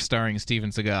Dark, starring Steven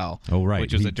Seagal. Oh, right.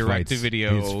 Which was He a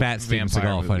direct-to-video fights- It's fat Steven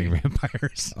vampire Seagal movie. fighting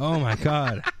vampires. Oh my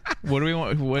god. What do we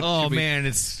want? What Oh should we- man,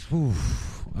 it's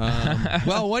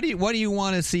well. What do you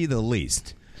want to see the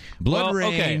least? Blood Well,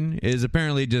 Rain is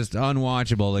apparently just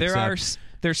unwatchable.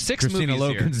 There's 6 Christina movies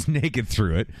here. Loken's naked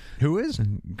through it. Who is?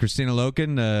 Christina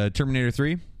Loken, Terminator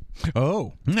 3.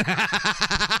 Oh.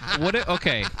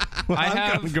 Okay. Well, I I'm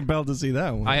have kind of compelled to see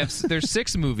that one. there's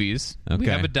 6 movies. We Okay.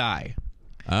 have a die.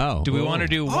 Oh, Do we want to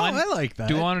do one? I like that.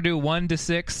 Do we want to do 1 to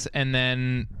 6 and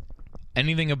then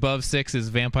anything above 6 is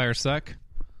Vampire Suck?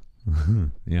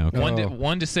 Yeah. Okay.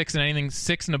 1 to 6 and anything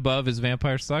 6 and above is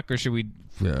Vampire Suck, or should we?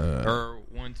 Or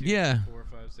 1, 2, yeah. 4,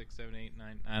 5, 6, 7, 8,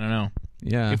 9. I don't know.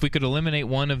 Yeah. If we could eliminate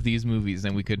one of these movies,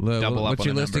 then we could double up What's on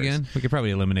your the list numbers. again? We could probably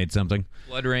eliminate something.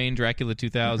 Blood Rain, Dracula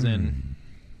 2000.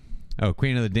 Oh,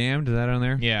 Queen of the Damned, is that on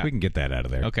there? Yeah. We can get that out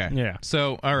of there. Okay. Yeah.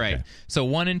 So, all right. Okay. So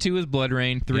 1 and 2 is Blood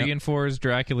Rain. 3 Yep. and 4 is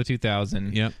Dracula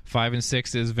 2000. Yep. 5 and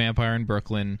 6 is Vampire in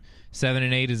Brooklyn. 7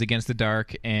 and 8 is Against the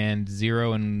Dark, and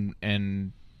 0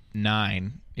 and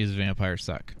 9 is Vampire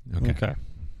Suck. Okay.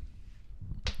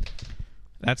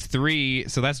 That's 3.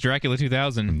 So that's Dracula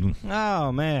 2000.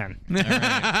 Oh man.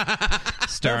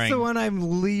 Starring. That's the one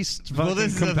I'm least fucking Well,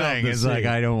 this is the compelled thing. to It's see. like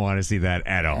I don't want to see that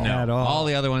at all. At all. All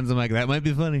the other ones, I'm like, that might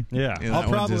be funny. Yeah. You know, that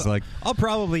one's just like, I'll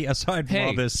probably, aside from Hey.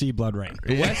 all this, see Blood Rain.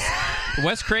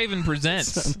 Wes Craven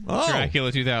presents Oh.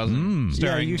 Starring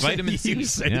Starring you say- Vitamin C. you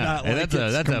say yeah, that and like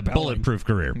that's it's a compelling. bulletproof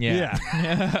career. Yeah.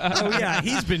 Yeah. Oh yeah,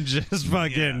 he's been just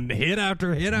fucking hit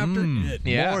after hit after hit.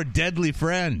 Yeah. More deadly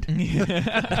friend.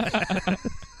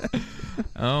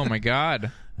 Oh, my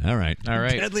God. All right. All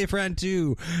right. Deadly Friend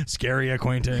 2, Scary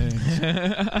Acquaintance.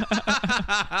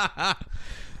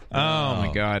 Oh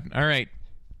my God! All right,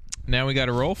 now we got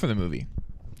to roll for the movie.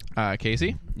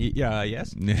 Casey,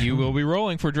 Yes. you will be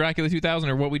rolling for Dracula 2000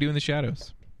 or What We Do in the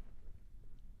Shadows.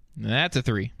 That's a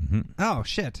 3. Oh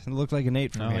shit! It looked like an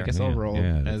 8 from Oh, I here. guess I'll roll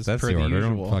as that's per the the order.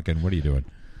 usual. What are you doing?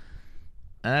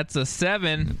 That's a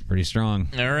 7. Pretty strong.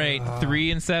 All right,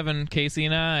 3 and 7. Casey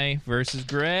and I versus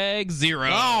Greg. 0.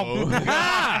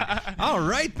 Oh, all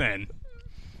right then.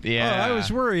 Yeah, Oh, I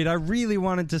was worried. I really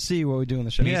wanted to see What We Do in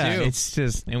the Shadows. Me too. It's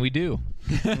just and we do.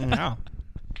 Wow.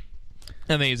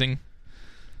 Amazing.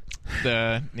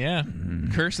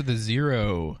 Curse of the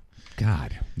Zero.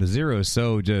 God. The 0 is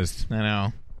so just. I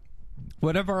know.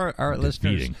 One of our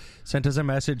listeners Defeating. sent us a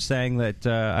message saying that,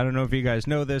 I don't know if you guys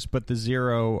know this, but the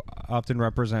 0 often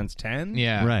represents 10.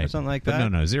 Yeah. Right. Or something like But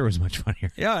that. no, 0 is much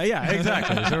funnier. Yeah,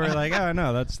 exactly. So we're like, oh,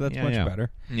 no, that's much yeah. better.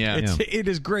 Yeah. It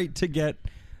is great to get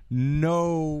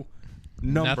no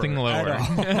number. Nothing lower.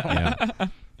 at all. Yeah.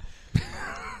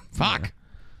 Fuck.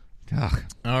 Ugh.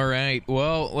 All right.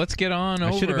 Well, let's get on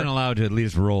over. I should have been allowed to at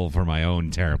least roll for my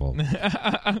own terrible.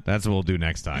 That's what we'll do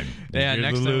next time. Yeah, if you're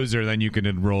next the time. loser, then you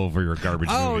can roll for your garbage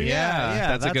Oh, movie. yeah.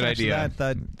 That's a good actually- idea.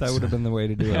 That would have been the way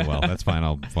to do Yeah, it. well, that's fine.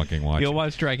 I'll fucking watch You'll it.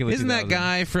 watch Dracula Isn't 2000. that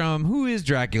guy from... Who is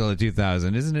Dracula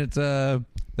 2000? Isn't it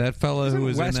that fella Isn't who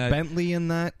was Wes in that... Bentley in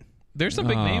that? There's some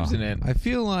big Oh, names in it. I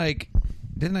feel like...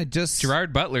 Didn't I just...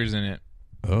 Gerard Butler's in it.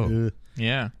 Oh.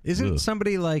 Yeah. Isn't Ugh.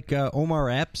 somebody like Omar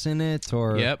Epps in it?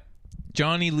 Or Yep.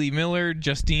 Johnny Lee Miller,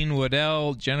 Justine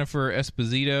Waddell, Jennifer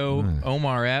Esposito,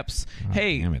 Omar Epps.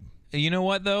 Hey, damn it. you know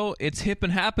what, though? It's hip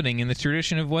and happening in the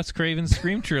tradition of Wes Craven's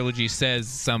Scream trilogy, says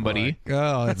somebody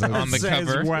Oh, that's on the Says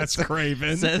cover. Wes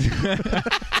Craven. Says,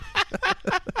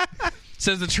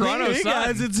 says the Toronto Hey Sun.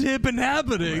 guys, it's hip and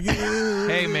happening.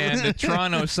 Hey, man, the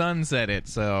Toronto Sun said it,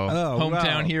 so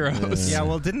hometown wow. heroes. Yeah,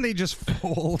 well, didn't they just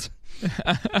fold?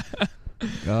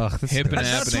 Ugh, this Hip and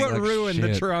is That's happening. what like ruined the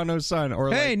shit. Toronto Sun.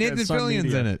 Or Hey, like, Nathan Sun Fillion's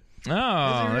Media. in it.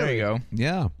 Oh, there you go.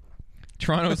 Yeah.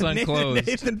 Toronto Sun closed.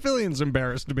 Nathan Fillion's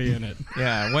embarrassed to be in it.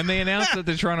 Yeah, when they announced that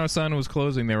the Toronto Sun was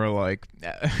closing, they were like,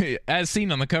 as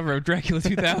seen on the cover of Dracula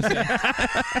 2000.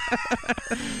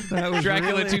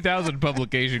 Dracula 2000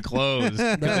 publication closed.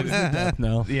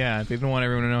 No. Yeah, they didn't want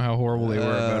everyone to know how horrible they were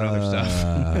about other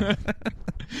stuff.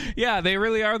 Yeah, they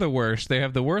really are the worst. They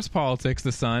have the worst politics,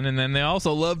 the Sun, and then they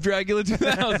also love Dracula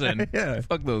 2000. Yeah.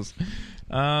 Fuck those.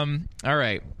 All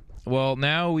right. Well,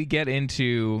 now we get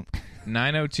into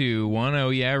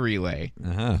 90210 Yeah Relay.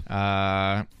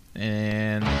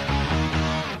 And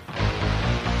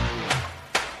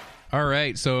all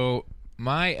right, so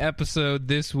my episode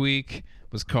this week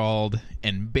was called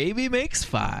 "And Baby Makes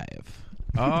 5."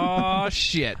 Oh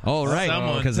shit! Oh, right.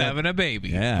 Someone's 'Cause that- having a baby.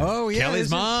 Yeah. Oh, yeah. Kelly's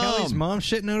isn't mom. Kelly's mom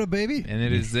shitting out a baby? And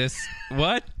it is this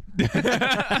what?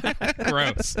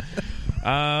 Gross.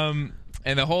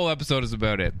 And the whole episode is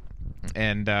about it.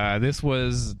 And this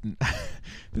wasn't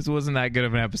that good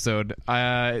of an episode.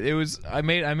 It was. I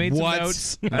made some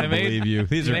notes. I believe you.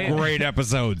 These are made- great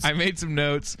episodes. I made some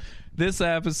notes. This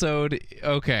episode,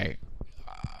 okay.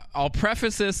 I'll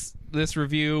preface this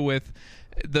review with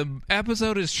the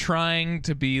episode is trying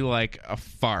to be like a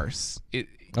farce.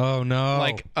 Oh, no.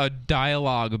 Like a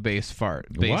dialogue-based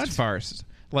farce.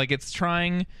 Like it's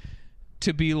trying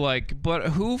to be like, but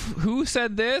who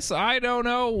said this? I don't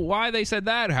know why they said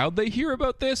that. How'd they hear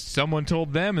about this? Someone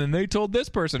told them, and they told this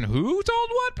person. Who told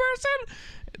what person?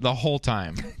 The whole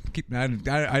time. I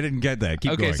didn't get that.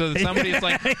 Keep Okay, going. so somebody's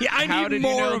like, I how need did you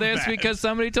more know of this? that. Because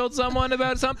somebody told someone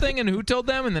about something, and who told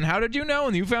them, and then how did you know?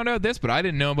 And you found out this, but I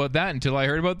didn't know about that until I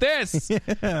heard about this. It's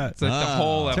like the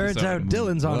whole episode. Turns out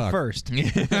Dylan's on Fuck. first.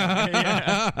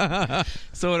 Yeah.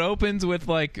 So it opens with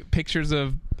like pictures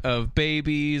of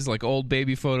babies, like old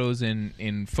baby photos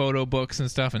in photo books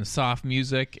and stuff, and soft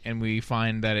music, and we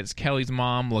find that it's Kelly's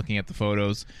mom looking at the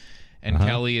photos, and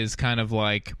Kelly is kind of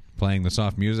like playing the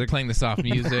soft music. playing the soft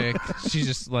music. She's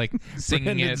just like singing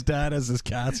Brandon's it. dad has his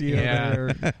Casio Yeah.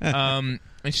 there.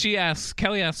 And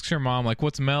Kelly asks her mom, like,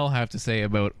 what's Mel have to say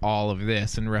about all of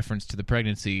this in reference to the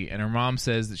pregnancy? And her mom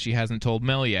says that she hasn't told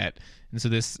Mel yet. And so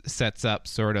this sets up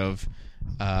sort of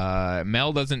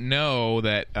Mel doesn't know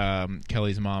that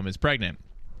Kelly's mom is pregnant.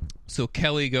 So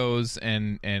Kelly goes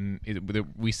and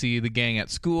we see the gang at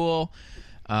school.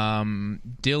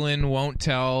 Dylan won't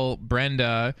tell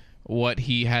Brenda what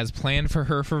he has planned for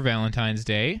her for Valentine's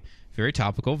Day. Very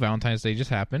topical. Valentine's Day just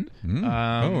happened.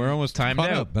 We're almost timed caught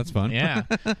out. up. That's fun. Yeah.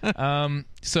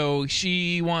 So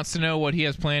she wants to know what he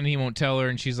has planned, and he won't tell her,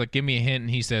 and she's like, give me a hint, and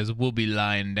he says, we'll be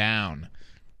lying down.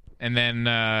 And then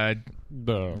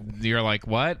you're like,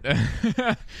 what?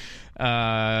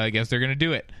 I guess they're going to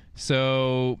do it.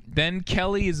 So then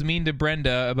Kelly is mean to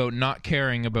Brenda about not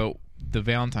caring about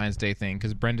Valentine's Day thing,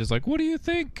 because Brenda's like, what do you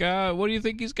think? What do you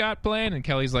think he's got planned? And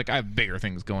Kelly's like, I have bigger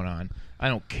things going on. I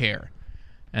don't care.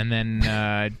 And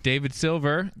then David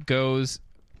Silver goes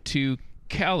to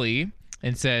Kelly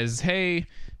and says, hey,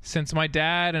 since my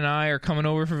dad and I are coming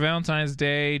over for Valentine's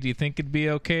Day, do you think it'd be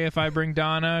okay if I bring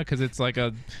Donna? Because it's like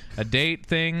a date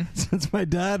thing. Since my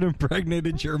dad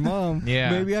impregnated your mom,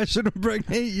 maybe I should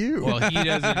impregnate you. Well, he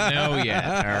doesn't know yet,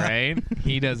 all right?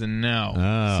 He doesn't know.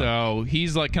 Oh. So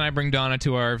he's like, can I bring Donna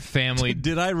to our family?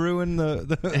 Did I ruin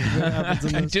the what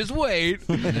happens in this? Just wait.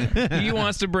 He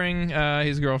wants to bring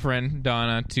his girlfriend,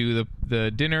 Donna, to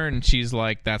the dinner, and she's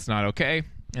like, that's not okay.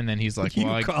 And then he's like, you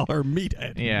well, call her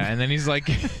meathead. Yeah, and then he's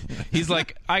like,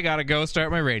 I gotta go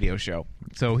start my radio show.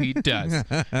 So he does.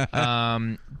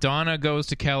 Donna goes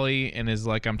to Kelly and is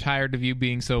like, I'm tired of you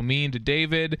being so mean to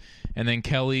David. And then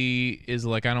Kelly is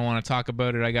like, I don't want to talk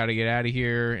about it. I gotta get out of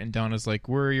here. And Donna's like,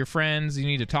 we're your friends. You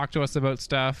need to talk to us about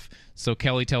stuff. So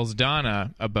Kelly tells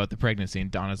Donna about the pregnancy, and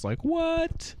Donna's like,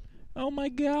 what? Oh my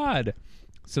God.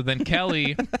 So then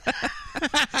Kelly...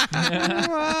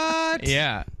 What?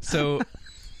 Yeah. So...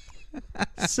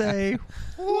 Say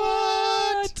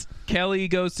what? Kelly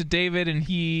goes to David and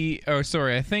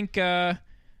I think all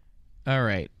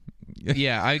right.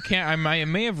 Yeah, I can't. I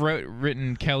may have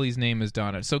written Kelly's name as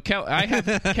Donna. So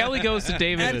Kelly goes to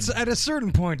David. At a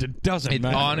certain point, it doesn't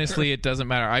matter. Honestly, it doesn't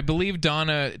matter. I believe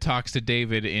Donna talks to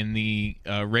David in the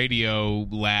radio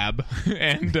lab,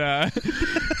 and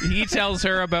he tells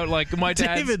her about like my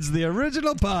dad. David's the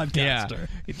original podcaster.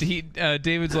 Yeah,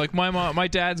 David's like my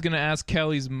dad's gonna ask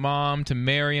Kelly's mom to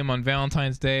marry him on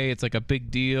Valentine's Day. It's like a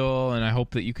big deal, and I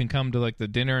hope that you can come to like the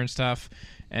dinner and stuff.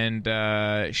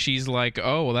 And she's like,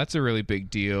 oh, well, that's a really big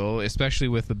deal, especially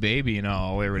with the baby and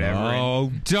all or whatever. Oh,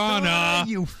 Donna!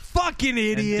 You fucking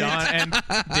idiot! And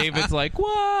David's like, what?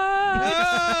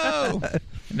 No!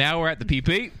 Now we're at the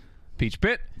Peach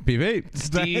Pit. PV.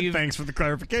 Steve, thanks for the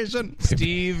clarification.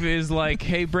 Steve is like,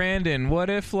 hey, Brandon, what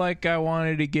if like I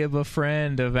wanted to give a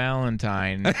friend a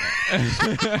Valentine?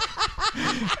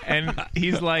 And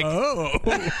he's like, oh,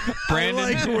 Brandon,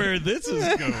 I like where this is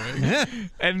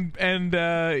going. and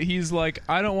he's like,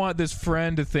 I don't want this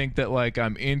friend to think that like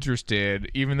I'm interested,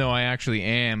 even though I actually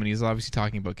am. And he's obviously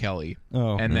talking about Kelly.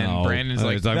 Oh, and then Brandon's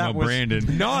like, talking about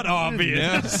Brandon. Not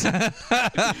obvious.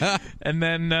 And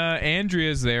then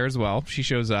Andrea's there as well. She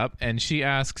shows up and she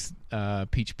asks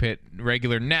Peach Pit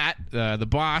regular Nat, the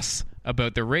boss,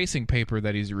 about the racing paper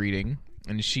that he's reading,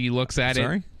 and she looks at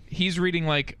it. He's reading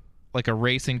like a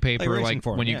racing paper, like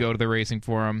forum, when you go to the racing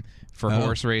forum for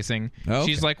horse racing. Okay.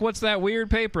 She's like, what's that weird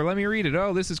paper? Let me read it.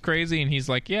 Oh, this is crazy. And he's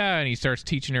like, yeah. And he starts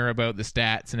teaching her about the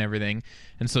stats and everything.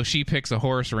 And so she picks a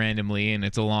horse randomly, and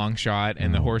it's a long shot,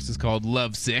 and the horse is called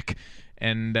Lovesick.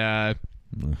 And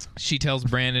she tells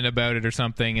Brandon about it or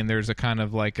something, and there's a kind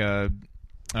of like a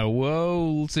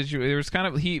whoa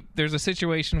situation. There's a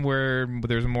situation where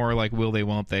there's more like will they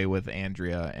won't they with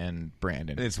Andrea and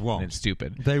Brandon. It's won't. And it's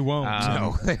stupid. They won't.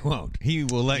 No, they won't. He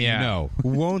will let you know.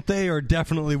 Won't they or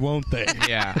definitely won't they?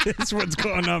 Yeah. That's what's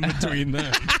going on between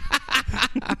them.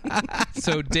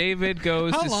 So David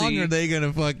goes How to long see... are they going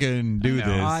to fucking do this?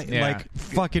 Yeah. Like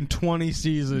fucking 20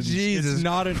 seasons. Jesus.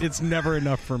 It's never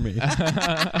enough for me.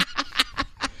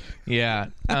 Yeah.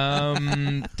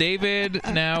 David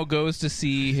now goes to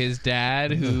see his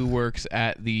dad, who works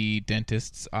at the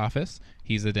dentist's office.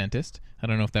 He's a dentist. I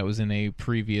don't know if that was in a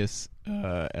previous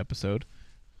episode,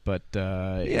 but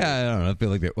Yeah, I don't know. I feel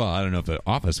like I don't know if the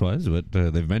office was, but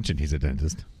they've mentioned he's a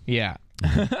dentist. yeah.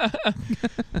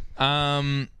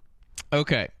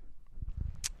 Okay.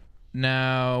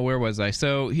 Now, where was I?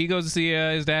 So he goes to see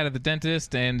his dad at the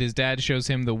dentist, and his dad shows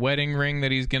him the wedding ring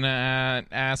that he's going to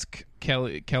ask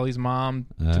Kelly's mom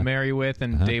to marry with,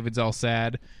 and David's all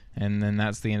sad. And then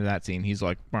that's the end of that scene. He's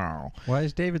like, "Wow." Why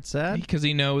is David sad? Because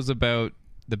he knows about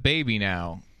the baby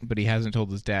now, but he hasn't told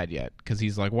his dad yet. Because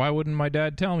he's like, why wouldn't my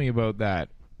dad tell me about that?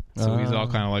 So he's all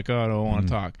kind of like, oh, I don't want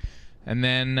to talk. And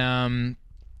then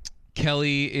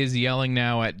Kelly is yelling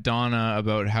now at Donna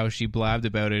about how she blabbed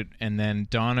about it, and then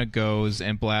Donna goes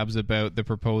and blabs about the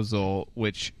proposal,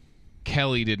 which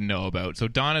Kelly didn't know about. So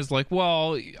Donna's like,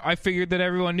 well, I figured that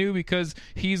everyone knew because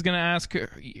he's going to ask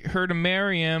her to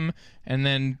marry him, and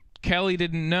then Kelly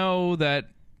didn't know that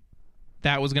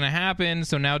was going to happen,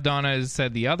 so now Donna has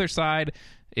said the other side.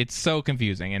 It's so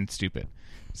confusing and stupid.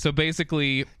 So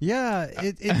basically... Yeah,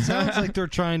 it sounds like they're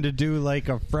trying to do like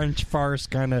a French farce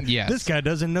kind of... Yes. This guy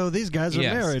doesn't know these guys are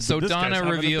married. So but this guy's Donna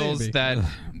having a reveals baby.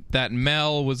 that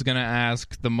Mel was going to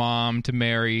ask the mom to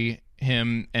marry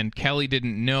him, and Kelly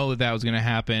didn't know that was going to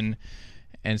happen.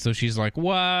 And so she's like,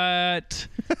 what?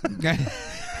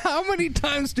 How How many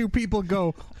times do people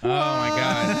go, what? Oh my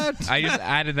god! I just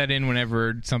added that in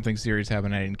whenever something serious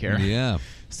happened. I didn't care. Yeah.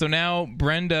 So now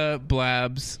Brenda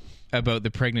blabs about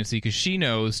the pregnancy because she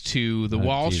knows to the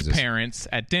Walsh Jesus. parents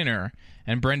at dinner,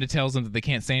 and Brenda tells them that they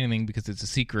can't say anything because it's a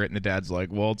secret, and the dad's like,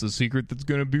 well, it's a secret that's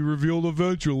going to be revealed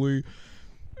eventually.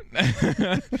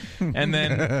 And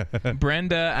then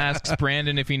Brenda asks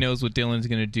Brandon if he knows what Dylan's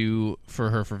going to do for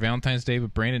her for Valentine's Day,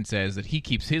 but Brandon says that he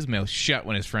keeps his mouth shut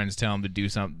when his friends tell him to do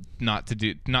something, not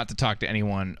to talk to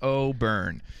anyone. Oh,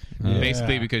 burn.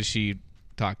 Basically because she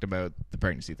talked about the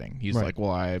pregnancy thing. He's like,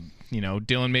 well,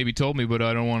 Dylan maybe told me, but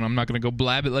I'm not going to go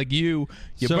blab it like you.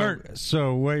 Burnt.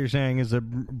 So what you're saying is that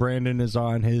Brandon is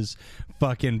on his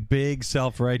fucking big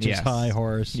self-righteous high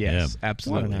horse. Yes,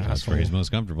 absolutely. That's where he's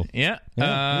most comfortable. Yeah. He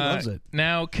loves it.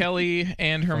 Now, Kelly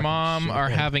and her mom are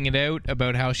having it out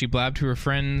about how she blabbed to her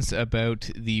friends about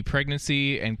the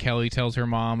pregnancy, and Kelly tells her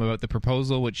mom about the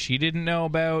proposal, which she didn't know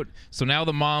about. So now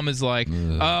the mom is like,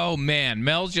 oh, man,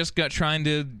 Mel's just trying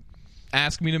to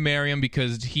ask me to marry him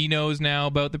because he knows now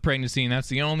about the pregnancy, and that's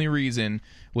the only reason,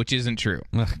 which isn't true.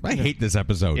 I hate this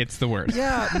episode. It's the worst.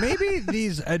 Yeah, maybe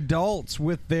these adults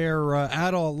with their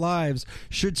adult lives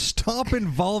should stop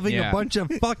involving a bunch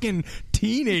of fucking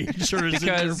teenagers in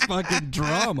their fucking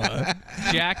drama.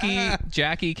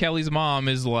 Jackie, Kelly's mom,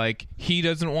 is like, he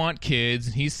doesn't want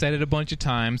kids. He's said it a bunch of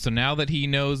times, so now that he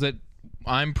knows that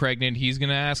I'm pregnant, he's going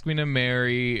to ask me to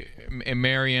marry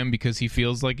him because he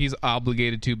feels like he's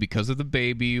obligated to because of the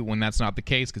baby, when that's not the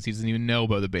case because he doesn't even know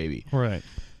about the baby. Right.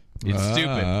 It's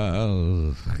stupid.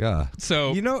 Oh, God.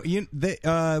 So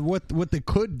what they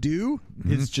could do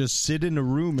is just sit in a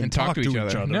room and talk to each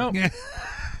other. No.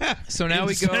 So now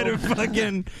instead we go of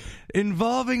fucking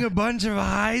involving a bunch of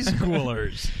high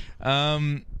schoolers.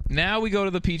 Now we go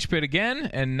to the Peach Pit again,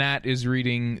 and Nat is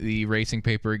reading the racing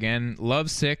paper again.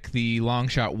 Lovesick, the long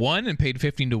shot, won and paid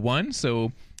 15-1.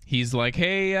 So he's like,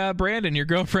 hey, Brandon, your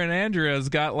girlfriend Andrea's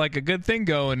got like a good thing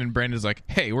going. And Brandon's like,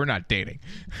 hey, we're not dating.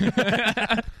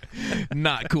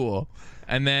 Not cool.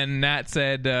 And then Nat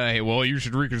said, hey, well, you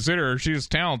should reconsider. She's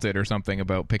talented or something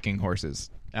about picking horses.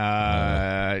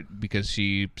 Because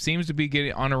she seems to be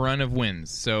getting on a run of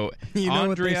wins. So you know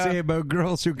Andrea, what they say about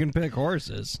girls who can pick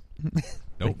horses?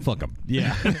 Don't fuck them.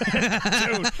 Yeah.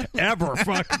 Don't ever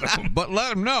fuck them. But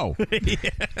let them know.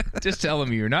 just tell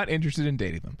them you're not interested in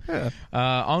dating them. Yeah.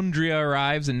 Andrea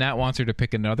arrives, and Nat wants her to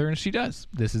pick another, and she does.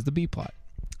 This is the B plot.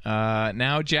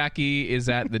 Now Jackie is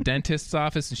at the dentist's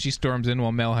office, and she storms in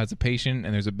while Mel has a patient,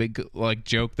 and there's a big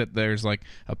joke that there's a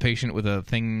patient with a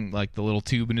thing like the little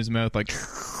tube in his mouth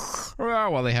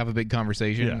while they have a big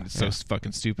conversation. Yeah, it's so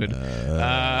fucking stupid.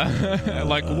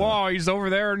 Whoa, he's over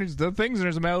there and the thing's in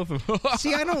his mouth.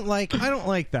 See, I don't like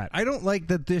that. I don't like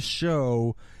that this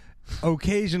show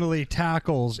occasionally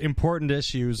tackles important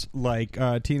issues like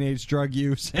teenage drug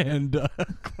use and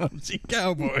clumsy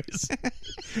cowboys,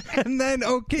 and then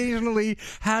occasionally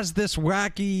has this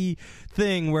wacky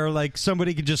thing where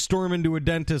somebody can just storm into a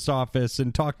dentist's office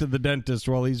and talk to the dentist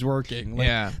while he's working.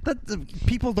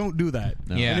 People don't do that.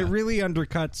 No. Yeah. And it really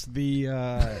undercuts the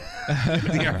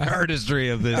the artistry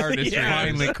of this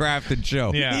finely crafted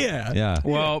show. Yeah.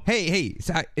 Well, hey,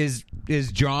 is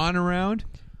John around?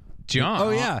 John? Oh,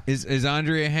 yeah. Is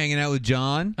Andrea hanging out with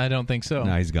John? I don't think so.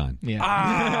 No, he's gone.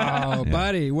 Yeah. Oh,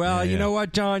 buddy. Well, you know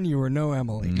what, John? You were no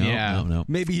Emily. No.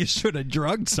 Maybe you should have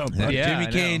drugged somebody. Yeah,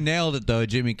 Jimmy Kane nailed it, though.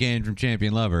 Jimmy Kane from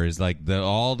Champion Lover is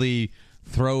all the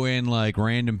throw in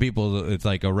random people. It's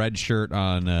like a red shirt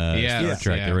on Star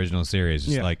Trek, the original series.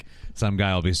 It's some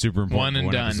guy will be super important One and for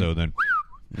one done. episode, then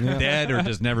dead or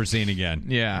just never seen again.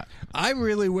 Yeah. I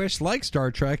really wish, like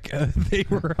Star Trek, they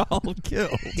were all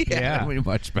killed. Yeah,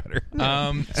 much better.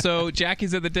 So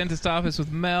Jackie's at the dentist office with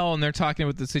Mel, and they're talking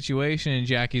about the situation, and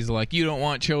Jackie's like, you don't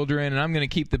want children, and I'm going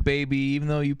to keep the baby even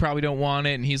though you probably don't want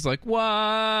it. And he's like, what?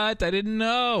 I didn't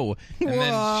know. And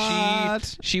then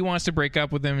she wants to break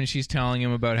up with him, and she's telling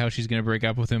him about how she's going to break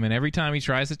up with him, and every time he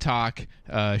tries to talk,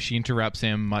 she interrupts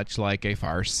him much like a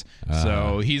farce.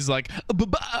 So he's like,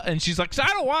 and she's like, I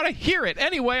don't want to hear it.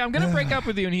 Anyway, I'm going to break up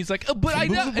with you. And he's like, but I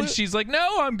know. And she's like,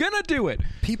 no, I'm going to do it.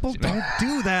 People don't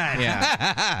do that.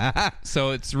 Yeah.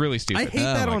 So it's really stupid. I hate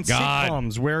that on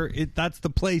sitcoms where that's the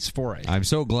place for it. I'm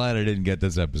so glad I didn't get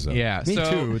this episode. Yeah. Me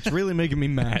too. It's really making me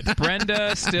mad.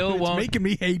 Brenda still won't. It's making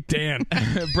me hate Dan.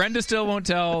 Brenda still won't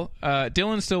tell.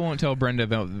 Dylan still won't tell Brenda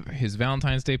about his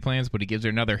Valentine's Day plans, but he gives her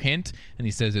another hint, and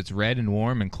he says it's red and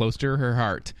warm and close to her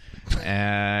heart.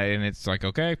 And it's like,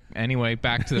 okay. Anyway,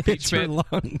 back to the Peach Pit.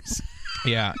 Lungs.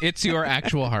 Yeah, it's your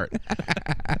actual heart.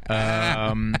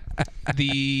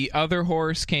 The other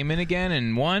horse came in again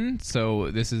and won,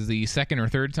 so this is the second or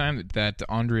third time that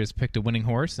Andrea's picked a winning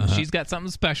horse, and she's got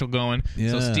something special going.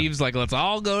 Yeah. So Steve's like, let's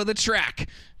all go to the track,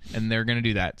 and they're going to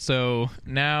do that. So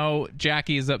now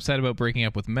Jackie is upset about breaking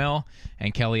up with Mel,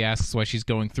 and Kelly asks why she's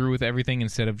going through with everything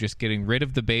instead of just getting rid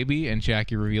of the baby, and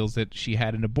Jackie reveals that she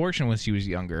had an abortion when she was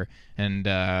younger, and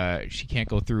she can't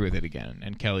go through with it again,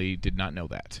 and Kelly did not know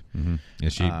that. Mm-hmm.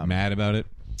 Is she mad about it?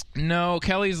 No,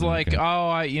 Kelly's like,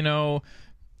 I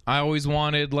always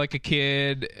wanted like a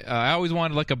kid. I always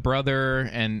wanted like a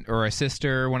brother or a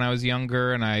sister when I was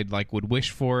younger, and I like would wish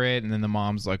for it. And then the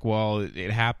mom's like, well,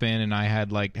 it happened, and I had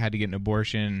to get an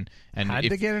abortion. And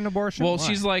to get an abortion? Well, Why?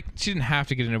 she's like, she didn't have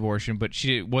to get an abortion, but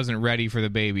she wasn't ready for the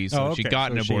baby, so she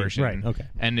got an abortion. Right. Okay.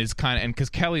 And is because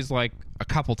Kelly's like a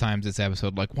couple times this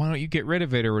episode, like, why don't you get rid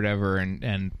of it or whatever?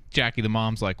 And Jackie, the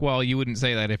mom's like, well, you wouldn't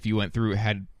say that if you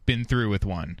had been through with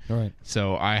one. Right.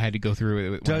 So I had to go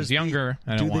through it when I was younger.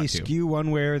 I don't want to. Do they skew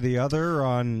one way or the other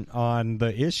on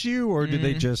the issue, or do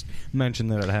they just mention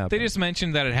that it happened? They just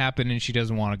mentioned that it happened, and she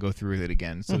doesn't want to go through with it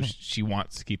again. So she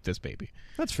wants to keep this baby.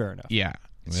 That's fair enough. Yeah.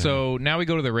 So now we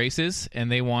go to the races,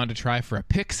 and they want to try for a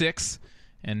pick six.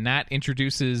 And Nat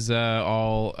introduces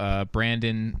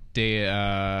Brandon,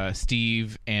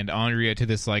 Steve, and Andrea to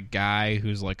this like guy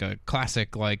who's like a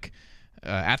classic like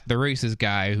at the races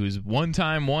guy who's one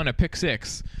time won a pick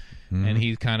six. And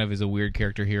he kind of is a weird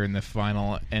character here in the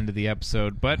final end of the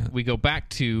episode. But we go back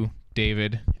to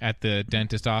David at the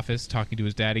dentist office talking to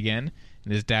his dad again.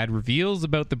 And his dad reveals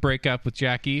about the breakup with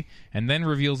Jackie, and then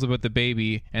reveals about the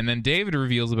baby, and then David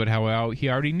reveals about how he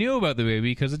already knew about the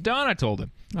baby because Donna told him.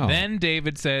 Oh. Then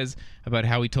David says about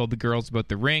how he told the girls about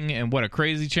the ring and what a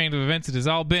crazy chain of events it has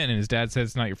all been, and his dad says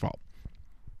it's not your fault.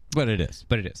 But it is.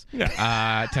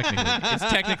 Yeah. Technically. It's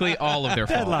technically all of their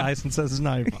fault. Dad lies and says it's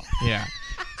not your fault. Yeah.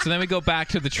 So then we go back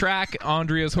to the track.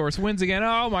 Andrea's horse wins again.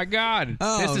 Oh, my God.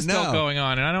 This is still going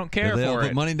on, and I don't care They'll for it.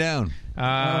 put money down. Oh,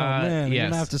 man. Yes. You're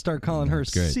going to have to start calling her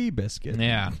Seabiscuit.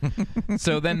 Yeah.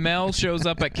 So then Mel shows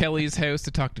up at Kelly's house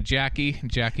to talk to Jackie.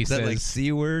 Jackie says... Is that like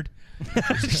C word?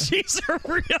 She's a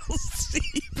real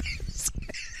Seabiscuit.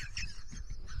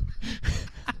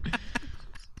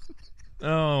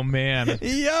 Oh, man.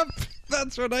 Yep.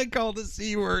 That's what I call the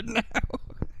C word now.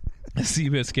 A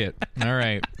Seabiscuit. All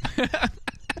right.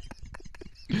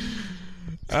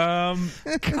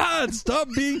 God, stop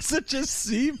being such a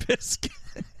Seabiscuit.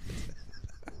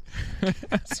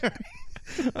 Sorry.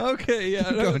 Okay,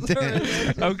 yeah. No,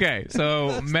 okay,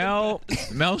 so Mel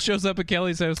shows up at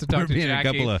Kelly's house to talk to Jackie.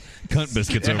 A couple of cunt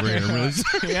biscuits over here. Really.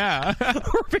 Yeah.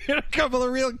 We're being a couple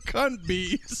of real cunt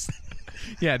bees.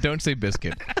 Yeah, don't say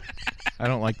biscuit. I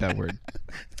don't like that word.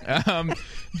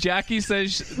 Jackie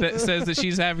says that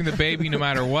she's having the baby no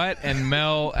matter what, and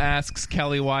Mel asks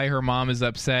Kelly why her mom is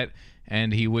upset,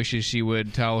 and he wishes she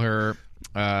would tell her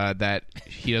that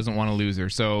he doesn't want to lose her.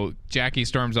 So Jackie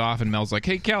storms off, and Mel's like,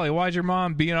 hey, Kelly, why's your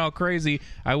mom being all crazy?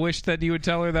 I wish that you would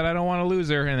tell her that I don't want to lose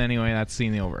her. And anyway, that's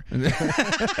scene over.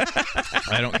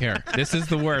 I don't care. This is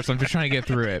the worst. I'm just trying to get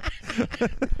through it.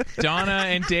 Donna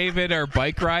and David are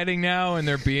bike riding now, and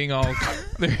they're being all...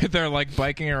 They're like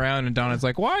biking around, and Donna's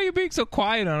like, why are you being so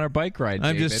quiet on our bike ride,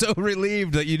 I'm David? just so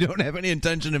relieved that you don't have any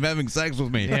intention of having sex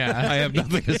with me. Yeah. I have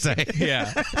nothing to say.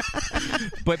 Yeah.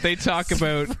 But they talk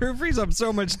about... It frees up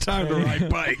so much time to ride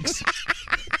bikes.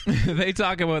 They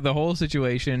talk about the whole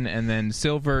situation, and then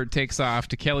Silver takes off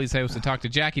to Kelly's house to talk to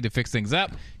Jackie to fix things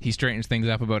up. He straightens things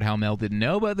up about how Mel didn't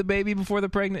know about the baby before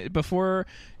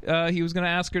he was going to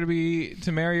ask her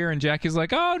to marry her, and Jackie's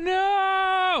like, "Oh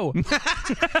no!"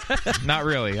 Not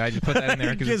really. I just put that in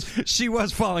there because she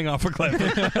was falling off a cliff.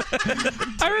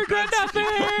 I regret nothing.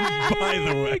 By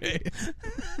the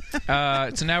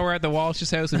way. So now we're at the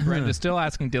Walsh's house, and Brenda's still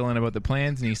asking Dylan about the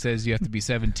plans, and he says you have to be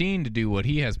 17 to do what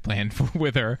he has planned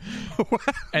with her.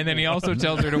 And then he also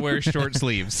tells her to wear short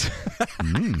sleeves.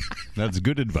 That's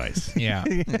good advice. Yeah.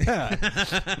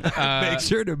 Make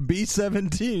sure to be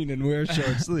 17 and wear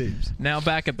short sleeves. Now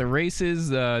back at the races,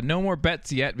 no more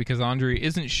bets yet because Andrea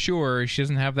isn't sure. She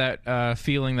doesn't have that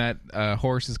feeling that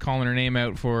horse is calling her name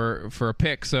out for a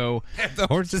pick. So the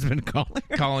horse has been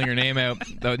calling her name out.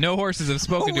 No horses have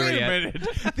spoken to her yet. Wait a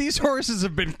minute. These horses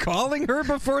have been calling her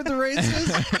before the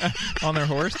races? On their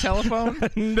horse telephone?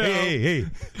 No. Hey,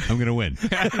 I'm going to win.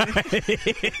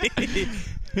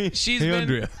 she's Hey, been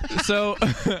Andrea. so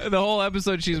the whole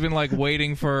episode she's been like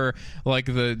waiting for like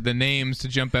the names to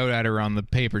jump out at her on the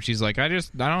paper. She's like, I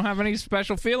don't have any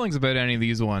special feelings about any of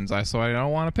these ones, so I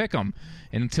don't want to pick them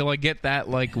until I get that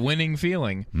like winning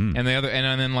feeling. And the other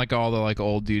and then like all the like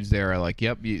old dudes there are like,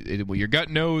 yep, your gut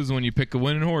knows when you pick a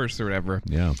winning horse or whatever.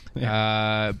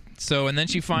 Yeah. So and then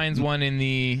she finds one in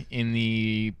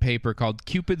the paper called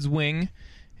Cupid's Wing.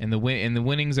 And the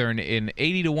winnings are an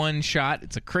 80-1 shot.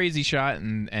 It's a crazy shot,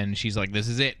 and she's like, "This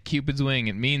is it, Cupid's Wing.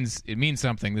 It means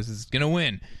something. This is gonna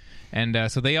win."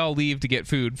 And so they all leave to get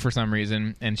food for some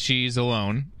reason, and she's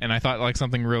alone. And I thought like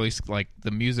something really like the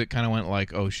music kind of went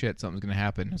like, "Oh shit, something's gonna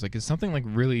happen." I was like, "Is something like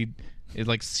really?" Is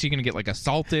like she gonna get like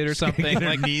assaulted or something?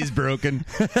 Her Like knees broken.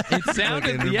 it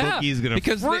sounded, Like, her yeah, bookie's gonna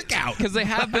freak out. because they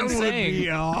have been saying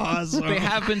awesome. they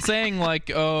have been saying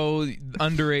like, oh,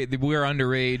 underage, we're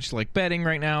underage, like betting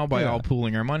right now by all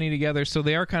pooling our money together. So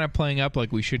they are kind of playing up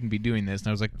like we shouldn't be doing this. And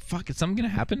I was like, fuck, is something gonna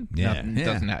happen? Yeah. Nothing, Yeah.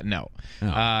 doesn't no.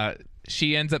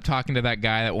 She ends up talking to that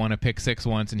guy that won a pick six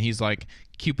once, and he's like,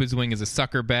 Cupid's Wing is a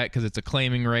sucker bet because it's a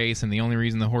claiming race, and the only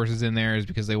reason the horse is in there is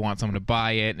because they want someone to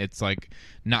buy it, and it's like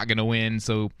not going to win.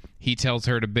 So he tells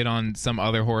her to bid on some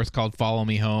other horse called Follow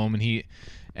Me Home,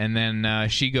 and then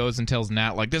she goes and tells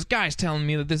Nat like, this guy's telling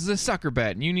me that this is a sucker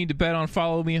bet, and you need to bet on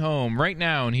Follow Me Home right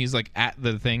now. And he's like at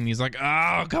the thing, and he's like,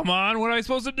 oh come on, what am I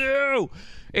supposed to do?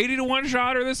 80-1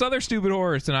 shot or this other stupid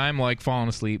horse, and I'm like falling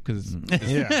asleep because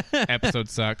this episode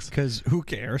sucks. Because who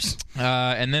cares?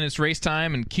 And then it's race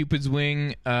time, and Cupid's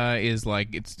Wing is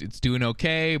like it's doing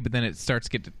okay, but then it starts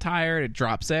to get tired, it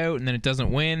drops out, and then it doesn't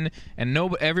win, and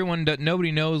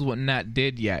nobody knows what Nat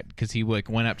did yet because he like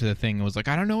went up to the thing and was like,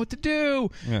 I don't know what to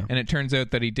do, and it turns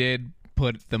out that he did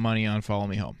put the money on Follow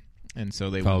Me Home. And so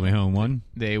they Follow Me Home won?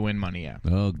 They win money, yeah.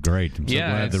 Oh, great. I'm so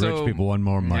glad the rich people won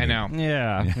more money. I know.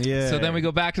 Yeah. So then we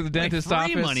go back to the dentist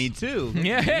office. Free money, too.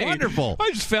 Yeah, hey, wonderful.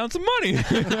 I just found some money.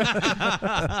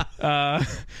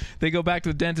 They go back to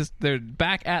the dentist. They're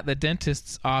back at the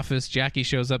dentist's office. Jackie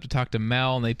shows up to talk to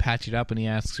Mel, and they patch it up, and he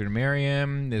asks her to marry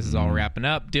him. This is all wrapping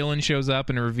up. Dylan shows up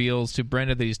and reveals to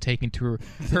Brenda that he's taking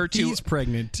her to... He's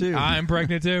pregnant, too. I'm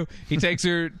pregnant, too. He takes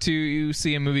her to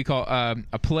see a movie called...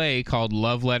 a play called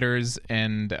Love Letters,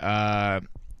 and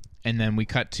then we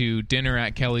cut to dinner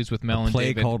at Kelly's with Mel and Play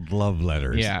David. called Love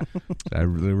Letters. Yeah. They're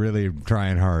really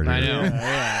trying hard here. I know.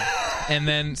 And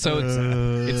then so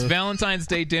it's Valentine's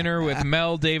Day dinner with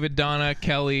Mel, David, Donna,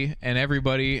 Kelly, and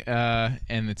everybody,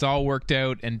 and it's all worked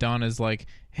out. And Donna's like,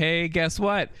 hey, guess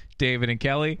what, David and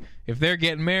Kelly, if they're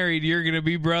getting married, you're gonna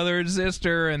be brother and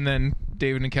sister. And then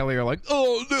David and Kelly are like,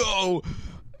 oh no.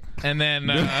 And then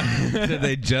did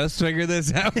they just figure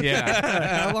this out?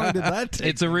 Yeah. How long did that take?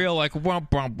 It's a real like wow,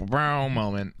 wow, wow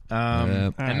moment.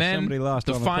 And then somebody lost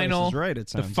the on The final, Price is Right, it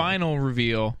the sounds final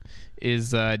reveal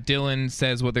is Dylan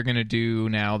says what they're going to do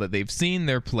now that they've seen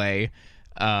their play,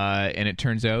 and it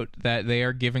turns out that they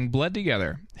are giving blood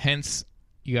together. Hence,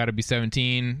 you got to be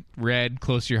 17, red,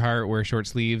 close to your heart, wear short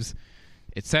sleeves,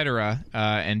 etc.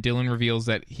 And Dylan reveals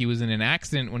that he was in an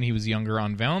accident when he was younger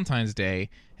on Valentine's Day,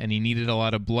 and he needed a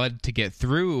lot of blood to get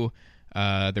through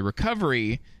the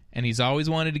recovery, and he's always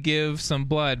wanted to give some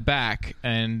blood back,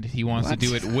 and he wants to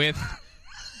do it with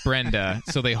Brenda.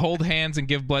 So they hold hands and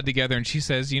give blood together, and she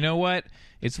says, you know what?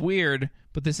 It's weird,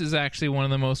 but this is actually one of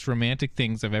the most romantic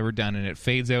things I've ever done, and it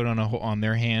fades out on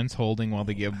their hands holding while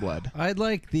they give blood. I'd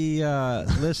like the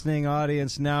listening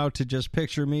audience now to just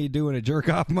picture me doing a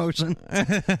jerk-off motion.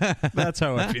 That's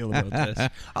how I feel about this.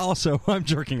 Also, I'm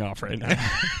jerking off right now.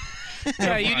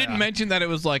 Yeah, you didn't mention that it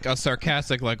was like a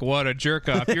sarcastic, like, what a jerk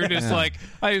off. You're just like,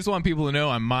 I just want people to know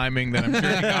I'm miming that I'm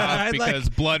jerking off because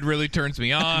blood really turns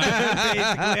me on. Basically,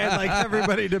 I'd like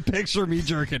everybody to picture me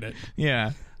jerking it.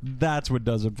 Yeah. That's what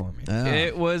does it for me.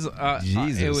 It was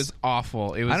Jesus. it was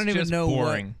awful. It was I don't even just know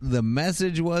boring. what the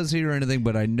message was here or anything,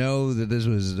 but I know that this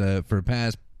was for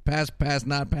pass,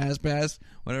 not pass,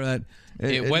 whatever that.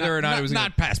 Whether or not it was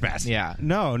not pass. Yeah.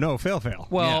 No, fail.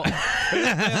 Well,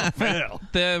 Fail.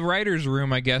 the writer's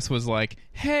room, I guess, was like,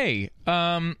 hey,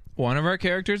 one of our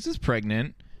characters is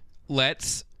pregnant.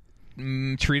 Let's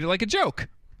treat it like a joke.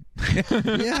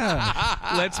 Yeah.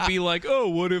 Let's be like, oh,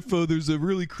 what if there's a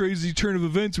really crazy turn of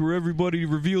events where everybody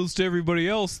reveals to everybody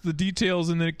else the details,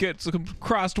 and then it gets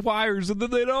crossed wires, and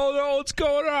then they don't know what's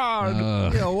going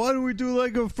on. Yeah, why don't we do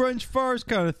like a French farce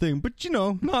kind of thing? But,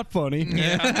 not funny.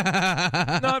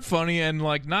 Yeah. Not funny, and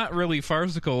like not really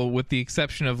farcical, with the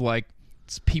exception of like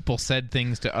people said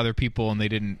things to other people and they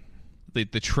didn't.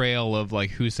 The trail of like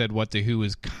who said what to who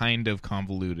is kind of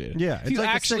convoluted. Yeah, it's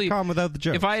like a sitcom without the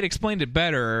jokes. If I had explained it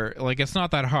better, like it's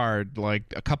not that hard. Like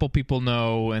a couple people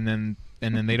know, and then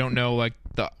and then they don't know like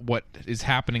what is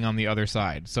happening on the other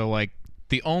side. So like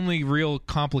the only real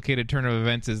complicated turn of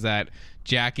events is that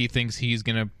Jackie thinks he's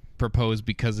gonna propose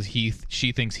because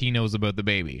she thinks he knows about the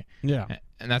baby. Yeah.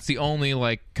 And that's the only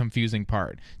like confusing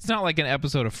part. It's not like an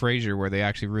episode of Frasier where they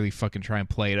actually really fucking try and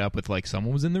play it up with like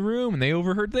someone was in the room and they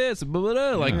overheard this, blah, blah,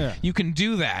 blah. Like you can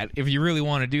do that if you really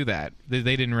want to do that. They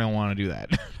didn't really want to do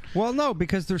that. Well, no,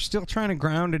 because they're still trying to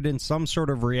ground it in some sort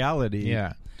of reality.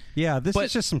 Yeah. Yeah, this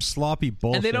is just some sloppy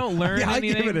bullshit. And they don't learn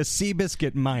anything. I give it a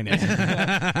Seabiscuit minus.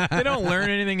 They don't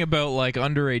learn anything about like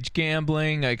underage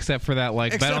gambling except for that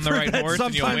like bet on the right horse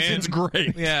and you'll win. Sometimes it's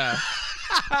great. Yeah.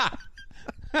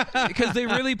 Because they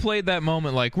really played that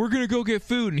moment like we're gonna go get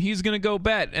food and he's gonna go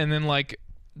bet, and then like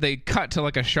they cut to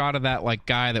like a shot of that like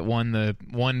guy that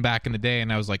won back in the day,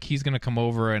 and I was like he's gonna come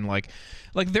over and like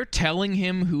they're telling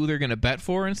him who they're gonna bet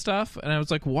for and stuff, and I was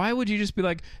like why would you just be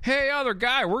like hey other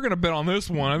guy we're gonna bet on this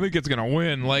one, I think it's gonna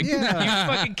win, like you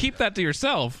fucking keep that to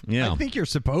yourself. I think you're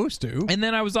supposed to. And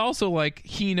then I was also like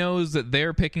he knows that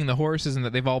they're picking the horses and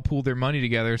that they've all pooled their money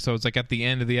together, so it's like at the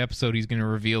end of the episode he's gonna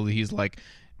reveal that he's like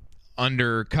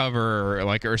undercover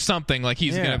or something, like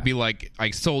he's gonna be like I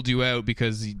sold you out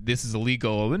because this is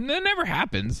illegal, and that never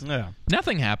happens.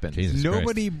 Nothing happens. Jesus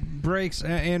Nobody breaks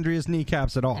Andrea's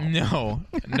kneecaps at all. No,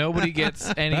 nobody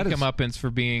gets any comeuppance for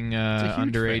being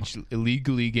underage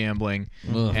illegally gambling.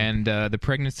 And the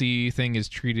pregnancy thing is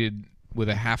treated with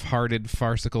a half-hearted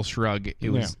farcical shrug.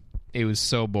 It was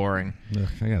so boring. Ugh,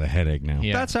 I got a headache now.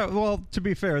 Yeah. That's how. Well, to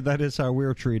be fair, that is how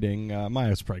we're treating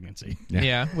Maya's pregnancy.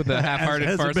 Yeah, with a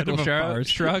half-hearted farcical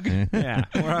shrug. Yeah,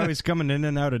 we're always coming in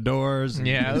and out of doors.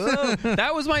 Yeah,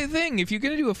 that was my thing. If you're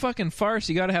gonna do a fucking farce,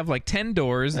 you got to have like 10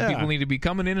 doors, and people need to be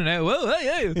coming in and out. Whoa,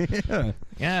 hey.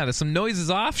 Yeah, there's some noises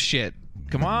off shit.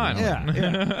 Come on.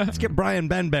 Yeah. Let's get Brian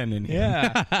Ben in here.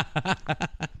 Yeah.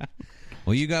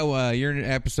 Well, you got your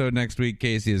episode next week,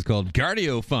 Casey, is called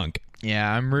Cardio Funk.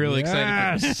 Yeah, I'm really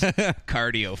excited for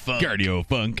Cardio Funk. Cardio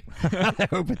Funk. I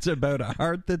hope it's about a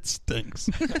heart that stinks.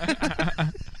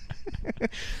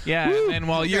 Yeah, and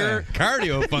while you're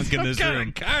Cardio Funk in this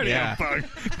room. Cardio Funk.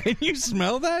 Can you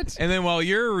smell that? And then while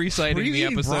you're reciting the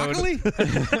episode,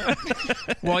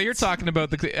 while you're talking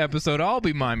about the episode, I'll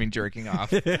be miming jerking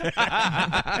off.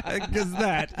 Because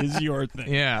that is your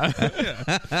thing. Yeah.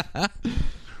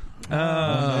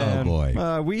 Oh,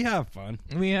 boy. We have fun.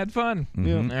 We had fun.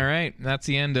 Mm-hmm. All right. That's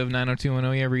the end of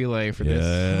 90210 Yeah Relay for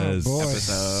this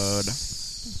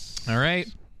episode. All right.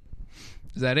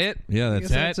 Is that it? Yeah,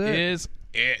 That is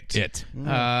it.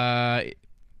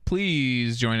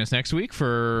 Please join us next week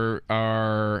for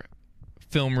our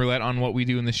film roulette on what we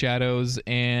do in the shadows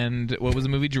and what was the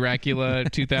movie? Dracula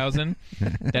 2000.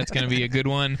 That's going to be a good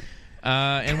one.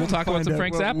 And we'll talk about some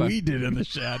Frank Zappa. We did in the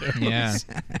shadows. Yeah.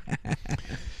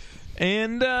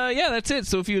 And, that's it.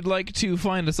 So if you'd like to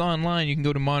find us online, you can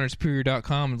go to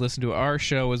modernsuperior.com and listen to our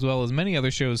show as well as many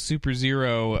other shows. Super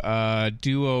Zero,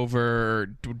 Do Over,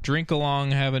 Drink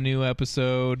Along have a new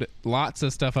episode. Lots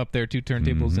of stuff up there. 2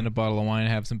 turntables and a bottle of wine.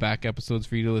 Have some back episodes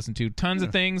for you to listen to. Tons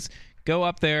of things. Go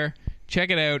up there.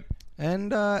 Check it out.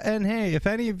 And hey, if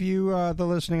any of you, the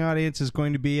listening audience, is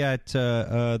going to be at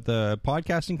the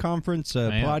podcasting conference,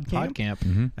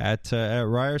 PodCamp, at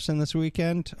Ryerson this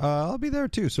weekend, I'll be there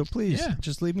too. So please,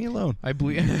 just leave me alone. I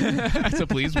believe. So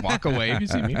please walk away if you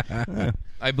see me.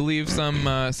 I believe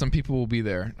some people will be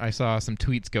there. I saw some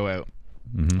tweets go out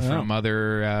from some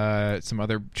other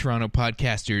Toronto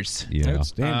podcasters. Yeah.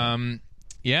 Outstanding.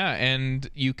 And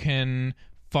you can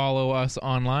follow us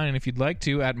online if you'd like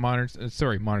to at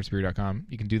modernsuperior.com.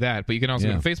 You can do that, but you can also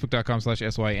go to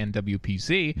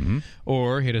facebook.com/SYNWPC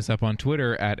or hit us up on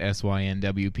Twitter at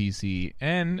SYNWPC.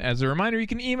 And as a reminder, you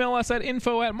can email us at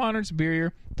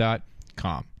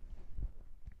info@modernsuperior.com.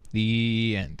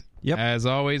 The end. Yep. As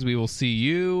always, we will see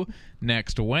you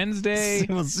next Wednesday.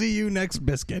 We'll see you next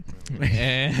biscuit.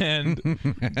 And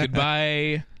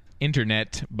goodbye,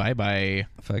 Internet. Bye-bye.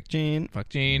 Fuck Gene. Fuck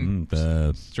Gene.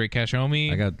 Straight cash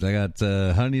homie. I got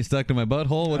honey stuck to my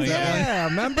butthole. What's that one? Yeah,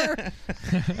 remember?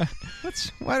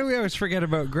 Why do we always forget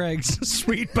about Greg's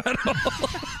sweet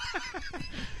butthole?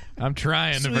 I'm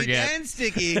trying to forget. Sweet and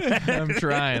sticky. I'm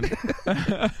trying.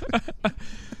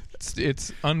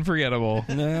 It's unforgettable.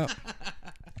 No.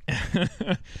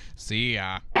 See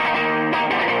ya.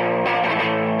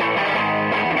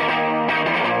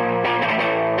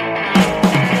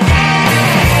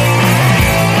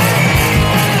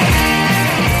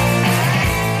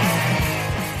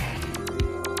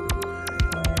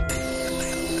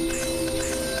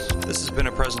 This has been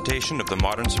a presentation of the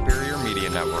Modern Superior Media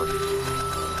Network.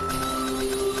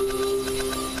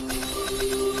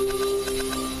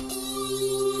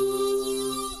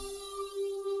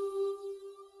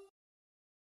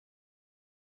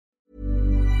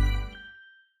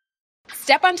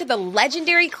 Step onto the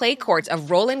legendary clay courts of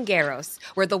Roland Garros,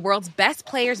 where the world's best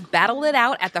players battle it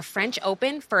out at the French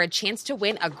Open for a chance to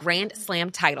win a Grand Slam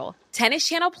title. Tennis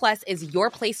Channel Plus is your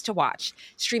place to watch.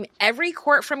 Stream every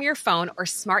court from your phone or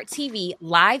smart TV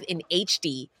live in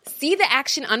HD. See the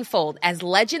action unfold as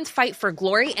legends fight for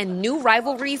glory and new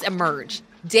rivalries emerge.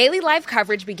 Daily live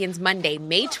coverage begins Monday,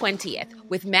 May 20th,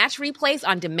 with match replays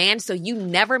on demand so you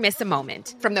never miss a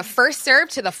moment. From the first serve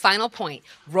to the final point,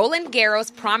 Roland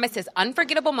Garros promises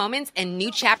unforgettable moments and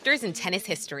new chapters in tennis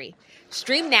history.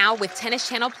 Stream now with Tennis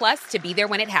Channel Plus to be there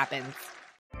when it happens.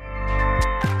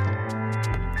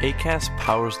 Acast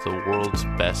powers the world's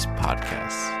best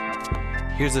podcasts.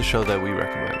 Here's a show that we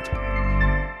recommend.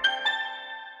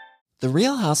 The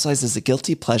Real Housewives is a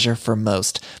guilty pleasure for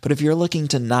most, but if you're looking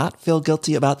to not feel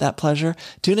guilty about that pleasure,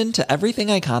 tune in to Everything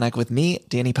Iconic with me,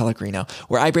 Danny Pellegrino,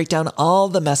 where I break down all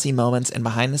the messy moments and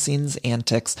behind-the-scenes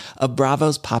antics of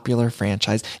Bravo's popular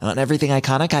franchise. And on Everything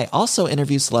Iconic, I also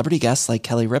interview celebrity guests like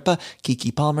Kelly Ripa,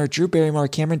 Keke Palmer, Drew Barrymore,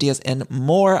 Cameron Diaz, and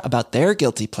more about their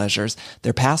guilty pleasures,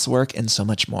 their past work, and so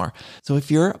much more. So if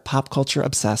you're pop culture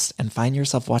obsessed and find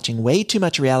yourself watching way too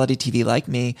much reality TV like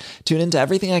me, tune in to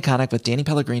Everything Iconic with Danny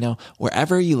Pellegrino,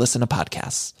 wherever you listen to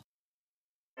podcasts.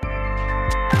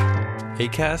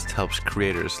 Acast helps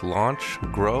creators launch,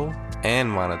 grow, and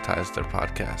monetize their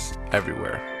podcasts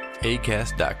everywhere.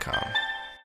 Acast.com.